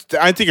mean, I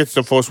think it's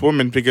the first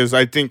woman because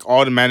I think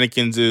all the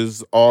mannequins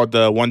is all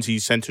the ones he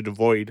sent to the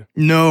void.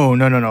 No.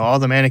 All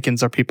the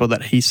mannequins are people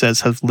that he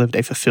says have lived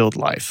a fulfilled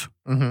life.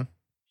 Mm-hmm.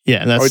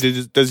 Yeah, that's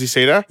Does he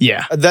say that?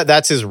 yeah.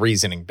 That's his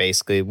reasoning,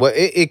 basically. What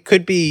it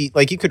could be,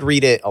 like, you could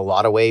read it a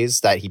lot of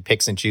ways that he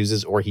picks and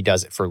chooses, or he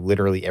does it for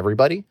literally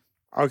everybody.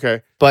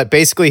 Okay. But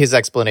basically, his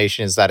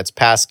explanation is that it's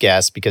past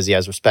guests because he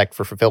has respect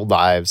for fulfilled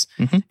lives.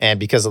 Mhm. And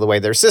because of the way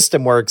their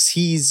system works,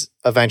 he's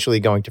eventually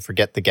going to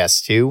forget the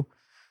guests too.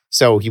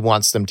 So he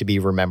wants them to be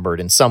remembered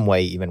in some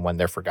way, even when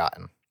they're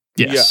forgotten.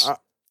 Yes. Yeah,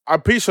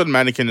 I'm pretty sure the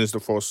mannequin is the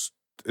first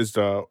is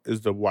the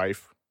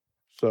wife.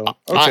 So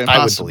okay.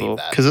 I would believe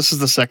that. Because this is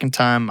the second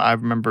time I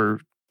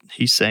remember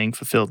he's saying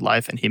fulfilled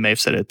life, and he may have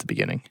said it at the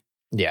beginning.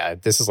 Yeah,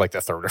 this is like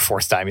the third or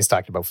fourth time he's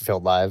talking about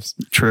fulfilled lives.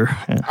 True.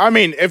 Yeah. I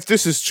mean, if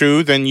this is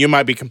true, then you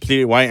might be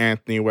completely right,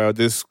 Anthony. Well,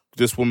 this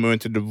woman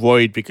went to the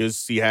void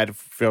because she had a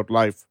fulfilled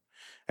life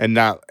and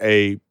not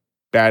a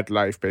bad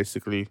life,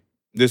 basically.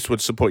 This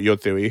would support your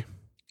theory.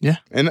 Yeah.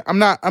 And I'm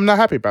not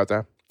happy about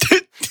that.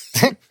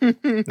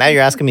 Now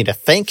you're asking me to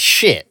think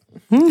shit.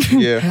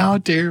 Yeah. How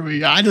dare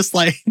we? I just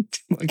like,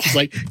 just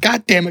like,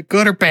 God damn it,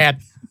 good or bad?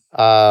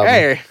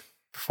 Hey.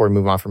 Before we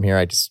move on from here,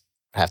 I just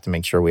have to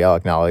make sure we all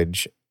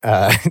acknowledge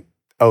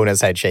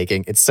Ona's head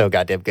shaking. It's so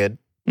goddamn good.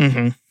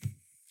 Mm-hmm.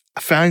 I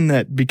found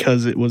that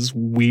because it was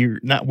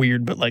weird, not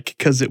weird, but like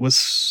because it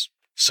was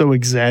so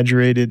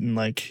exaggerated and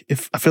like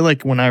if I feel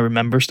like when I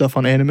remember stuff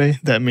on anime,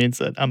 that means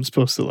that I'm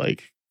supposed to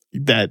like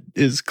that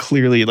is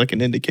clearly like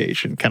an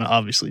indication, kind of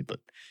obviously. But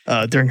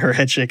during her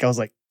head shake, I was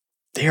like,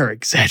 they are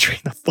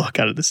exaggerating the fuck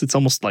out of this. It's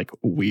almost like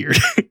weird.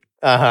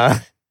 Uh-huh.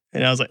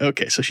 And I was like,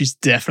 okay, so she's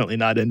definitely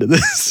not into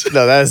this.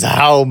 No, that is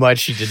how much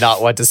she did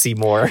not want to see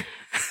more.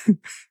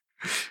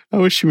 I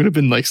wish she would have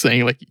been like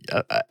saying like,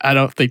 I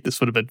don't think this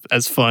would have been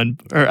as fun.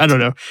 Or I don't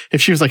know.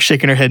 If she was like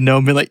shaking her head no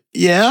and be like,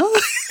 yeah.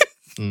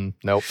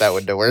 Nope, that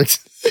wouldn't have worked.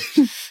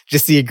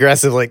 Just the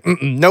aggressive like,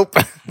 nope,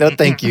 no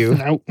thank you.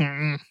 Nope.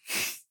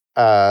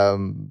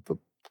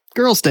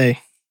 Girls' Day.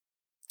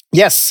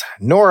 Yes,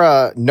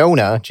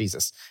 Nona,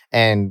 Jesus,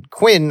 and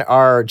Quinn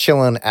are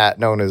chilling at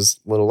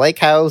Nona's little lake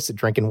house,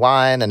 drinking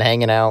wine and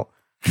hanging out.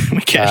 We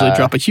casually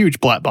drop a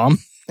huge plot bomb.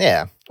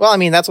 Yeah. Well, I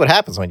mean, that's what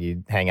happens when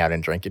you hang out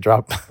and drink. You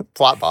drop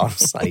plot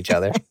bombs on each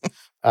other.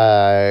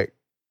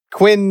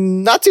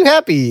 Quinn, not too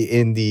happy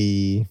in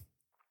the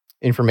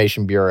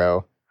Information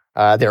Bureau.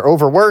 They're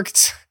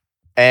overworked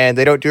and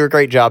they don't do a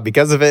great job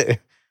because of it.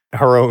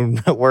 Her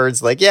own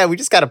words, like, yeah, we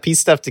just got to piece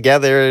stuff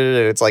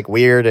together. It's like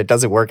weird. It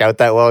doesn't work out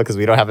that well because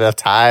we don't have enough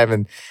time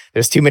and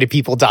there's too many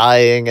people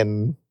dying.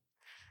 And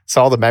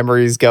so all the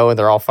memories go and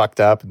they're all fucked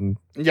up. And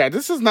Yeah,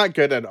 this is not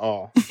good at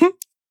all.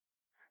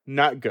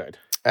 Not good.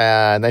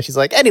 and then she's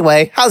like,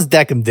 anyway, how's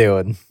Deckham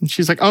doing? And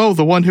she's like, oh,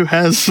 the one who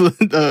has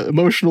the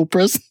emotional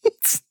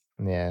presence.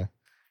 Yeah.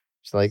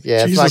 She's like,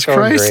 yeah, it's Jesus not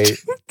going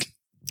Christ. great.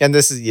 And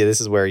this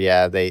is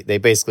where, they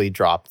basically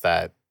dropped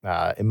that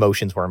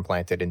emotions were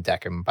implanted in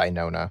Deckham by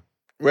Nona.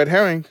 Red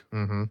herring.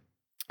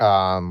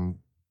 Mm-hmm.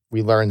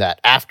 We learn that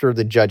after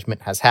the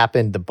judgment has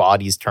happened, the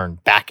bodies turn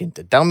back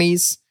into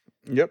dummies.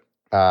 Yep.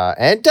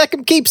 And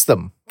Deckham keeps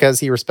them because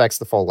he respects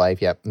the full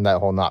life. Yep. And that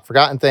whole not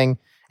forgotten thing.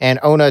 And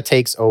Ona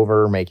takes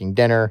over making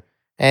dinner.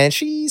 And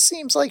she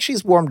seems like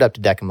she's warmed up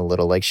to Deckham a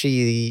little. Like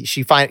she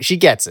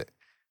gets it.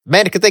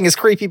 Mannequin thing is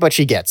creepy, but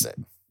she gets it.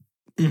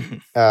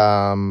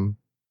 Mm-hmm.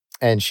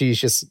 And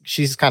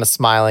she's kind of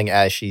smiling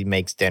as she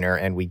makes dinner,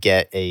 and we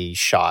get a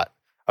shot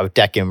of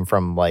Deckham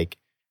from like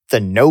the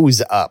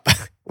nose up,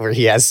 where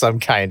he has some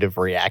kind of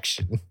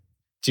reaction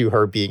to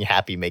her being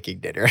happy making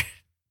dinner.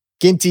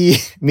 Ginty,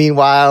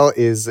 meanwhile,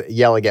 is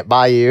yelling at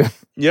Mayu,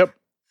 Yep.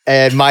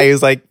 and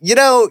Mayu's like,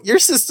 your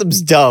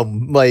system's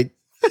dumb. Like,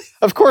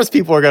 of course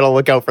people are gonna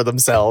look out for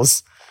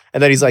themselves.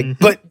 And then he's like,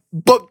 but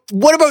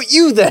what about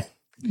you then?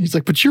 He's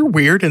like, but you're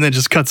weird, and then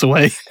just cuts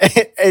away.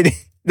 and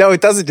no,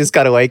 it doesn't just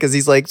cut away because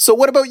he's like, so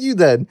what about you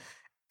then?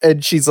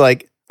 And she's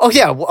like, oh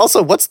yeah,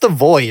 also, what's the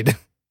void?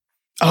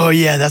 Oh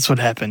yeah, that's what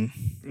happened.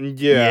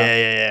 Yeah.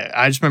 Yeah.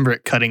 I just remember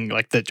it cutting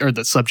like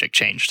the subject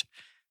changed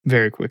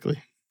very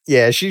quickly.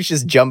 Yeah, she's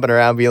just jumping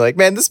around being like,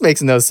 man, this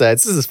makes no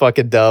sense. This is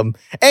fucking dumb.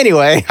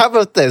 Anyway, how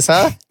about this,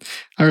 huh?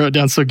 I wrote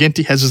down, so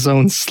Ginty has his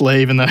own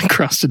slave, and then I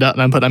crossed it out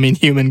and I put,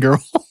 human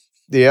girl.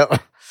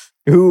 Yep.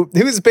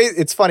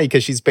 It's funny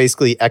because she's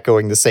basically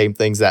echoing the same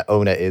things that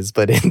Ona is,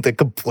 but in the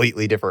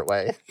completely different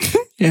way.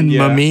 And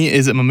Yeah.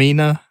 is it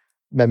Mamina?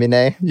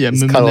 Memine. Yeah,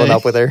 He's Memine. cuddling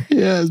up with her.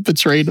 Yeah, has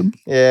betrayed him.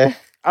 Yeah.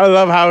 I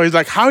love how he's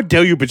like, how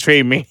dare you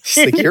betray me?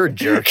 She's like, you're a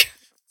jerk.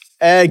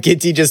 And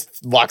Ginty just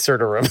walks her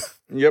to room.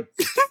 Yep.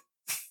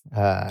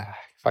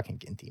 Fucking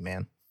Ginty,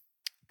 man.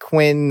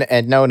 Quinn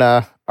and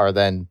Nona are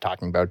then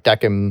talking about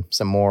Deckham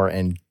some more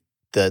and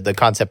the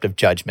concept of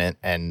judgment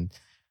and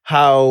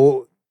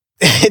how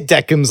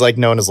Deckham's like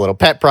Nona's little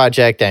pet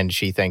project, and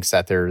she thinks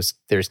that there's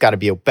got to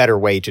be a better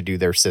way to do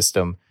their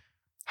system.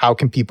 How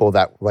can people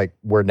that like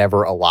were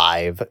never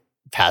alive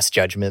pass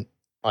judgment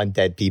on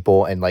dead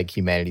people and like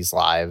humanity's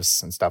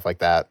lives and stuff like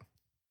that?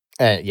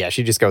 And yeah,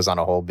 she just goes on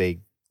a whole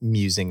big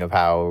musing of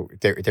how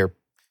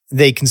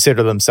they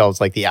consider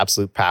themselves like the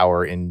absolute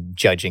power in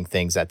judging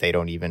things that they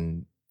don't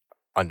even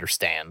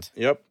understand.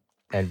 Yep.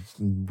 And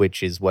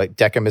which is what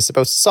Deckham is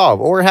supposed to solve,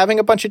 or having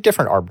a bunch of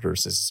different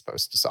arbiters is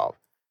supposed to solve.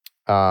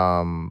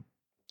 I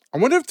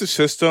wonder if the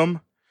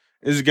system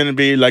is going to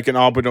be like an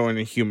arbiter and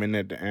a human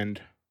at the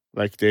end.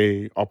 Like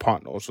they are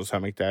partners or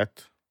something like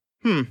that.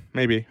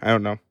 Maybe. I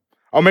don't know.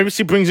 Or maybe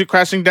she brings it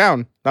crashing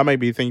down. That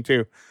might be a thing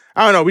too.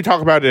 I don't know. We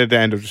talk about it at the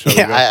end of the show.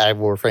 Yeah, I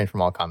will refrain from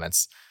all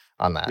comments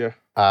on that.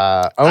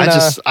 Yeah.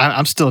 Ona,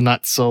 I'm still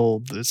not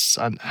sold.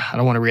 I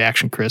don't want a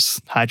reaction, Chris.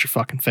 Hide your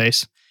fucking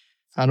face.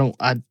 I'm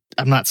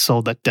not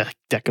sold that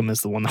Deckham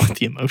is the one with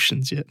the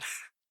emotions yet.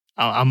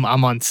 I'm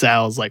on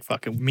Sal's like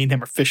fucking. Me and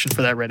him are fishing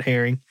for that red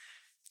herring.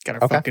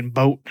 Got our fucking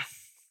boat.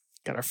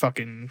 Got our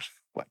fucking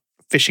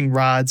fishing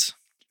rods.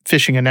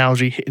 Fishing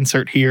analogy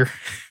insert here.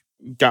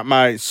 Got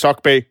my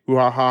sock bait. Ooh,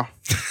 ha, ha.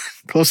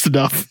 Close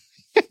enough.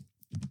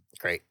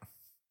 Great.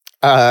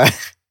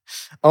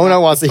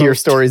 Ona wants to hear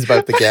stories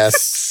about the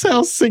guests.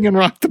 Sal singing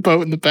Rock the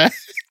Boat in the back.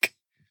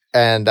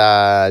 And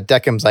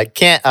Deckham's like,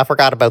 can't, I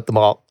forgot about them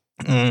all.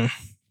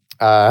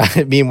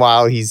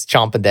 Meanwhile, he's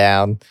chomping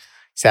down.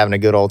 He's having a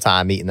good old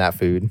time eating that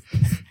food.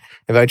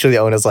 Eventually,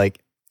 Ona's like,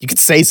 you could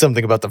say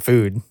something about the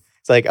food.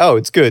 It's like, oh,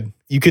 it's good.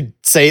 You could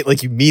say it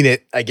like you mean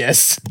it, I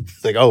guess.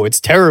 It's like, oh, it's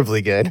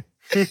terribly good.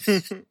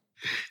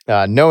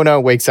 Nona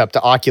wakes up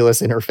to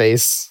Oculus in her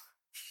face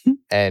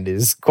and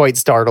is quite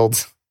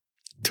startled.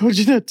 Told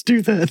you not to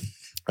do that.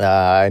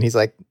 And he's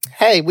like,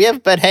 hey, we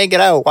haven't been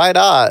hanging out. Why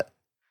not?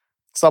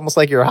 It's almost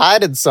like you're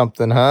hiding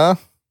something, huh?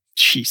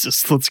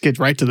 Jesus, let's get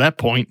right to that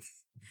point.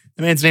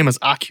 The man's name is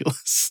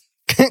Oculus.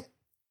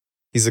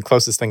 He's the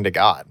closest thing to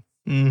God.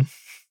 Mm.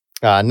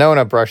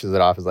 Nona brushes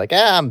it off. Is like,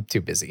 I'm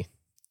too busy.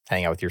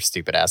 Hang out with your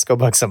stupid ass. Go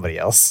bug somebody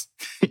else.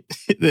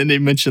 Then they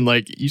mentioned,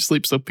 like, you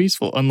sleep so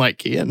peaceful, unlike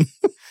Kian.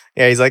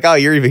 Yeah, he's like, oh,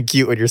 you're even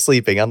cute when you're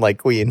sleeping, unlike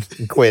Queen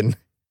and Quinn.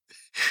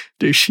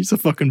 Dude, she's a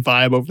fucking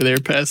vibe over there,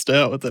 passed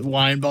out with that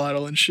wine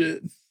bottle and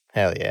shit.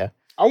 Hell yeah.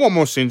 I want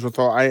more scenes with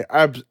her. I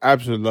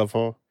absolutely love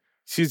her.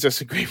 She's just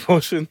a great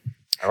person.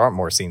 I want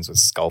more scenes with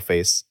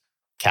Skullface.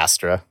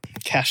 Castra.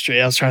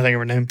 Castra, I was trying to think of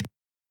her name.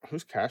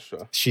 Who's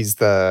Castra? She's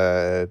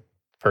the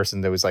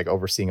person that was like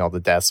overseeing all the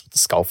deaths with the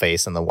skull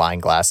face and the wine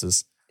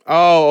glasses.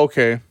 Oh,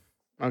 okay.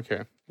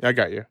 Okay. Yeah, I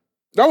got you.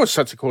 That was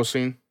such a cool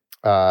scene.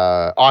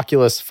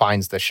 Oculus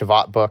finds the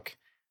Shavat book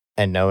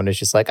and Nona's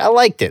just like, I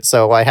liked it,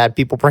 so I had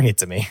people bring it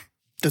to me.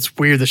 That's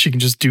weird that she can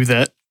just do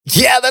that.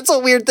 Yeah, that's a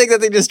weird thing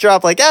that they just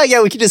drop. Like, oh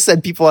yeah, we can just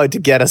send people out to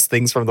get us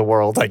things from the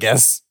world, I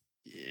guess.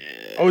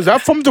 Yeah. Oh, is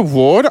that from the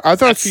world? I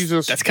thought she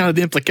just... That's kind of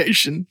the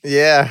implication.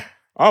 Yeah.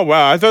 Oh,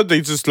 wow. I thought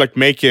they just like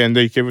make it and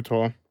they give it to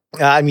her.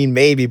 I mean,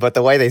 maybe, but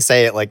the way they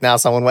say it, like now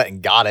someone went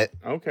and got it.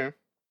 Okay.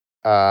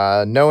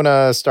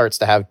 Nona starts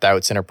to have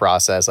doubts in her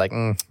process. Like,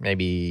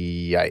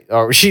 maybe I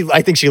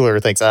think she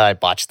literally thinks, I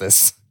botched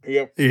this.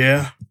 Yep.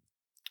 Yeah.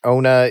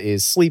 Ona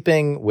is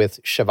sleeping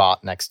with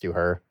Shavat next to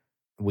her.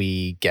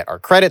 We get our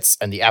credits,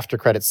 and the after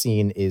credit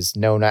scene is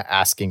Nona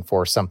asking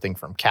for something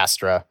from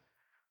Castra.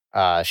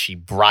 She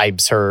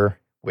bribes her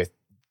with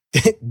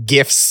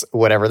gifts,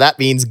 whatever that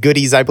means.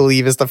 Goodies, I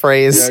believe, is the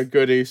phrase. Yeah,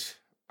 goodies.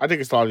 I think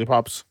it's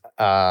lollipops.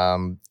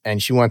 And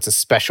she wants a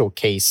special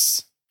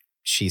case.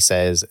 She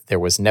says there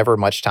was never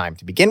much time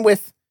to begin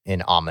with,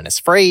 an ominous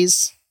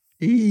phrase.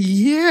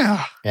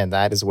 Yeah. And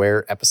that is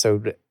where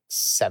episode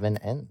 7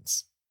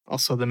 ends.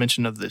 Also, the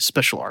mention of the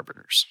special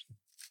arbiters.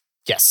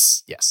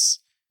 Yes.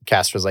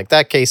 Castra's like,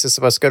 that case is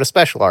supposed to go to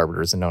special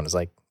arbiters. And Nona's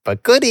like,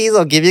 but goodies,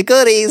 I'll give you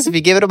goodies if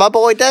you give it to my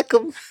boy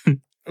Deckham.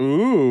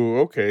 Ooh,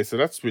 okay. So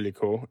that's really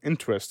cool.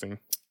 Interesting.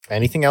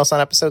 Anything else on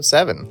episode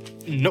 7?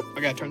 Nope, I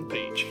gotta turn the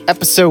page.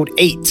 Episode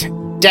 8,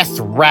 Death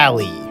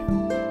Rally.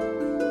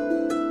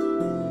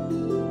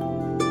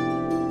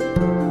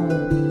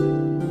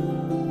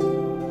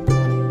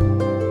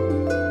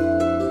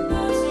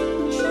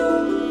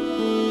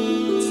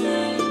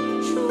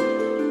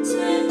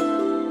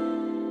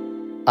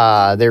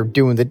 They're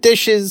doing the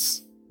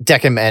dishes,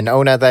 Deckham and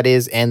Ona, that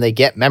is, and they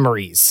get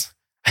memories.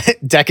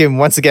 Deckham,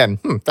 once again,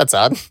 that's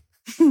odd.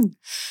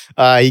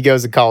 He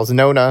goes and calls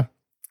Nona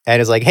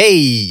and is like,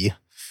 hey,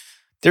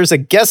 there's a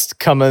guest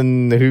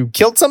coming who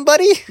killed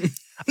somebody?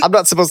 I'm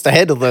not supposed to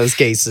handle those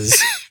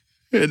cases.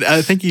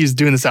 I think he's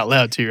doing this out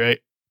loud too, right?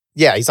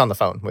 Yeah, he's on the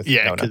phone with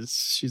Yeah, Nona. because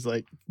she's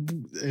like,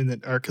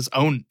 because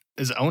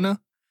is it Ona?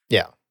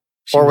 Yeah.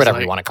 She Or was whatever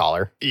like- you want to call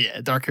her.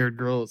 Yeah, dark-haired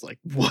girl is like,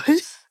 what?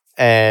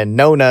 And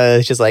Nona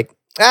is just like,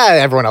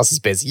 everyone else is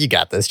busy. You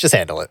got this. Just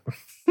handle it.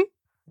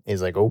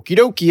 He's like, okie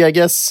dokie, I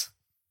guess.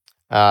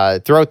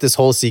 Throughout this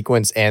whole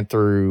sequence and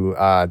through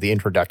the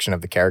introduction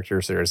of the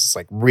characters, there's this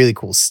like really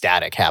cool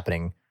static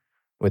happening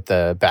with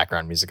the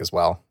background music as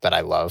well that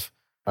I love.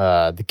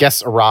 The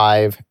guests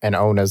arrive and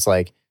Ona's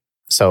like,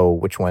 so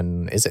which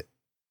one is it?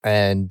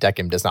 And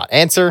Deckham does not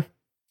answer.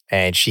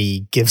 And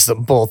she gives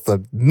them both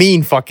a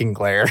mean fucking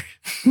glare.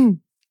 Did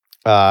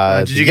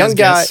The you young guys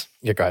guy. guess?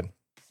 Yeah, go ahead.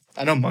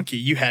 I know, Monkey,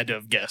 you had to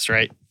have guessed,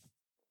 right?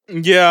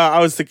 Yeah, I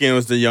was thinking it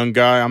was the young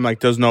guy. I'm like,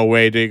 there's no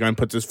way they're going to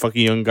put this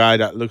fucking young guy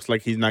that looks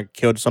like he's not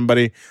killed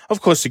somebody.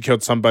 Of course he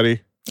killed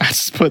somebody. I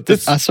just put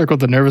this. I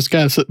circled the nervous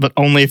guy, but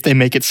only if they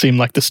make it seem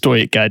like the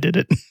stoic guy did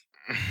it.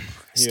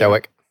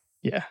 Stoic.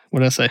 Yeah,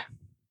 what did I say?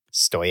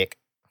 Stoic.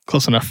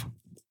 Close enough.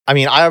 I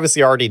mean, I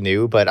obviously already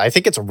knew, but I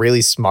think it's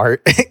really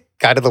smart,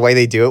 kind of the way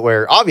they do it,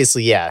 where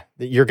obviously, yeah,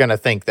 you're going to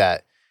think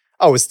that,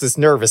 oh, it's this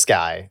nervous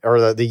guy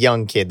or the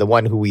young kid, the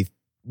one who we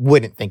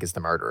wouldn't think is the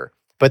murderer.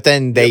 But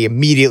then they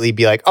immediately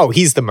be like, oh,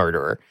 he's the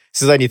murderer.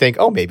 So then you think,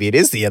 oh, maybe it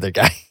is the other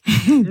guy.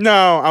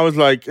 No, I was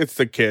like, it's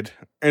the kid.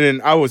 And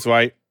then I was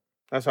right.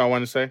 That's what I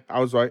want to say. I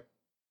was right.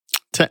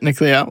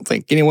 Technically, I don't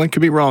think anyone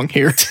could be wrong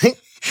here.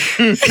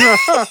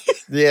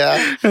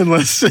 Yeah.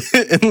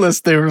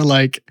 unless they were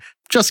like,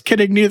 just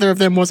kidding, neither of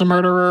them was a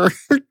murderer.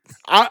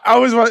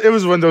 It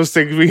was one of those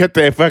things. We hit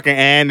the fucking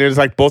end. It was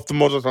like both the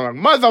motors are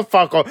like,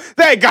 motherfucker,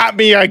 they got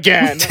me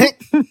again.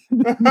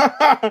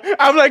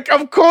 I'm like,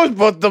 of course,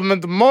 both of them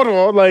in the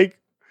motor. Like,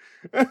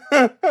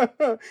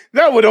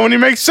 that would only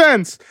make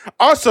sense.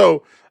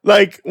 Also,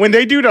 like when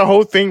they do the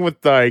whole thing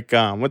with like,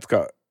 what's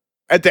called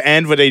at the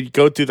end where they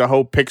go through the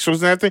whole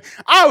pictures and everything.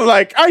 I'm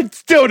like, I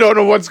still don't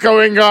know what's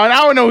going on. I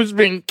don't know who's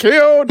being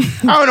killed.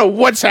 I don't know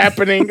what's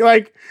happening.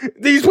 Like,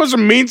 these supposed to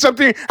mean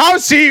something. How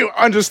does he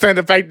understand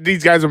the fact that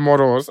these guys are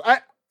mortals? I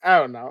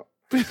don't know.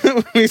 We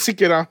need to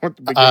get on with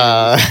the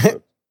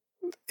beginning.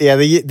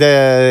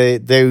 Yeah,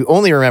 they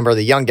only remember,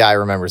 the young guy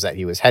remembers that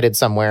he was headed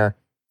somewhere.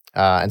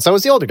 And so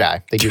was the older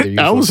guy. They do their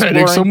usual I was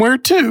heading exploring. somewhere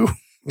too.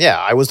 Yeah,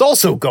 I was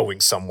also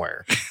going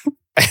somewhere.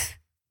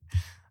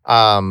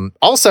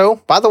 Also,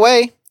 by the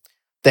way,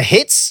 the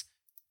hits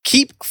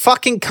keep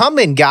fucking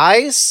coming,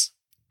 guys.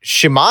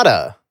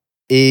 Shimada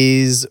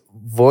is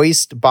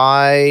voiced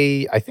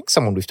by, I think,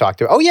 someone we've talked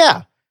to. Oh,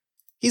 yeah.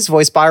 He's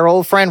voiced by our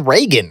old friend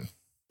Reagan.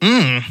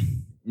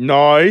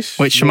 Nice.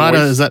 Wait, Shimada,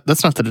 Nice.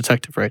 that's not the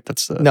detective, right?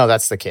 That's the No,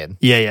 that's the kid.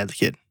 Yeah, the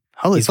kid.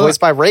 Holy He's fuck. voiced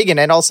by Reagan.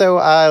 And also,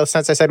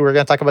 since I said we were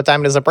going to talk about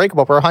Diamond is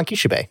Unbreakable, Rohan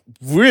Kishibe.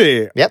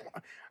 Really? Yep.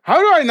 How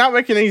do I not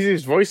recognize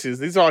these voices?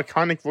 These are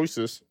iconic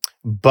voices.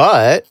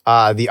 But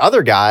the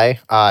other guy,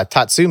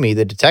 Tatsumi,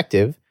 the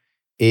detective,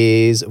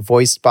 is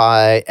voiced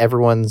by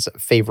everyone's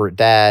favorite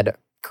dad,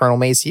 Colonel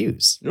Mace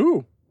Hughes.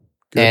 Ooh.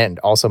 Good. And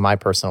also my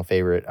personal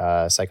favorite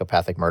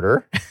psychopathic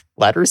murderer,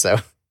 Lad Russo.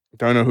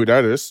 Don't know who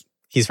that is.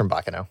 He's from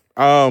Bakano.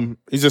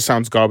 He just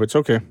sounds garbage.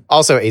 Okay.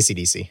 Also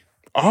AC/DC.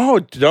 Oh,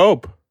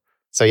 dope.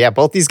 So yeah,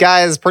 both these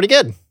guys pretty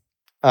good.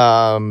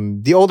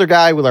 The older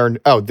guy, we learned,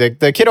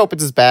 the kid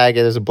opens his bag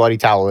and there's a bloody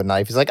towel and a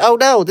knife. He's like, oh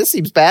no, this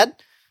seems bad.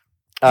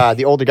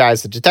 The older guy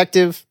is the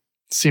detective.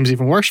 Seems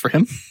even worse for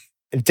him.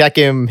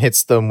 Dekim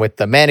hits them with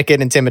the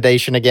mannequin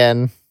intimidation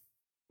again.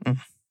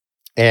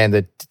 And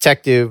the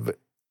detective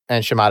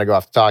and Shimada go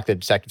off to talk. The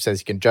detective says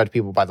he can judge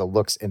people by the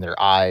looks in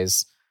their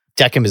eyes.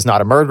 Dekim is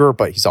not a murderer,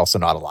 but he's also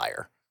not a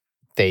liar.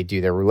 They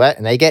do their roulette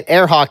and they get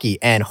air hockey.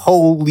 And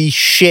holy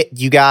shit,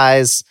 you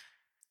guys,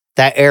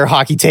 that air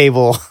hockey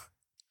table.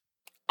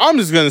 I'm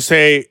just going to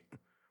say,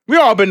 we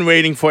all been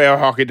waiting for air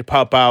hockey to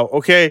pop out,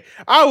 okay?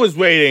 I was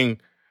waiting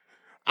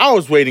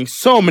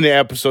so many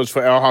episodes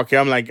for air hockey.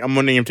 I'm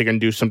wondering if they're going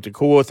to do something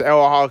cool with air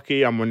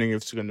hockey. I'm wondering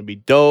if it's going to be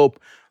dope.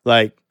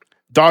 Like,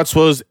 darts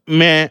was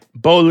meh.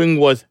 Bowling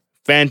was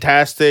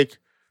fantastic.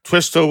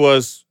 Twister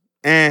was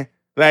eh.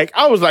 Like,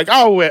 I was like,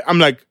 I'm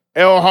like,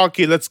 air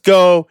hockey, let's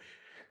go.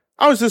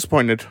 I was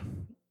disappointed.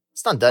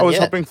 It's not done I was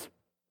yet. hoping.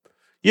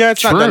 Yeah,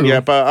 it's not done True.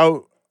 yet,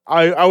 but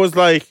I was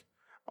like,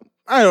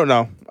 I don't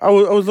know. I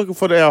was looking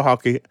for the air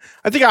hockey.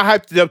 I think I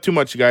hyped it up too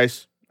much,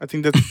 guys. I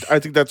think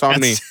that's on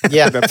me.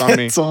 Yeah. That's on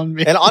me. It's on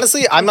me. And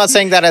honestly, I'm not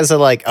saying that as a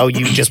like, oh,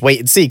 you just wait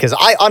and see, because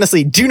I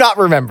honestly do not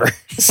remember.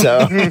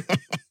 So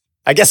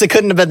I guess it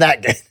couldn't have been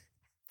that good.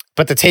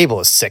 But the table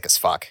is sick as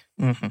fuck.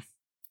 Mhm.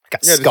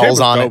 Got Yeah, the skulls table's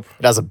on dope. it.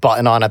 It has a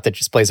button on it that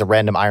just plays a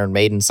random Iron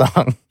Maiden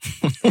song.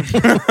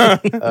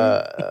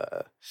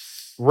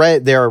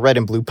 There are red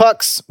and blue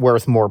pucks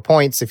worth more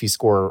points if you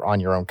score on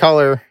your own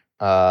color.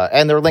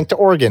 And they're linked to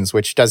organs,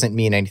 which doesn't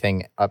mean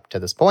anything up to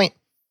this point.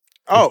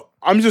 Oh,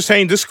 I'm just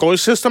saying this score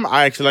system.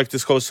 I actually like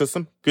this score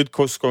system. Good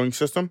scoring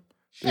system.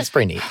 It's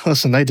pretty neat.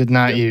 Listen, they did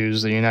not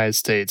use the United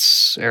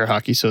States Air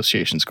Hockey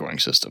Association scoring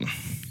system.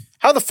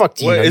 How the fuck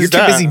do you What know? is You're too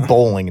that? busy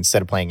bowling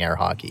instead of playing air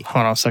hockey.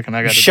 Hold on a second.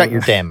 I got to Shut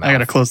your damn mouth. I got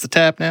to close the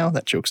tab now.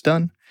 That joke's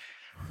done.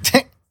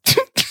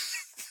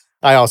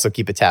 I also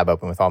keep a tab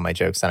open with all my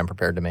jokes that I'm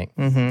prepared to make.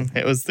 Mm-hmm.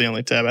 It was the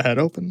only tab I had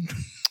open.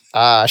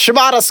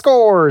 Shimada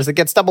scores. It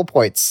gets double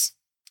points.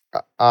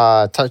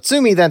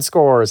 Tatsumi then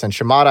scores, and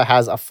Shimada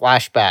has a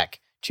flashback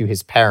to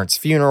his parents'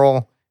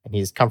 funeral, and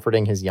he's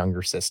comforting his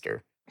younger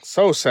sister.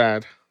 So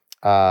sad.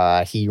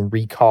 He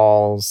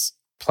recalls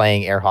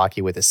playing air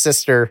hockey with his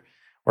sister,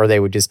 where they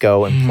would just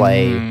go and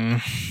play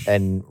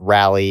and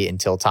rally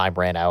until time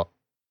ran out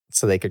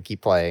so they could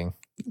keep playing.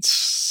 It's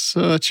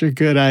such a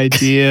good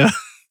idea.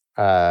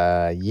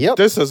 Yep.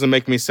 This doesn't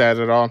make me sad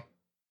at all.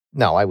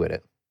 No, I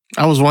wouldn't.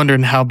 I was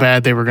wondering how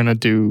bad they were going to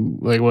do,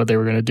 like what they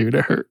were going to do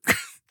to her.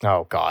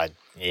 Oh, God.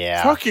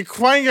 Yeah. Fucking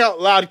crying out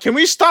loud. Can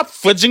we stop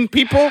fudging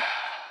people?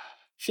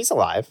 She's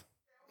alive.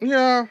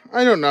 Yeah,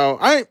 I don't know.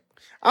 I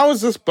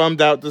was just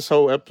bummed out this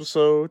whole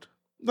episode.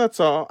 That's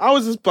all. I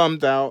was just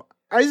bummed out.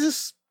 I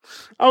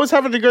was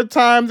having a good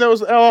time. There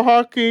was air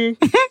hockey.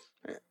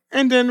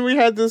 And then we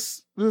had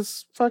this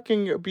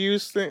fucking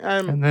abuse thing.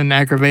 And then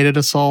aggravated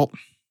assault.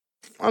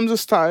 I'm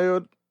just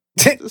tired.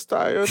 Just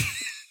tired.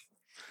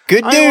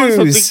 Good I want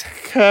news.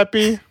 something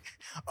happy.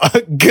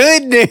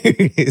 Good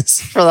news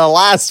for the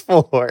last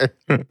four.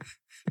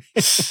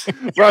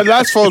 Well,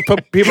 that's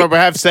what people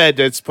have said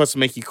that it's supposed to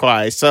make you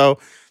cry. So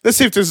let's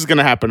see if this is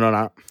gonna happen or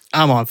not.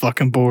 I'm on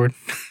fucking board.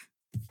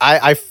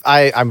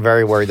 I'm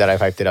very worried that I've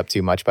hyped it up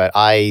too much, but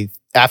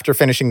after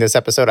finishing this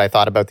episode, I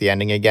thought about the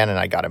ending again and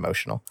I got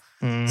emotional.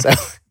 So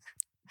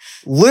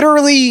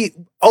literally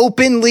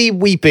openly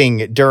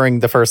weeping during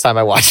the first time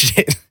I watched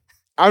it.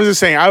 I'm just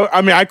saying.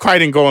 I mean, I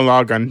cried in Gurren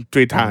Lagann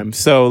 3 times.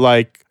 So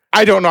like,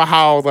 I don't know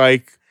how.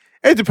 Like,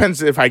 it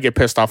depends if I get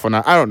pissed off or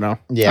not. I don't know.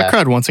 Yeah. I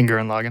cried once in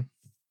Gurren Lagann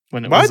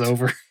when it was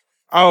over.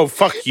 Oh,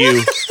 fuck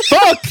you.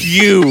 Fuck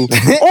you.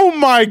 Oh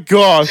my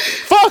God.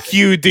 Fuck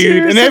you,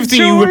 dude. And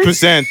everything you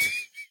represent.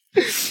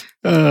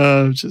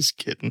 Just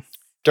kidding.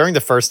 During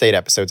the first 8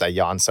 episodes, I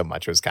yawned so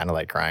much it was kind of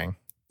like crying.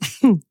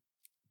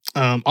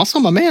 Also,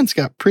 my man's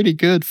got pretty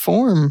good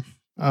form.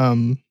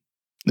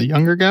 The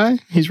younger guy,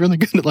 he's really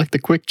good at like the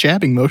quick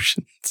jabbing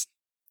motions.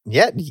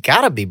 Yeah, you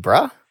gotta be,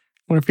 bruh.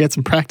 Wonder if he had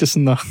some practice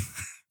in the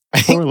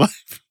core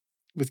life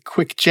with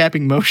quick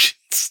jabbing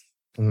motions.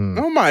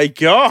 Oh my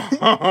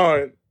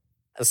God.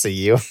 I see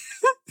you.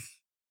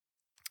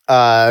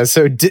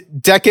 So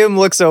Dekim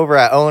looks over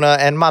at Ona,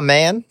 and my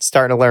man,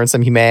 starting to learn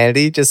some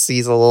humanity, just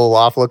sees a little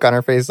off look on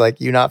her face, like,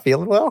 you not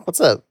feeling well?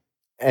 What's up?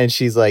 And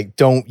she's like,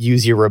 don't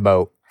use your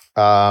remote.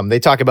 They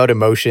talk about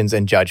emotions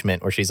and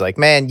judgment, where she's like,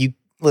 man, you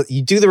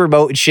do the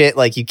remote and shit,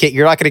 like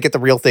you're not gonna get the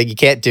real thing, you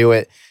can't do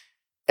it.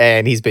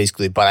 And he's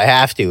basically, but I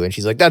have to. And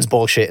she's like, that's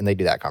bullshit. And they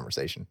do that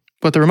conversation.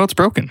 But the remote's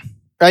broken.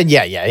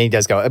 Yeah, and he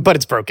does go, but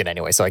it's broken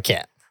anyway, so I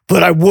can't.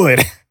 But I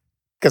would.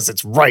 Because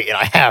it's right and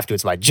I have to.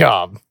 It's my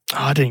job. Oh,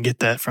 I didn't get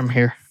that from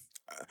here.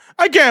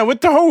 Again,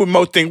 with the whole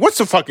remote thing, what's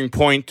the fucking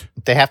point?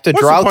 They have to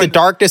draw out the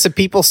darkness of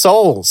people's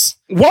souls.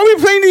 Why are we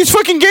playing these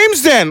fucking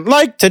games then?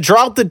 Like, to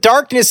draw out the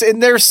darkness in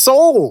their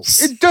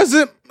souls. It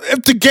doesn't.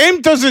 If the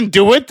game doesn't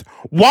do it,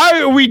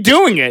 why are we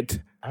doing it?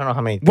 I don't know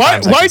how many.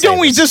 Why don't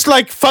we just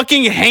like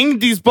fucking hang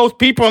these both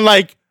people and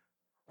like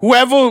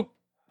whoever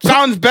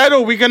sounds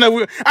better, we're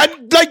gonna.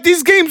 And like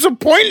these games are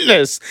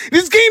pointless.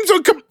 These games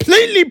are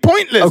completely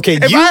pointless. Okay,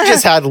 you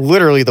just had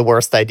literally the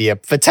worst idea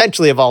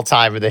potentially of all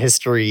time in the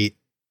history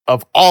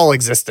of all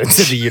existence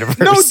in the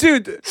universe.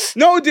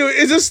 No, dude.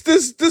 Is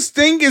this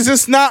thing? Is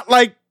this not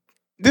like?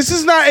 This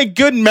is not a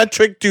good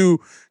metric to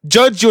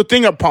judge your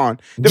thing upon.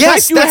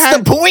 Yes, that's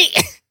the point.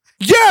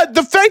 Yeah,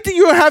 the fact that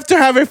you have to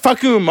have a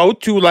fucking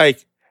remote to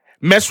like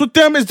mess with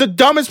them is the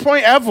dumbest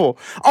point ever.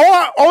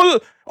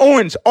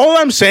 Owens, all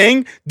I'm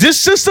saying, this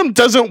system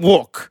doesn't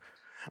work.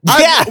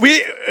 Yeah,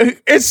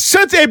 it's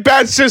such a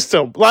bad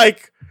system.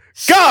 Like,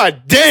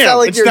 god damn, it's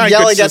like it's you're not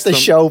yelling at the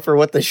show for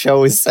what the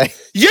show is saying.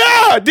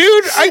 Yeah,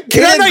 dude,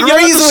 can I not yell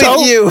at the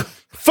show? You.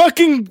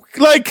 Fucking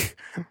like,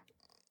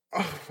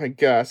 oh my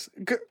gosh.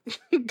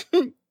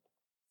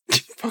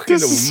 Fucking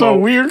this is so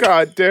weird.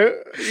 God, dude.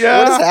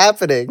 Yeah. What is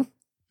happening?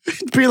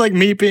 It'd be like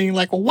me being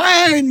like,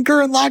 why in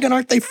Gurren Lagann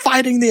aren't they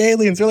fighting the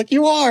aliens? They're like,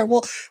 you are.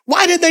 Well,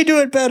 why did they do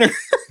it better?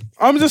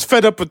 I'm just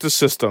fed up with the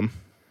system.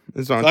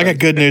 I got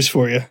good news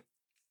for you.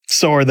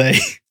 So are they.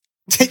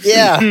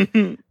 Yeah.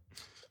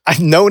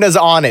 Nona's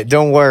on it.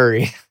 Don't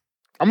worry.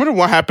 I'm wondering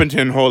what happened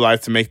in her whole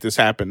life to make this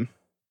happen.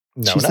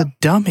 She's a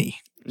dummy.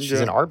 She's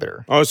an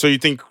arbiter. Oh, so you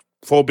think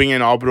full being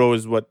an arbiter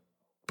is what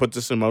put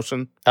this in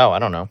motion? Oh, I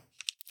don't know.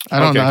 I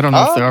don't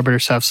know if the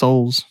arbiters have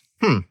souls.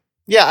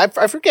 Yeah,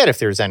 I forget if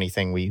there's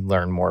anything we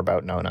learn more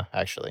about Nona,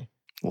 actually.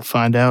 We'll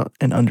find out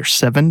in under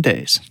 7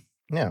 days.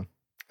 Yeah.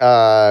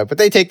 But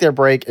they take their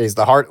break. He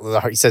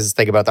says,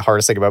 think about the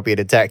hardest thing about being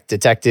a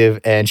detective.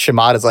 And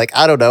Shimada's like,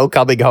 I don't know,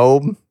 coming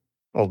home.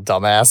 Little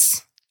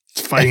dumbass.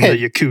 Fighting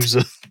the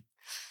Yakuza.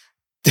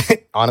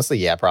 Honestly,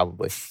 yeah,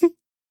 probably.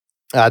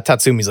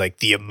 Tatsumi's like,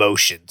 the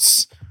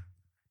emotions.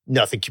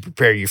 Nothing can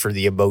prepare you for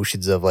the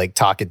emotions of like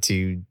talking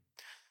to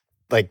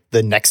like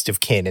the next of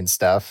kin and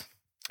stuff.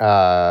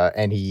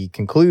 And he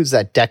concludes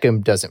that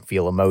Dekim doesn't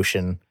feel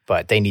emotion,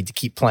 but they need to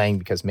keep playing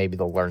because maybe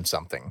they'll learn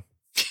something.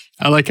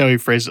 I like how he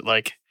phrased it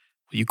like,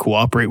 will you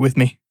cooperate with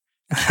me?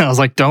 I was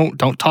like, don't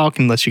talk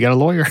unless you got a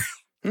lawyer.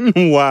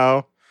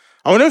 Wow.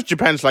 I wonder if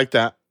Japan's like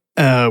that.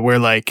 Where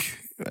like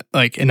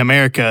in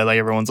America, like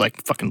everyone's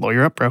like, fucking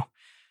lawyer up, bro.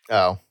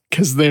 Oh.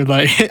 Because they're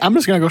like, I'm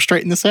just going to go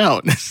straighten this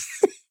out.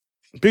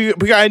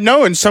 Because I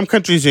know in some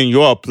countries in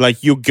Europe,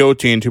 like you're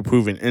guilty until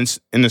proven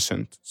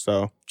innocent.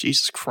 So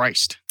Jesus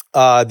Christ.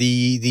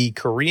 The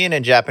Korean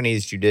and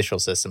Japanese judicial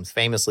systems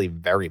famously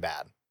very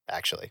bad,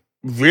 actually.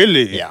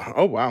 Really? Yeah.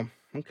 Oh wow.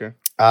 Okay.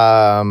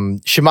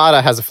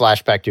 Shimada has a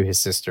flashback to his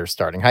sister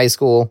starting high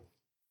school,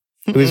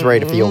 who's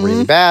ready to feel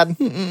really bad.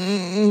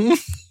 He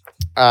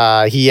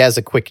has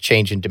a quick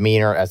change in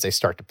demeanor as they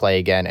start to play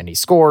again, and he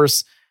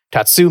scores.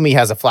 Tatsumi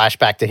has a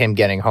flashback to him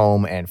getting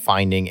home and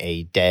finding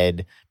a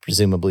dead,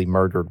 presumably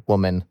murdered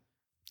woman,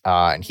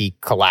 and he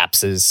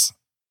collapses,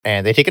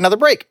 and they take another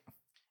break.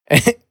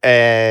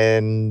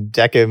 And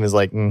Dekim is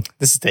like,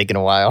 this is taking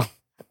a while.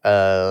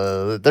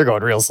 They're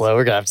going real slow.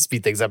 We're going to have to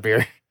speed things up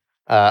here.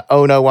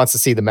 Ono wants to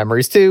see the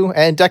memories too,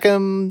 and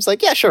Dekim's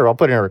like, yeah, sure, I'll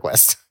put in a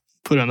request.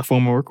 Put in a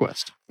formal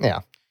request.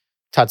 Yeah.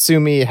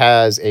 Tatsumi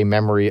has a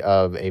memory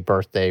of a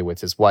birthday with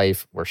his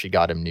wife where she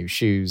got him new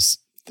shoes.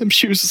 Them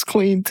shoes is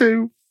clean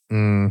too.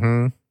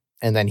 Mm-hmm.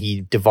 And then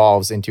he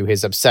devolves into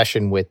his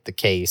obsession with the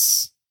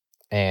case.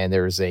 And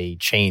there's a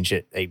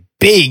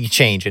big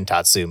change in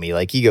Tatsumi.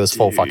 Like he goes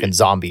full fucking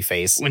zombie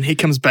face. When he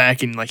comes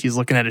back and like he's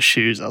looking at his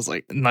shoes, I was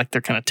like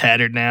they're kind of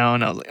tattered now.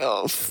 And I was like,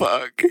 oh,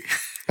 fuck.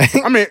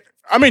 I mean,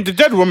 I mean, the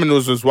dead woman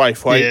was his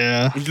wife, right?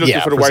 Yeah. He's looking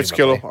Yeah, for the wife's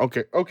killer.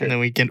 presumably. Okay. And then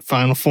we get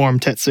final form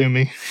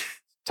Tatsumi.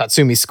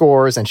 Tatsumi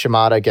scores, and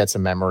Shimada gets a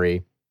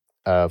memory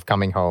of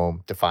coming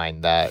home to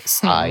find that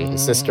Sai,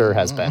 his sister,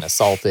 has been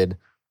assaulted,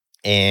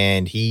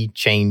 and he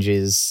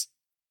changes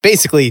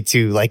basically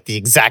to like the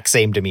exact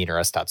same demeanor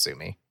as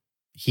Tatsumi.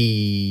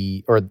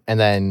 And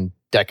then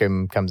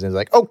Decim comes in and is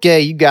like,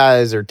 okay, you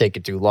guys are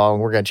taking too long.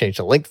 We're going to change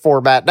the link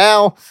format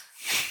now.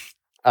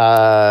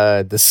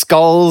 The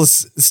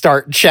skulls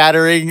start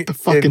chattering. The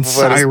fucking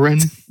siren.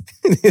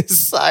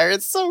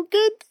 Siren's so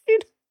good,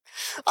 dude.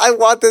 I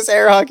want this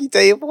air hockey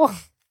table.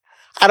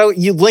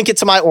 You link it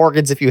to my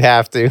organs if you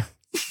have to.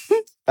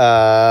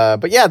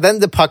 But yeah, then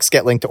the pucks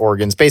get linked to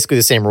organs. Basically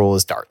the same rule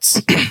as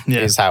darts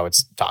is how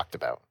it's talked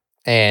about.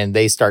 And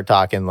they start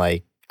talking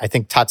like, I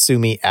think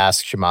Tatsumi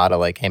asks Shimada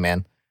like, hey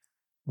man,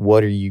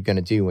 what are you going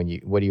to do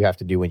what do you have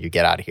to do when you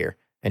get out of here?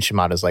 And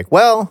Shimada's like,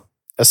 well,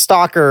 a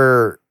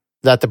stalker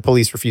that the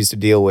police refuse to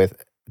deal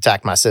with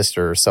attacked my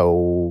sister.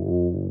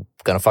 So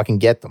gonna fucking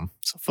get them.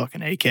 It's a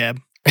fucking ACAB.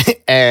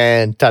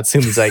 And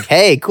Tatsumi's like,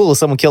 hey, cool,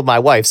 someone killed my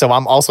wife, so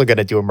I'm also going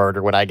to do a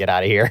murder when I get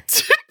out of here.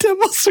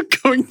 I'm also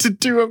going to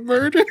do a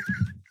murder.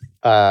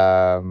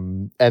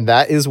 And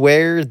that is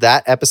where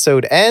that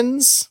episode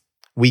ends.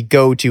 We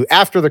go to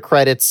after the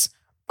credits.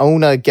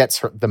 Ona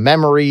gets the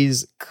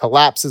memories,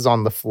 collapses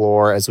on the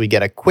floor as we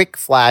get a quick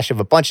flash of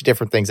a bunch of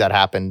different things that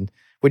happened,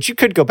 which you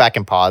could go back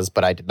and pause,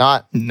 but I did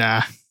not.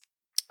 Nah.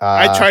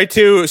 I tried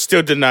to,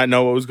 still did not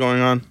know what was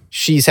going on.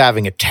 She's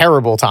having a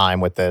terrible time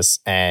with this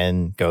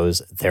and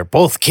goes, they're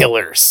both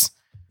killers.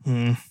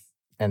 And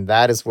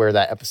that is where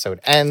that episode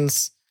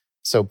ends.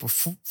 So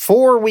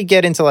before we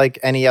get into like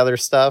any other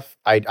stuff,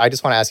 I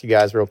just want to ask you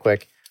guys real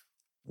quick,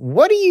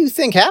 what do you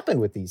think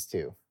happened with these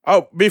two?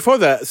 Oh, before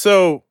that,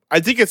 so I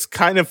think it's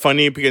kind of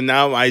funny because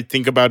now I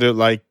think about it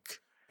like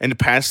in the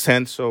past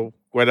tense or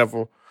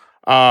whatever.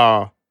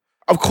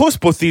 Of course,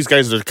 both these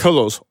guys are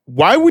killers.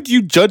 Why would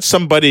you judge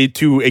somebody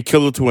to a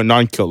killer to a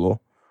non-killer?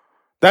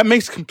 That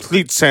makes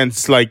complete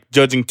sense, like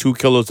judging two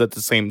killers at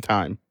the same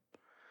time.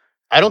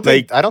 I don't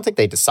think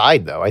they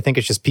decide though. I think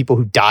it's just people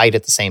who died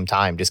at the same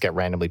time just get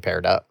randomly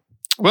paired up.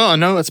 Well, I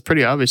know it's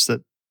pretty obvious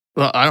that.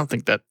 Well, I don't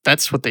think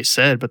that's what they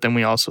said, but then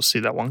we also see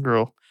that one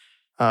girl,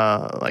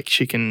 like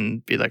she can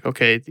be like,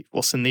 okay,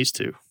 we'll send these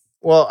two.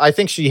 Well, I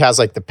think she has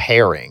like the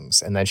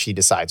pairings, and then she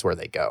decides where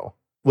they go.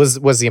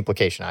 Was the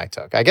implication I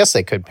took? I guess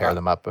they could pair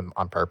them up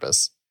on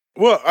purpose.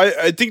 Well,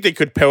 I think they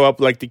could pair up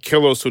like the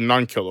killers to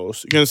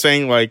non-killers. You know what I'm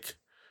saying? Like,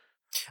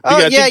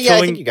 I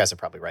think you guys are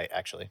probably right,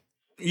 actually.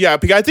 Yeah,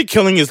 because I think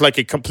killing is like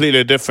a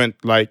completely different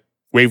like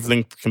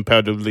wavelength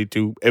comparatively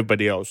to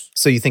everybody else.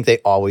 So you think they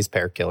always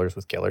pair killers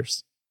with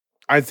killers?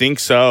 I think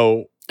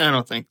so. I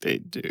don't think they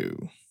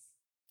do.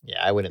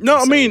 Yeah, I wouldn't. No,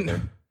 think I so mean,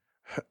 either.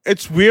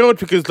 it's weird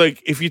because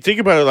like if you think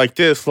about it like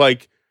this,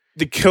 like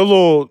the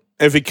killer,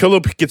 if a killer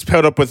gets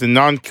paired up with a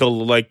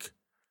non-killer, like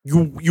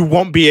you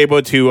won't be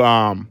able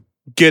to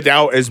get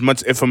out as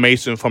much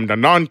information from the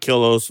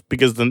non-killers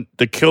because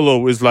the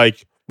killer is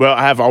like, well,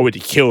 I have already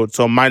killed,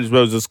 so I might as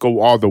well just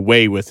go all the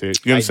way with it.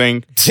 You know what I'm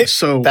saying?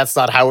 So that's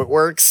not how it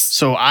works.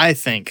 So I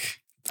think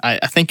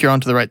you're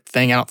onto the right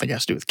thing. I don't think it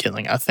has to do with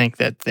killing. I think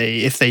that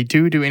if they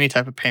do any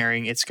type of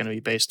pairing, it's going to be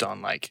based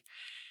on like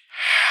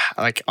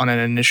on an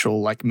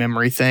initial like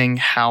memory thing.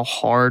 How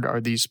hard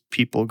are these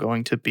people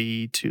going to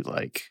be to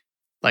like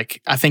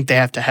I think they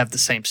have to have the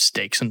same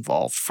stakes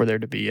involved for there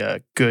to be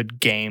a good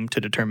game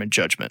to determine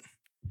judgment.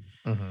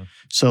 Mm-hmm.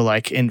 So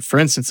like for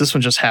instance, this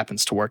one just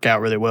happens to work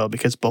out really well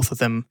because both of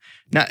them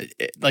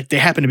they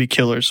happen to be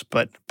killers,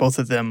 but both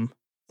of them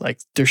like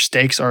their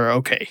stakes are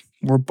okay.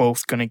 We're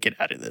both going to get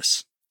out of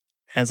this.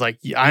 And it's like,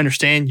 I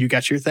understand you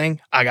got your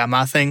thing. I got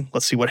my thing.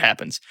 Let's see what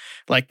happens.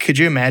 Like, could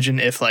you imagine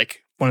if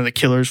like one of the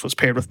killers was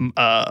paired with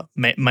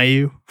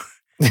Mayu?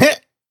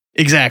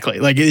 Exactly.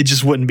 Like it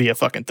just wouldn't be a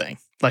fucking thing.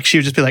 Like she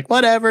would just be like,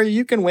 whatever,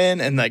 you can win.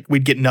 And like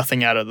we'd get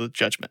nothing out of the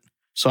judgment.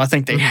 So I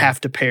think they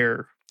have to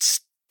pair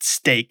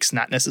stakes,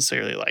 not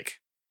necessarily like,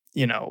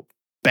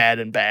 bad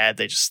and bad.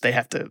 They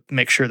have to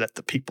make sure that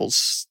the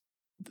people's,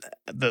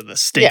 the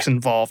stakes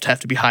involved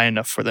have to be high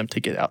enough for them to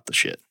get out the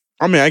shit.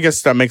 I mean, I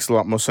guess that makes a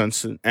lot more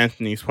sense in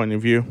Anthony's point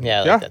of view.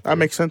 Yeah, that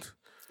makes sense.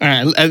 All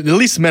right, at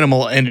least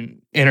minimal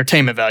and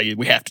entertainment value.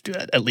 We have to do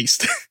that at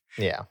least.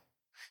 Yeah.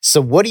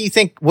 So what do you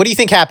think? What do you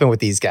think happened with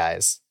these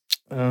guys?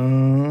 What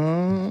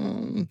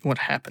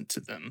happened to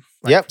them?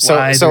 Yep.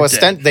 So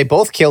they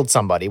both killed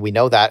somebody. We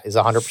know that is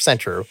 100%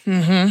 true.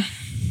 Mm-hmm.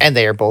 And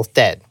they are both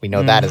dead. We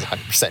know that is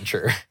 100%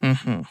 true.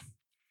 Mm-hmm.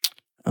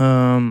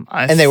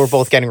 And they were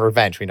both getting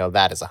revenge. We know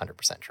that is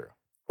 100% true.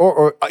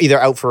 Or either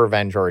out for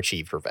revenge or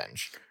achieved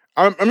revenge.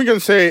 I'm going to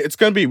say it's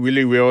going to be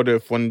really weird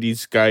if one of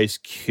these guys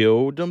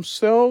killed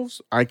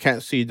themselves. I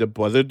can't see the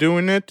brother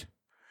doing it.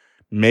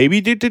 Maybe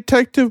the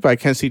detective, but I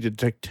can't see the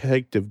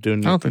detective doing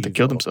it. I don't think they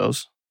killed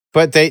themselves.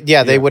 But they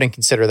wouldn't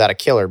consider that a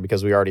killer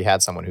because we already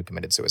had someone who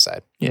committed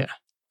suicide. Yeah.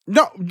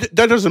 No, that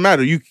doesn't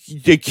matter.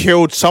 They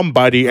killed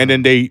somebody and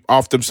then they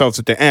off themselves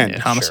at the end. Yeah,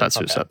 homicide,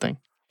 suicide thing.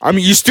 I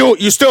mean, you're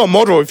still a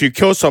murderer if you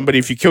kill somebody,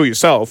 if you kill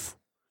yourself.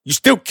 You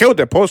still killed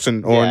that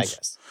person, Yeah, I Owens.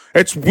 guess.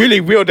 It's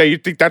really weird that you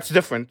think that's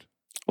different.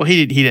 Well,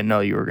 he didn't know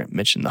you were going to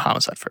mention the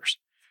homicide first.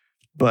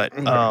 But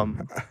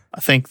I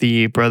think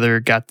the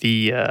brother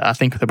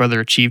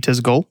achieved his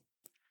goal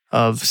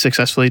of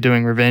successfully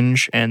doing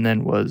revenge, and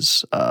then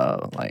was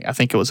I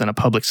think it was in a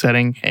public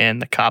setting,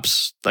 and the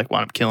cops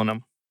wound up killing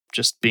him,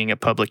 just being a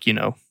public,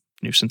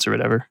 nuisance or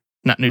whatever.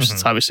 Not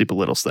nuisance, obviously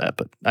belittles that,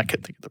 but I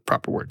couldn't think of the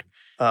proper word.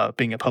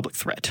 Being a public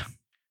threat.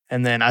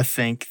 And then I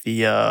think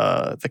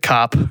the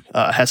cop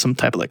has some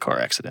type of car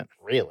accident.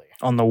 Really?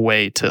 On the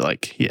way to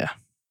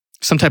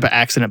some type of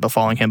accident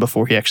befalling him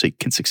before he actually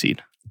can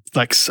succeed.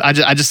 I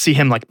just see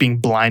him being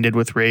blinded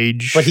with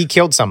rage. But he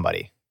killed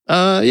somebody.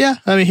 Yeah.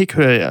 I mean, he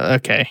could.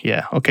 Okay.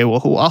 Yeah. Okay.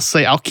 Well,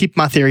 I'll keep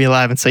my theory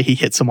alive and say he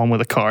hit someone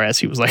with a car as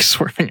he was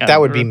swerving out. That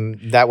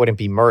wouldn't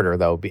be murder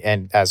though,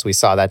 and as we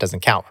saw, that doesn't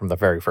count from the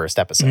very first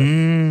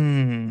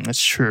episode.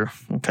 That's true.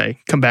 Okay,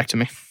 come back to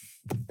me.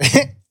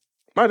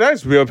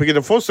 That's real. Because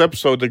the first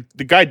episode,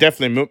 the guy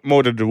definitely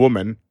murdered the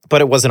woman.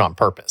 But it wasn't on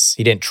purpose.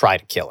 He didn't try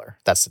to kill her.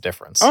 That's the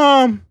difference.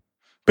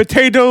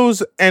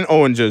 Potatoes and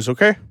oranges.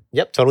 Okay.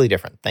 Yep, totally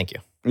different. Thank you.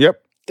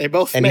 Yep. They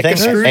both Anything? make a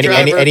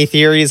screwdriver. Any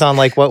theories on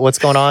what's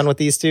going on with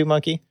these two,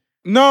 Monkey?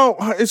 No,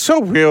 it's so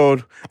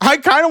weird. I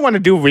kind of want to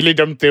do a really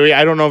dumb theory.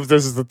 I don't know if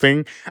this is the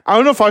thing. I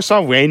don't know if I saw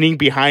raining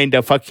behind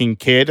the fucking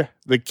kid,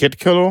 the kid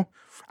killer.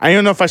 I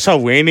don't know if I saw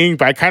raining,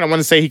 but I kind of want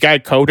to say he got a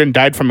cold and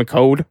died from a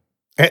cold.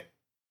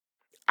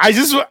 I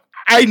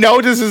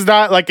know this is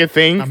not a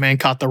thing. My man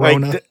caught the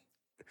Rona.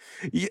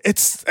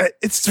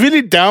 It's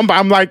really dumb, but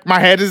I'm my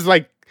head is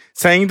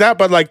saying that,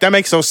 but that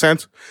makes no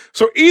sense.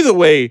 So either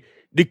way,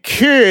 the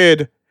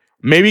kid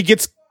maybe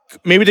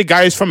the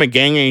guy is from a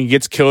gang and he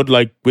gets killed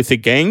with a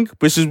gang,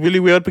 which is really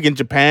weird because in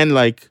Japan,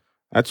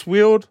 that's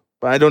weird.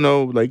 But I don't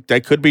know,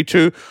 that could be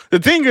true. The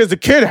thing is, the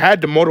kid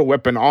had the mortal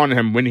weapon on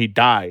him when he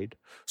died.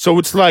 So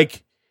it's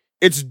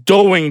it's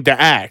doing the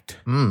act.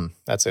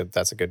 That's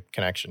a good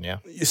connection, yeah.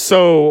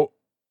 So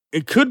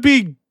it could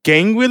be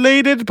gang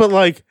related, but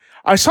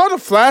I saw the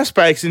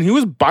flashbacks and he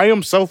was by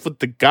himself with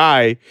the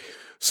guy.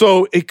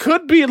 So it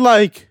could be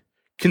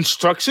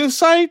construction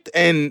site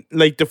and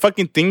the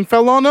fucking thing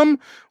fell on him,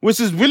 which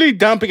is really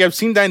dumb because I've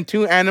seen that in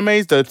 2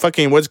 animes, the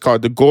fucking what's it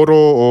called, the Goro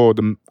or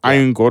the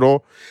Iron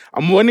Goro.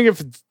 I'm wondering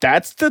if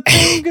that's the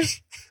thing.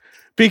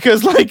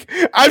 Because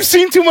I've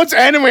seen too much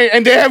anime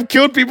and they have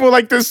killed people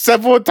this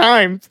several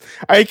times.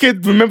 I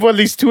could remember at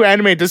least 2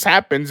 anime this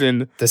happens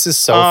in. This is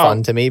so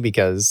fun to me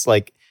because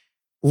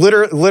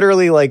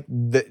literally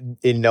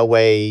in no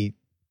way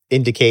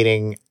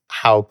indicating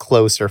how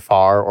close or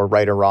far or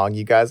right or wrong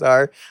you guys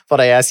are. But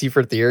I ask you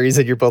for theories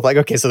and you're both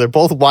okay, so they're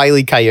both Wile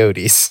E.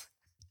 Coyotes.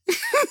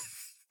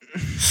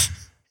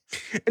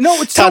 No,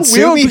 it's so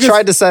Tatsumi weird.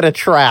 tried to set a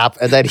trap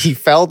and then he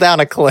fell down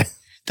a cliff.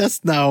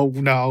 That's no.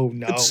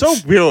 It's so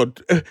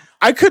weird.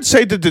 I could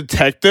say the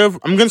detective.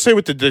 I'm gonna say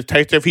with the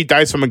detective, he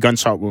dies from a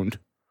gunshot wound.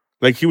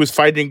 He was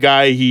fighting a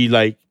guy. He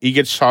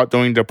gets shot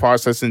during the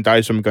process and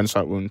dies from a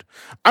gunshot wound.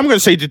 I'm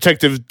gonna say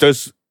detective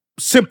does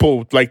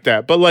simple like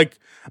that, but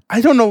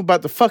I don't know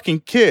about the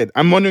fucking kid.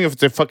 I'm wondering if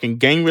it's a fucking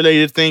gang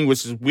related thing,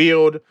 which is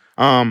weird.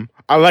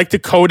 I like the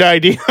code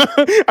idea.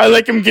 I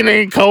like him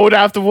getting a code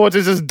afterwards.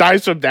 It just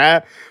dies from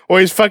that. Or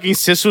his fucking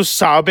sister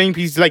sobbing.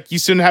 He's you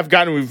shouldn't have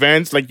gotten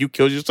revenge. You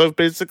killed yourself,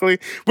 basically.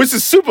 Which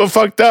is super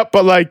fucked up,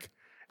 but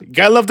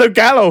gotta love the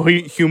gallow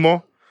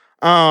humor.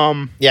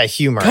 Yeah,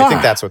 humor. I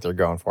think that's what they're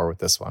going for with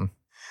this one.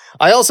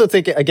 I also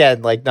think,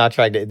 again, not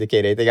trying to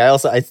indicate anything,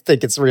 I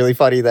think it's really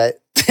funny that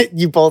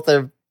you both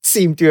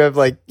seem to have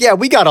yeah,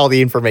 we got all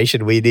the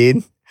information we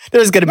need.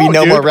 There's going to be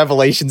no more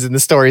revelations in the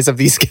stories of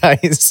these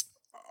guys.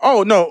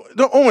 Oh, no,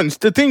 Owens,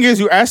 the thing is,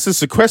 you asked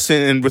us a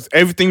question, and with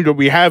everything that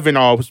we have in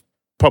our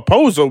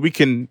proposal, we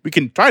can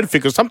try to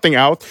figure something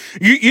out.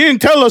 You didn't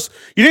tell us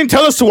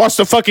to watch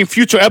the fucking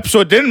future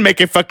episode, didn't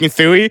make a fucking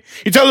theory.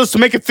 You tell us to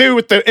make a theory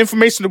with the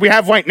information that we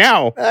have right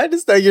now. I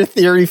just know your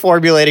theory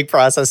formulating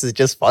process is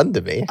just fun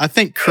to me. I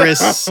think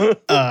Chris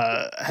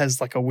has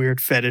a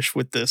weird fetish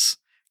with this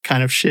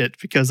kind of shit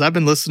because I've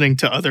been listening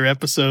to other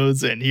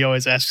episodes and he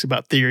always asks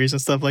about theories and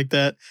stuff like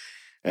that.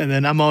 And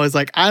then I'm always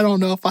I don't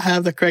know if I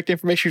have the correct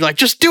information. You're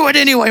just do it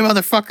anyway,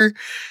 motherfucker.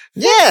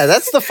 Yeah,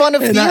 that's the fun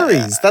of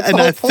theories. That's the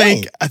whole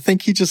point. I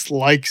think he just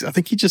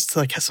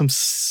has some,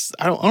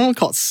 I don't want to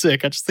call it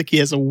sick. I just think he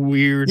has a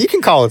weird. You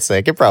can call it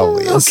sick. It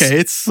probably is. Okay,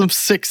 it's some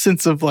sick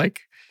sense of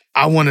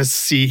I want to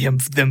see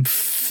them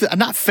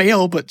not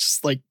fail, but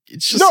just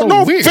it's just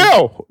so weird.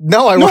 Fail.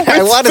 No, I want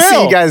to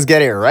see you guys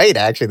get it right.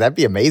 Actually, that'd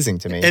be amazing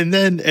to me. And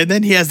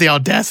then he has the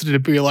audacity to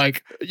be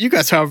you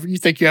guys you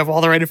think you have all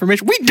the right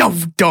information. We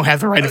don't have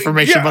the right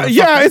information.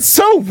 Yeah, it's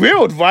so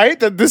weird, right?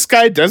 That this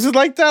guy does it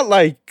like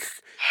that.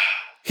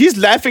 He's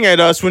laughing at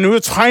us when we were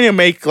trying to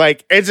make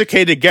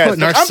educated guesses.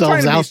 Putting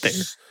ourselves out there.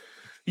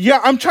 Yeah,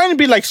 I'm trying to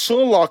be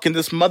Sherlock in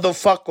this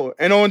motherfucker,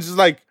 and Owens is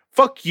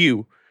fuck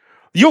you.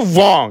 You're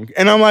wrong.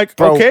 And I'm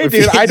Bro, okay,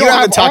 dude, I don't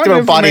haven't talked all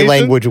about body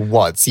information. language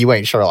once. You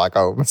ain't Sherlock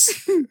Holmes.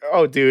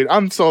 Oh, dude,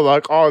 I'm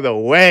Sherlock all the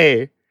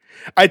way.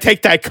 I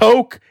take that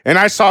coke and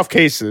I solve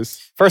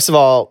cases. First of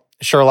all,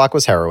 Sherlock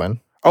was heroin.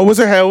 Oh, was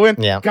it heroin?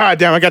 Yeah. God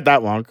damn, I got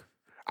that wrong.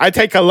 I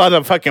take a lot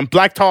of fucking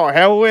black tar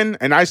heroin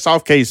and I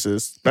solve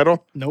cases. Better?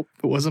 Nope,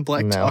 it wasn't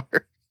black No.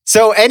 tar.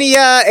 So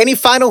any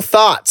final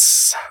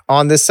thoughts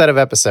on this set of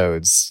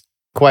episodes?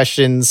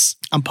 Questions?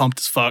 I'm pumped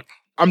as fuck.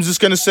 I'm just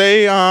gonna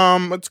say,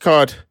 what's it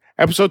called?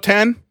 Episode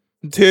 10.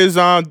 His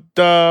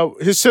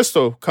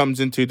sister comes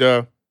into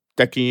the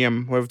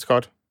Dekium, whatever it's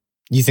called.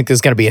 You think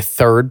there's going to be a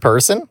third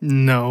person?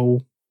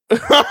 No.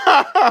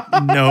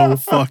 No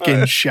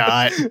fucking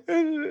shot.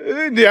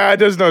 Yeah,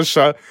 there's no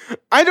shot.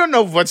 I don't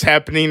know what's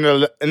happening in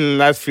the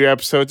last few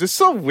episodes. It's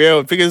so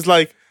weird because,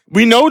 like,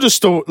 we know the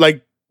story.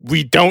 Like,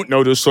 we don't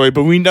know the story,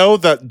 but we know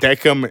that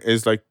Decim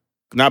is, like,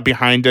 not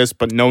behind us,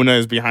 but Nona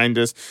is behind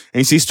us.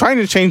 And she's trying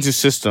to change the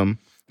system,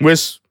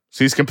 which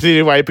she's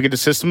completely right because the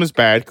system is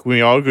bad.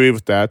 We all agree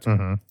with that.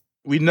 Mm-hmm.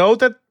 We know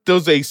that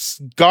there's a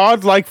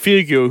godlike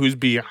figure who's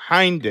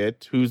behind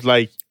it, who's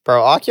like,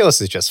 Bro,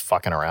 Oculus is just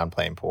fucking around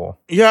playing pool.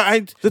 yeah,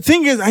 the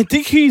thing is, I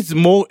think he's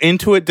more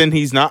into it than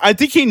he's not. I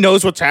think he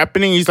knows what's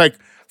happening. He's like,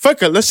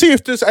 fuck it, let's see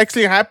if this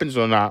actually happens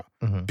or not.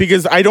 Mhm.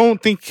 Because I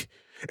don't think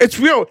it's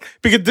real.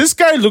 Because this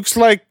guy looks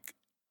like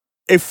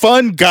a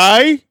fun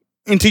guy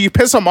until you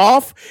piss him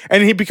off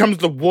and he becomes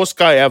the worst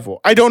guy ever.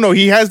 I don't know.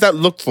 He has that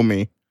look for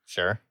me.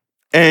 Sure.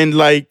 And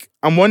like,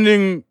 I'm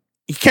wondering,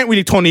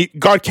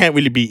 God can't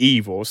really be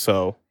evil,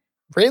 so.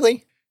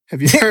 Really?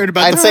 Have you heard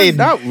about I'd that? say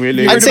Not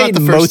really. heard I'd say about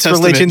the First most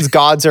Testament? religions'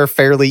 gods are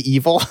fairly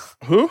evil.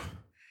 Who?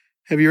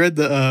 Have you read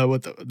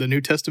the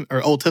New Testament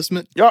or Old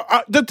Testament? Yeah,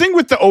 the thing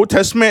with the Old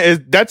Testament is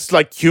that's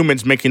like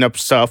humans making up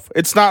stuff.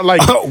 It's not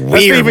like Oh, that's not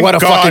weird. even What a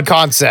fucking God.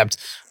 concept.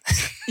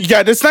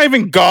 Yeah, that's not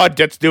even God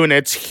that's doing it.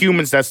 It's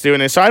humans that's doing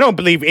it. So I don't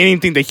believe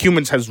anything that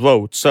humans has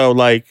wrote. So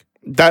like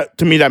that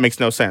to me that makes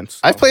no sense.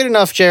 I've played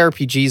enough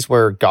JRPGs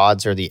where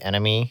gods are the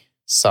enemy.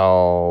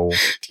 So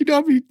Do you know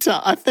how many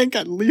I think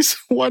at least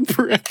one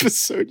per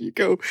episode you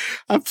go,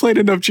 I've played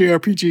enough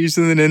JRPGs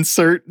and then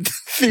insert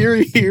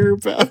theory here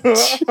about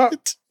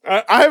shit.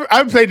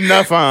 I've played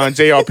enough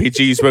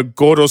JRPGs where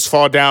Gordos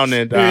fall down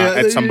and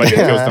Yeah, somebody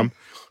yeah. kills them.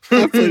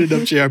 I've played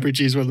enough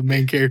JRPGs where the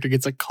main character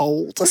gets a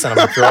cold. listen,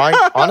 I'm drawing.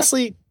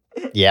 Honestly,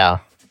 yeah.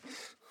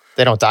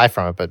 They don't die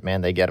from it, but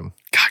man, they get them.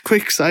 God,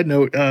 quick side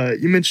note.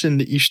 You mentioned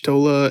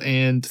Ishtola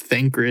and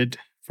Thancred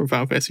from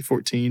Final Fantasy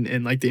 14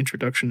 and like the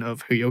introduction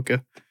of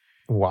Hyoka.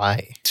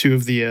 Why? Two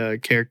of the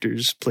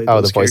characters played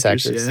Oh, those the voice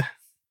characters. actors. Yeah.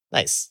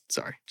 Nice.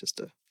 Sorry,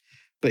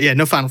 but yeah,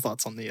 no final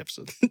thoughts on the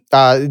episode.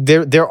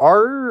 There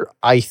are,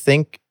 I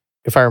think,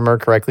 if I remember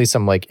correctly,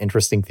 some like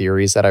interesting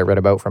theories that I read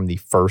about from the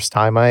first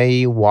time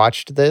I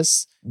watched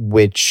this,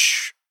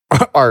 which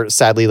are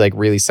sadly like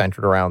really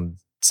centered around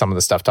some of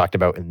the stuff talked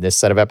about in this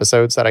set of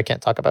episodes that I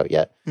can't talk about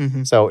yet.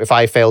 Mm-hmm. So if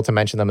I fail to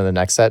mention them in the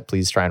next set,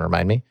 please try and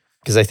remind me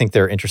because I think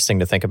they're interesting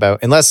to think about.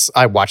 Unless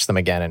I watch them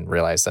again and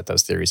realize that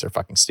those theories are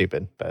fucking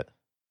stupid. But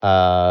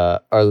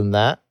other than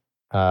that,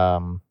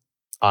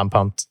 I'm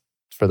pumped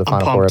for the I'm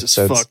final 4 pumped as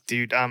episodes. fuck,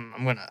 dude. I'm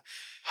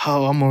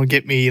gonna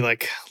get me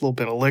like a little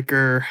bit of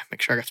liquor.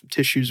 Make sure I got some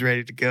tissues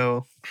ready to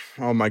go.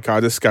 Oh my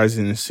god, this guy's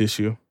in this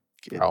issue.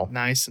 Get Oh.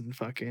 nice and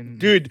fucking.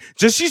 Dude,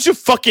 just use your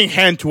fucking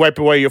hand to wipe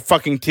away your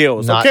fucking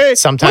tears, Not- okay?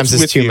 Sometimes What's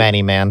it's with too you?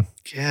 many, man.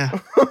 Yeah,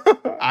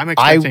 I'm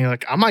expecting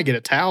like I might get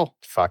a towel.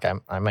 Fuck,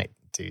 I might,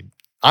 dude.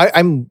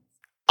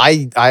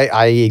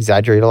 I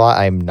exaggerate a lot.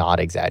 I'm not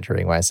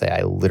exaggerating when I say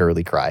I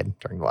literally cried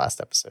during the last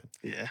episode.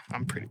 Yeah,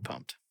 I'm pretty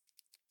pumped.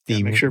 The,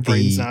 Yeah, make sure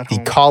Braden's the, not the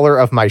home. collar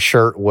of my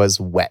shirt was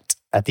wet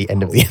at the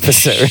end of the Holy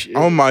episode. shit.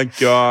 Oh my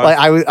god.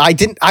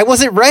 Like I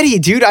wasn't ready,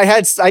 dude.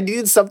 I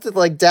needed something to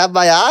like dab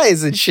my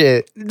eyes and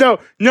shit. No.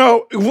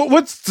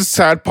 What's the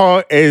sad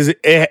part is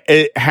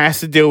it has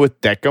to deal with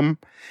Decim,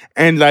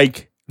 and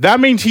like that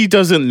means he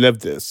doesn't live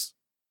this.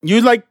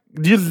 You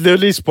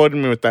literally spoiled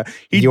me with that.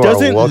 He You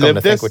doesn't are welcome live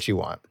to this. think what you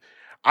want.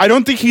 I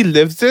don't think he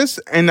lives this,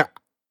 and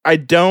I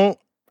don't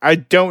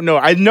know.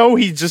 I know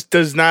he just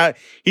does not.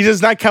 He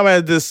does not come out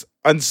of this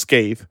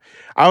unscathed.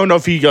 I don't know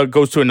if he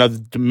goes to another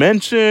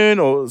dimension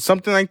or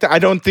something like that. I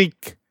don't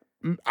think.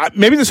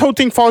 Maybe this whole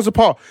thing falls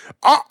apart.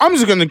 I'm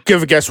just gonna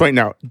give a guess right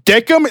now.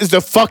 Decim is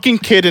the fucking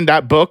kid in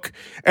that book,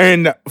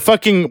 and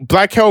fucking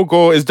Black Hell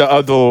Girl is the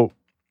other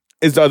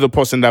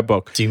person in that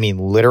book. Do you mean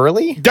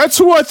literally? That's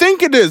who I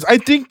think it is.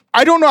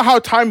 I don't know how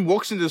time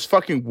works in this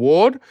fucking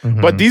world,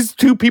 Mhm. but these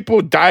two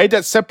people died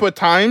at separate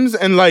times,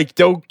 and like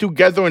they're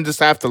together in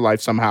this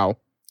afterlife somehow.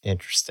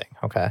 Interesting.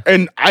 Okay.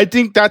 And I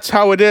think that's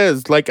how it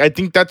is. Like, I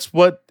think that's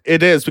what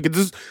it is.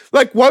 Because this,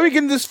 like, why are we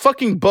getting this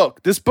fucking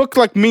book? This book,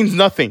 like, means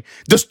nothing.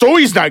 The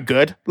story's not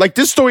good. Like,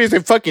 this story is a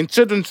fucking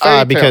children's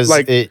fairy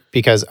tale.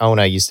 Because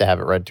Ona used to have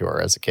it read to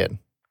her as a kid.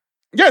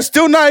 Yeah, it's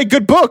still not a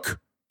good book.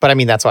 But I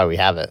mean, that's why we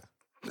have it.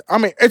 I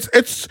mean,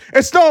 it's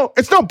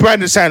no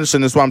Brandon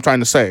Sanderson is what I'm trying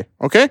to say.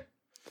 Okay.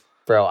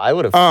 Bro, I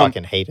would have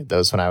fucking hated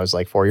those when I was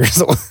like 4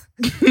 years old.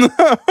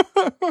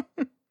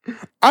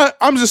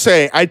 I'm just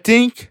saying. I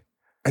think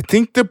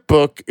the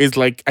book is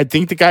like. I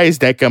think the guy is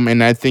Decim,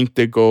 and I think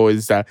the goal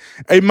is that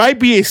it might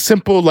be a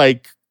simple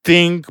like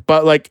thing,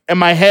 but like in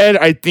my head,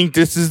 I think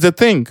this is the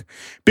thing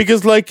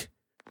because like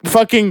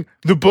fucking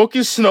the book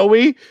is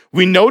Snowy.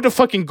 We know the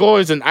fucking girl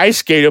is an ice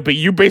skater, but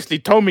you basically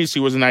told me she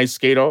was an ice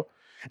skater,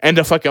 and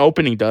the fucking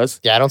opening does.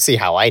 Yeah, I don't see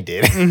how I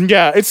did.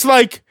 Yeah, it's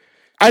like,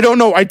 I don't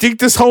know. I think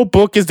this whole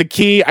book is the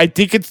key. I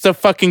think it's the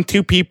fucking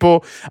two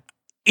people.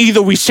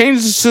 Either we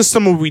change the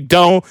system or we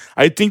don't.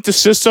 I think the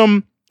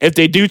system, if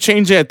they do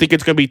change it, I think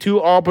it's gonna be two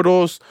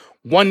orbitals,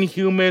 one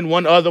human,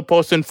 one other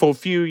person for a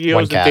few years.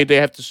 One cat. They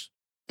have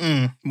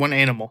to. One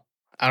animal.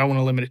 I don't want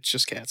to limit it to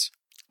just cats.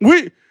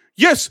 Why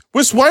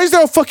is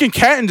there a fucking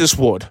cat in this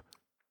world?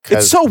 It's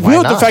 'Cause so why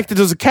weird, the not? fact that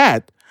there's a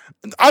cat.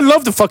 I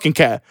love the fucking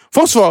cat.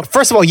 First of all,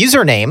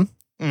 Username.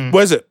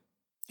 what is it?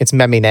 It's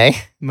Memine.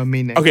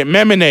 Mamine. Okay,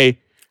 Memine.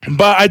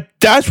 But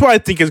that's what I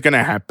think is going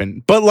to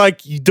happen. But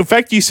like, the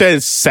fact you said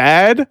it's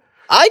sad,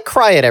 I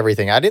cry at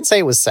everything. I didn't say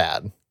it was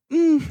sad.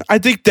 I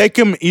think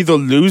Decim either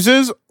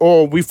loses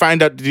or we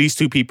find out that these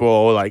two people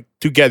are like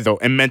together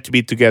and meant to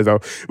be together.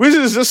 Which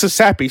is just a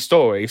sappy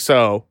story,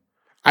 so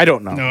I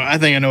don't know. No, I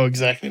think I know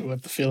exactly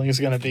what the feeling is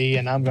going to be,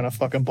 and I'm going to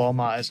fucking bawl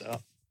my eyes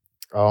out.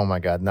 Oh my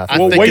God, nothing. I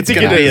Well, think wait it's to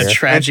going to get be it, a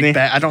tragic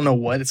Anthony. I don't know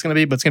what it's going to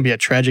be, but it's going to be a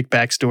tragic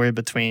backstory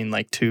between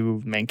like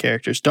two main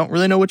characters. Don't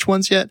really know which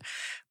ones yet,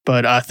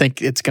 but I think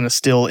it's going to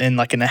still end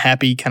like in a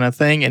happy kind of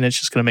thing, and it's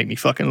just going to make me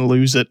fucking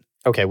lose it.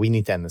 Okay, we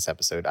need to end this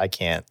episode. I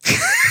can't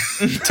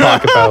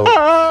talk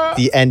about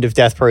the end of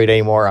Death Parade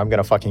anymore. I'm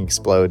gonna fucking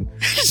explode.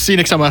 See you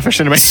next time on My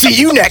First Anime. See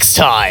you next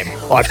time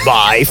on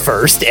My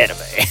First Anime.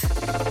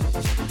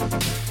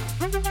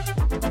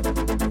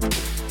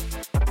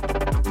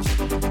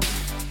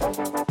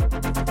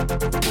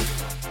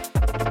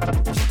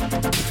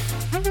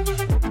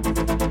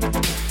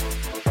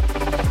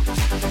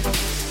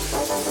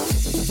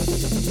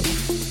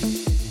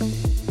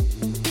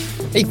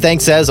 Hey,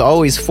 thanks as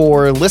always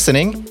for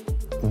listening.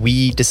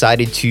 We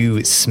decided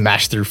to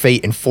smash through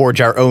fate and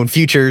forge our own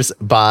futures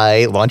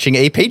by launching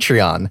a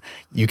Patreon.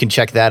 You can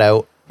check that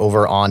out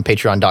over on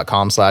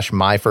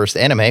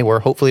patreon.com/myfirstanime, where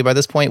hopefully by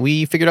this point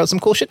we figured out some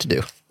cool shit to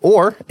do.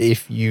 Or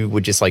if you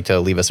would just like to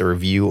leave us a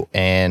review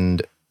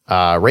and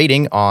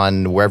rating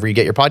on wherever you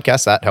get your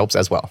podcasts, that helps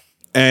as well.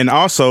 And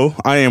also,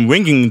 I am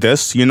winging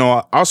this.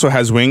 Also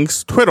has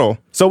wings, Twitter.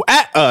 So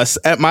at us,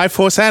 at My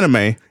First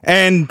Anime.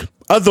 And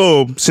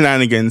other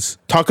shenanigans.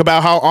 Talk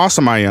about how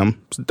awesome I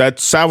am.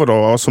 That's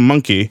Salvador, awesome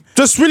monkey.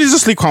 Just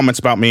leave comments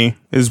about me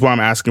is what I'm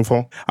asking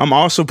for. I'm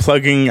also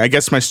plugging, I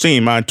guess, my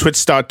stream on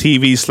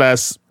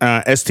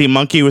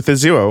twitch.tv/stmonkey with a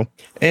 0.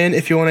 And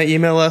if you want to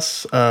email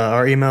us,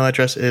 our email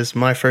address is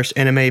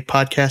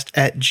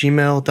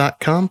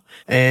myfirstanimepodcast@gmail.com.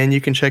 And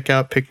you can check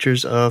out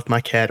pictures of my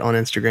cat on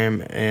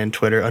Instagram and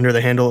Twitter under the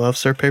handle of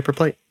Sir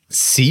Paperplate.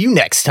 See you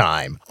next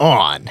time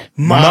on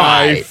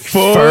My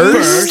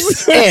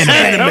First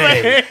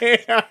Anime.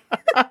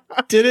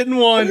 Did it in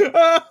one.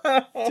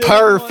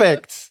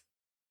 Perfect.